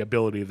door on the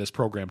ability of this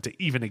program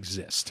to even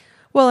exist.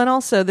 Well, and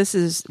also this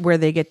is where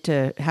they get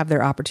to have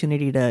their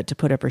opportunity to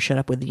put up or shut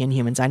up with the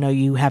Inhumans. I know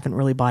you haven't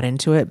really bought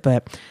into it,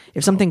 but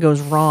if something goes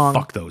wrong...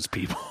 Fuck those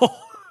people.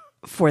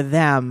 for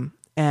them,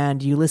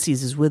 and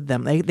Ulysses is with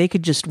them, they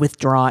could just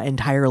withdraw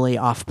entirely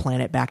off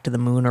planet back to the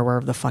moon or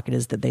wherever the fuck it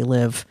is that they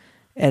live,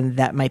 and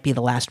that might be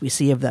the last we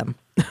see of them.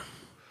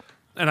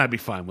 And I'd be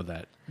fine with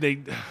that.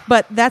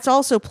 But that's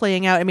also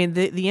playing out. I mean,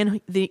 the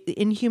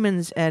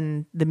Inhumans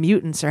and the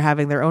mutants are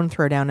having their own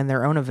throwdown in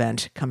their own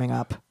event coming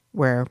up,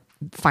 where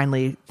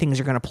finally things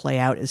are going to play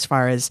out as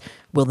far as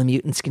will the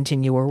mutants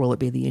continue or will it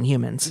be the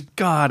Inhumans?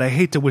 God, I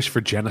hate to wish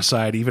for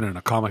genocide even in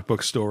a comic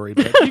book story,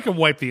 but you can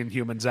wipe the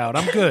Inhumans out.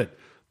 I'm good.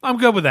 I'm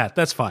good with that.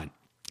 That's fine.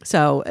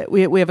 So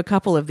we have a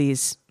couple of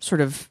these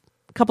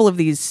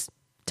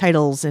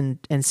titles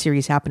and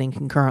series happening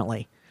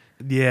concurrently.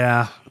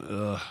 Yeah.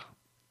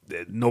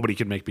 Nobody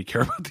can make me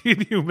care about the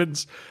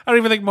Inhumans. I don't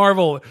even think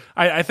Marvel...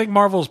 I think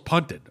Marvel's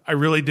punted. I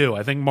really do.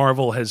 I think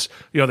Marvel has...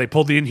 they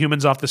pulled the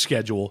Inhumans off the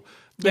schedule.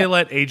 They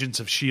let Agents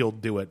of S.H.I.E.L.D.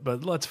 do it,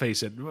 but let's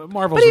face it,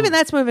 Marvel's... But even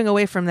that's moving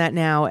away from that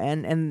now,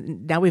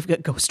 and now we've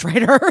got Ghost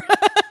Rider.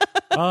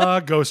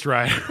 Ghost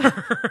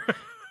Rider.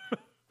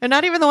 And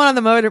not even the one on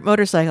the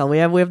motorcycle. We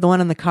have the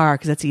one in the car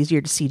because that's easier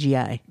to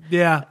CGI.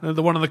 Yeah,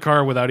 the one in the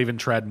car without even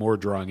Tradd Moore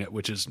drawing it,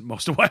 which is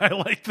most of why I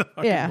like the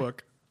fucking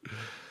book.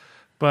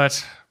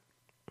 But...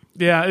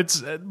 yeah,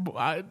 it's...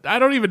 I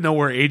don't even know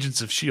where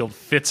Agents of S.H.I.E.L.D.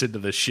 fits into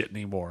this shit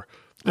anymore.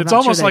 It's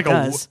almost like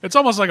it's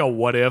almost like a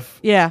What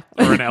If, or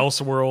an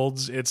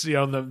Elseworlds. It's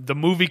the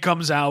movie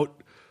comes out,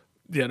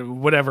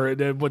 whatever.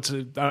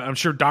 I'm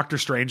sure Doctor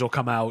Strange will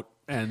come out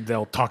and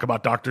they'll talk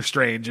about Doctor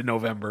Strange in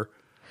November.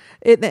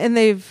 And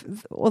they've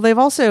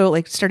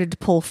also started to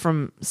pull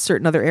from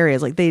certain other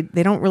areas. Like they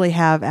don't really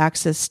have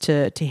access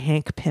to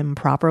Hank Pym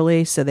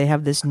properly, so they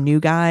have this new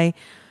guy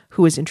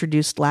who was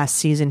introduced last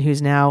season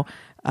who's now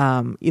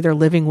either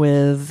living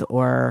with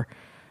or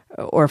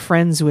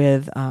friends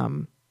with.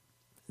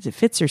 Is it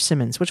Fitz or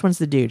Simmons? Which one's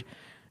the dude?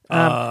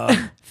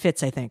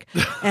 Fitz, I think.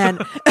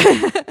 And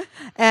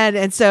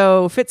and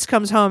so Fitz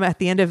comes home at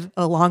the end of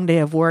a long day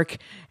of work,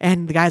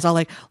 and the guy's all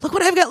like, "Look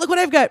what I've got! Look what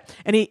I've got!"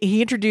 And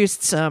he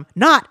introduced some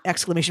not !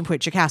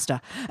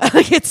 Jocasta.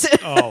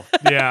 Oh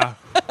yeah,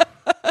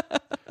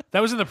 that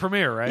was in the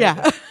premiere, right?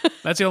 Yeah,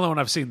 that's the only one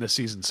I've seen this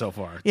season so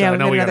far. Yeah, so we've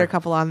got another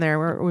couple on there.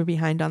 We're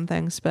behind on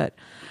things, but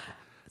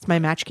it's my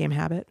match game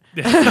habit.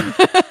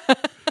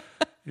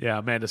 Yeah,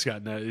 Amanda's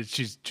got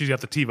she's got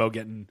the TiVo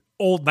getting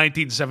old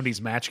 1970s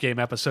Match Game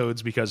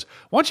episodes, because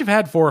once you've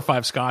had 4 or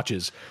 5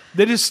 scotches,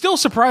 that is still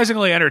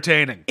surprisingly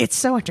entertaining. It's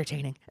so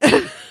entertaining.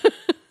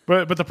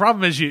 But the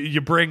problem is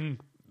you bring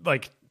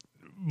like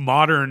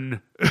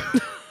modern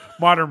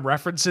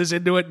references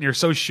into it, and you're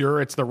so sure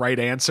it's the right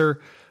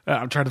answer.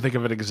 I'm trying to think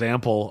of an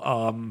example.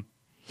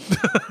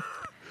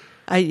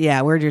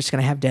 We're just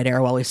going to have dead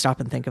air while we stop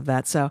and think of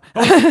that. So,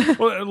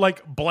 well,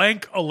 like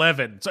blank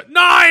 11, so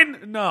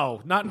 9.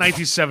 No, not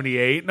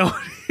 1978.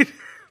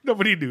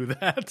 Nobody knew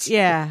that.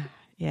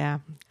 Yeah.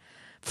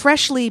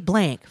 Freshly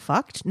blank.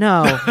 Fucked?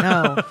 No.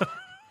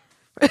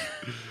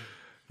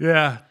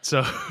 Yeah.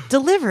 So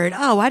delivered.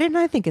 Oh, why didn't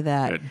I think of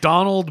that?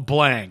 Donald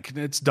blank.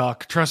 It's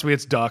Duck. Trust me,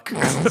 it's Duck.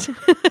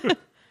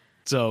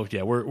 So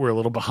yeah, we're a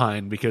little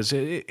behind because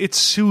it's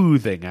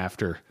soothing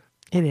after.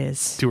 It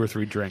is 2 or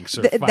 3 drinks.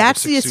 Or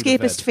that's the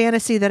escapist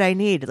fantasy that I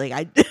need.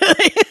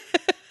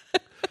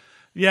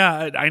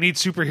 Yeah, I need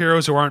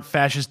superheroes who aren't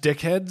fascist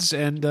dickheads,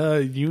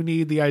 and you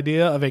need the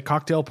idea of a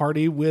cocktail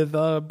party with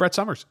Brett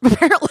Summers.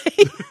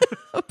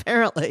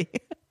 Apparently.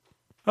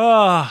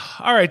 All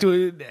right.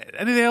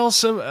 Anything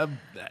else?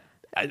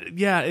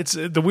 It's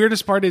the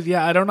weirdest part is,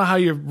 I don't know how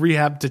you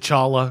rehab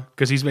T'Challa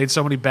because he's made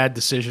so many bad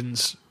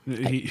decisions.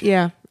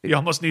 He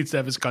almost needs to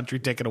have his country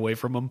taken away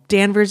from him.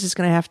 Danvers is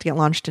going to have to get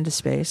launched into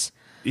space.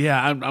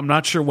 Yeah, I'm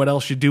not sure what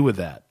else you do with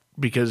that,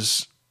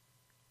 because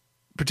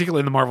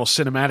particularly in the Marvel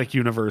Cinematic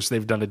Universe,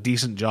 they've done a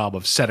decent job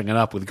of setting it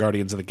up with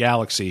Guardians of the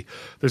Galaxy.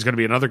 There's going to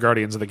be another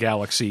Guardians of the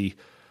Galaxy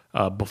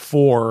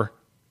before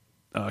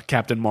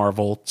Captain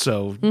Marvel,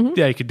 so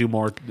you could do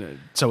more.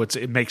 So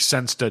it makes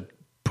sense to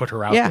put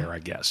her out there, I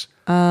guess.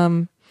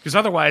 Because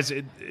otherwise,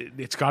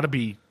 it's got to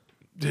be,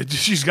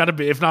 she's got to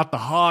be, if not the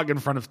hog in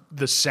front of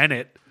the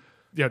Senate,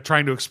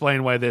 trying to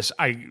explain why this,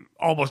 I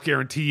almost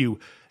guarantee you,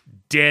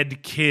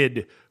 dead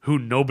kid who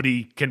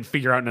nobody can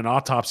figure out in an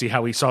autopsy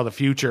how he saw the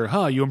future.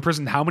 You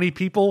imprisoned how many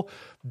people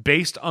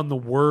based on the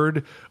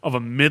word of a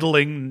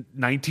middling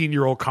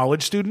 19-year-old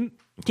college student?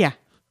 Yeah.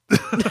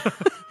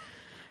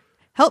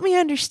 Help me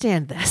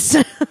understand this.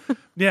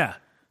 Yeah.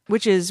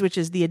 Which is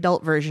the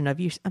adult version of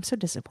you. I'm so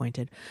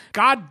disappointed.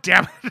 God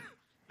damn it.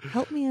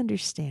 Help me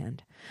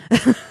understand.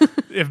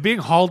 If being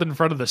hauled in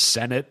front of the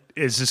Senate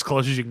is as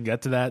close as you can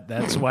get to that,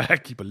 that's why I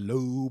keep a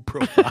low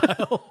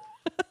profile.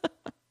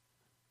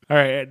 All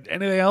right.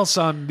 Anything else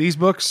on these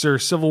books or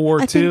Civil War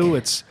II?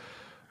 It's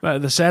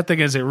the sad thing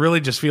is it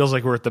really just feels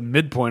like we're at the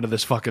midpoint of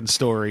this fucking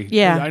story.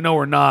 Yeah. I know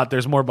we're not.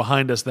 There's more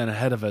behind us than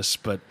ahead of us,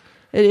 but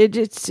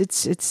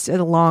it's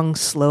a long,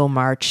 slow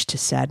march to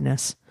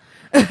sadness.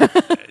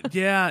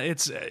 Yeah,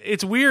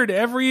 it's weird.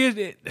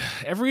 Every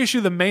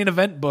issue, the main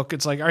event book,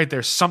 it's like, all right,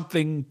 there's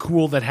something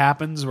cool that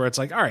happens where it's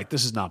like, all right,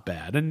 this is not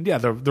bad. And yeah,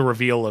 the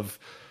reveal of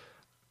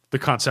the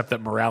concept that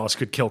Morales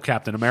could kill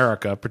Captain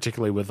America,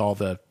 particularly with all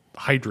the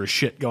Hydra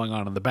shit going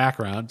on in the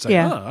background. It's like,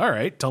 all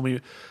right, tell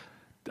me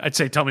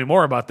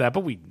more about that,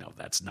 but we know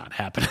that's not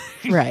happening.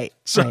 Right.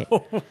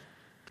 So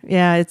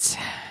right.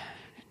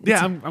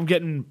 Yeah, I'm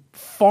getting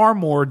far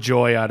more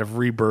joy out of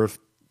Rebirth,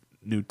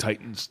 New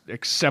Titans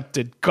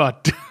accepted.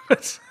 God damn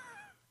it.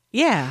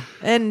 Yeah,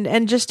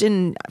 and just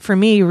for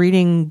me,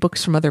 reading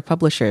books from other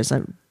publishers,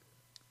 I'm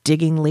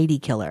digging Lady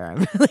Killer.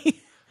 I'm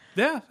really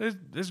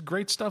there's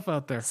great stuff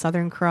out there.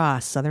 Southern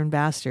Cross, Southern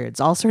Bastards,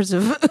 all sorts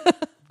of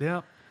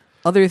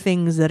other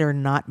things that are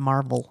not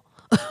Marvel.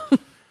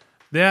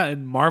 Yeah,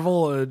 and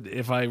Marvel,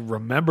 if I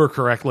remember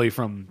correctly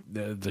from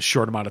the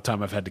short amount of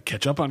time I've had to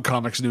catch up on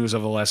comics news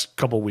over the last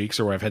couple of weeks,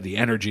 or where I've had the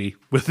energy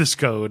with this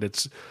code,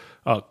 it's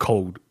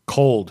cold.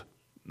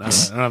 I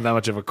don't have that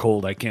much of a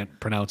cold. I can't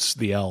pronounce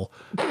the L.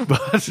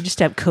 But you just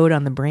have code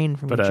on the brain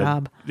from your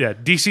job. Yeah,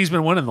 DC's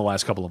been winning the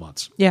last couple of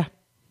months. Yeah.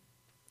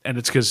 And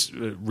it's because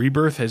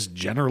Rebirth has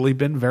generally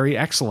been very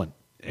excellent,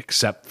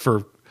 except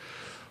for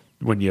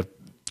when you...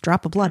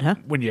 Drop of blood, huh?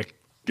 When you...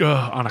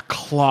 on a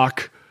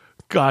clock.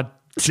 God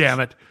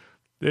damn it.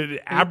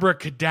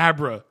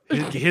 Abracadabra.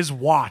 His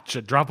watch,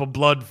 a drop of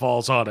blood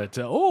falls on it.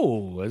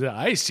 Oh,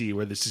 I see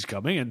where this is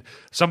coming. And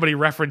somebody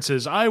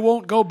references, I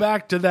won't go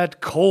back to that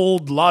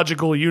cold,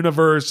 logical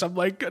universe. I'm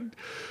like,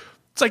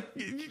 it's like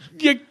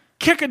you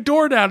kick a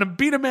door down and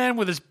beat a man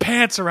with his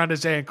pants around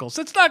his ankles.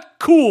 It's not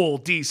cool,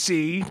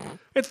 DC.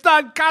 It's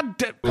not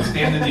goddamn.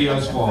 Withstand the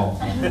Dio's fall.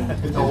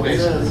 It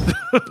always is.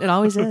 It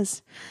always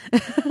is.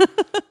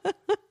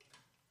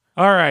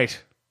 All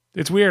right.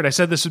 It's weird. I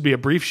said this would be a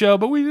brief show,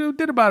 but we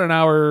did about an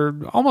hour,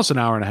 almost an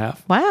hour and a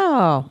half.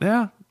 Wow.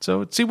 Yeah.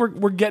 So see,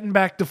 we're getting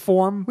back to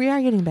form. We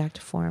are getting back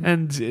to form.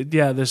 And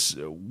this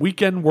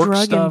weekend work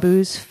Drug stuff. and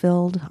booze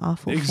filled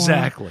awful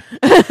Exactly.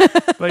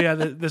 But yeah,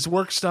 this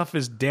work stuff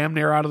is damn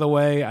near out of the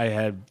way. I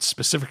had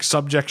specific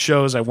subject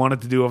shows I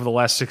wanted to do over the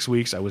last 6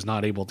 weeks. I was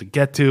not able to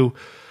get to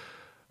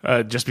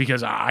just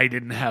because I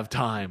didn't have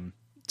time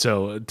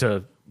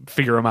to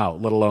figure them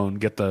out, let alone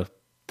get the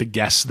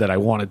guests that I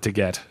wanted to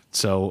get.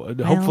 So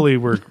hopefully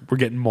we're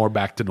getting more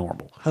back to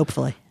normal.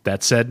 Hopefully.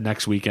 That said,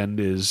 next weekend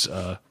is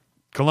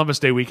Columbus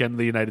Day weekend in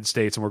the United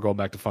States, and we're going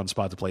back to Fun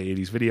Spot to play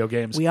 80s video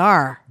games. We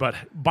are. But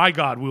by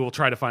God, we will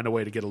try to find a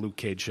way to get a Luke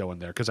Cage show in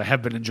there because I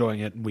have been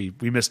enjoying it, and we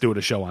missed doing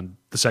a show on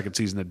the second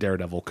season of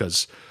Daredevil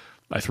because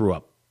I threw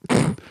up.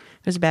 It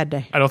was a bad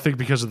day. I don't think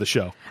because of the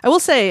show. I will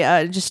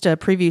say, just to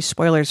preview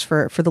spoilers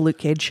for the Luke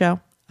Cage show.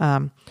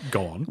 Go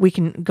on. We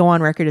can go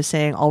on record as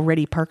saying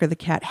already Parker the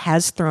cat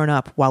has thrown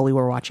up while we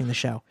were watching the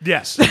show.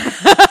 Yes.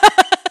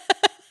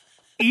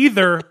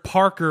 Either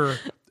Parker,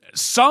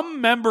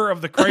 some member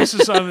of the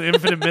Crisis on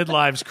Infinite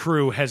Midlives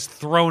crew has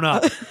thrown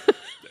up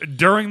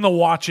during the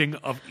watching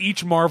of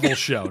each Marvel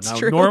show. Now,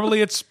 true.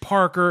 Normally it's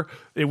Parker.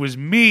 It was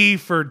me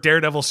for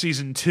Daredevil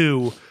Season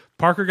 2.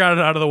 Parker got it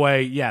out of the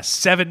way. Yeah,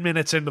 7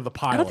 minutes into the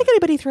pilot. I don't think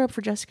anybody threw up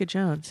for Jessica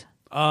Jones.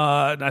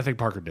 I think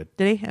Parker did.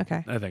 Did he?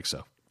 Okay. I think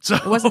so. So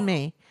It wasn't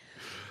me.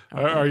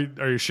 Are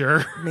you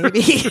sure?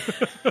 Maybe.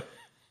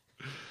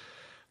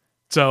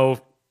 So,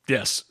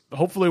 yes,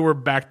 hopefully we're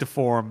back to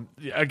form.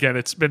 Again,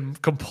 it's been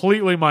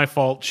completely my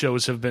fault.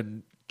 Shows have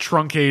been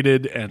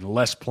truncated and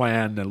less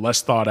planned and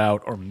less thought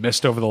out or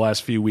missed over the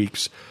last few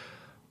weeks.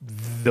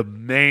 The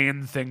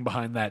main thing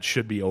behind that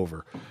should be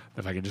over.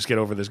 If I can just get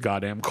over this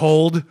goddamn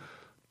cold,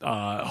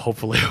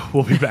 hopefully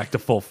we'll be back to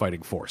full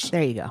fighting force.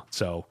 There you go.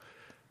 So,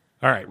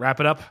 all right, wrap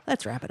it up.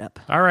 Let's wrap it up.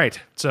 All right.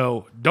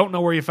 So, don't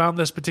know where you found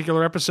this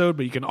particular episode,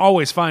 but you can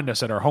always find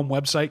us at our home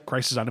website,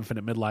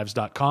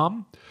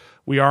 crisisoninfiniteMidlives.com.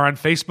 We are on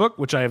Facebook,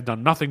 which I have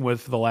done nothing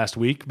with the last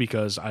week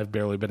because I've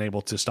barely been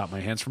able to stop my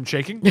hands from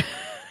shaking.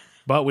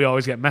 But we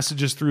always get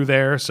messages through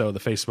there. So the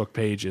Facebook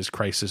page is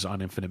Crisis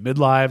on Infinite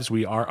Midlives.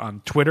 We are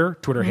on Twitter.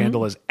 Twitter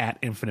handle is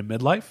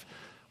 @InfiniteMidlife.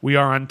 We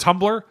are on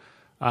Tumblr.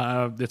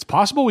 It's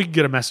possible we can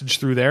get a message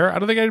through there. I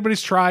don't think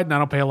anybody's tried, and I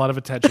don't pay a lot of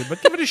attention,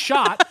 but give it a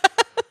shot.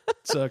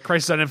 It's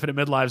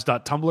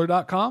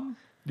crisisoninfinitemidlives.tumblr.com.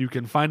 You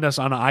can find us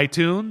on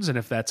iTunes, and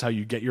if that's how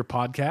you get your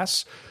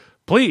podcasts,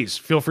 please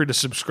feel free to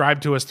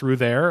subscribe to us through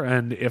there.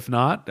 And if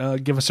not,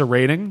 give us a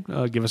rating,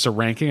 give us a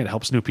ranking. It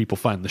helps new people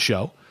find the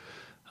show.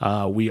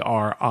 We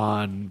are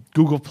on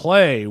Google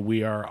Play.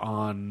 We are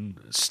on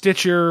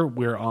Stitcher.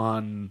 We're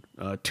on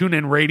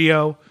TuneIn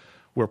Radio.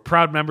 We're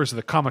proud members of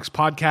the Comics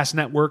Podcast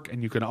Network,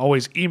 and you can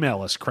always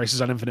email us,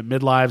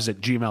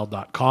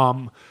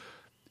 crisisoninfinitemidlives@gmail.com.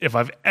 If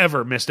I've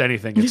ever missed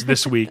anything, it's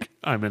this week.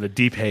 I'm in a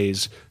deep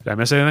haze. Did I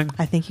miss anything?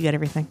 I think you got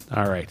everything.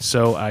 All right,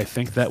 so I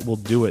think that will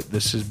do it.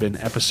 This has been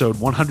episode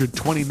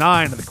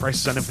 129 of the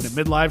Crisis on Infinite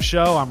Midlives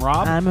show. I'm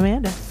Rob. I'm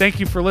Amanda. Thank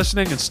you for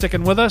listening and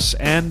sticking with us,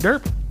 and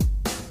Derp.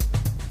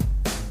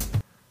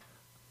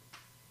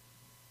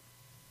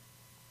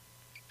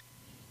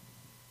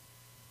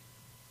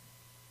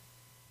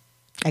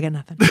 I got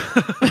nothing.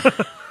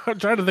 I'm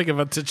trying to think of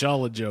a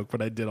T'Challa joke,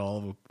 but I did all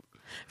of them.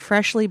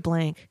 Freshly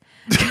blank.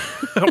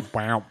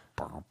 Wow.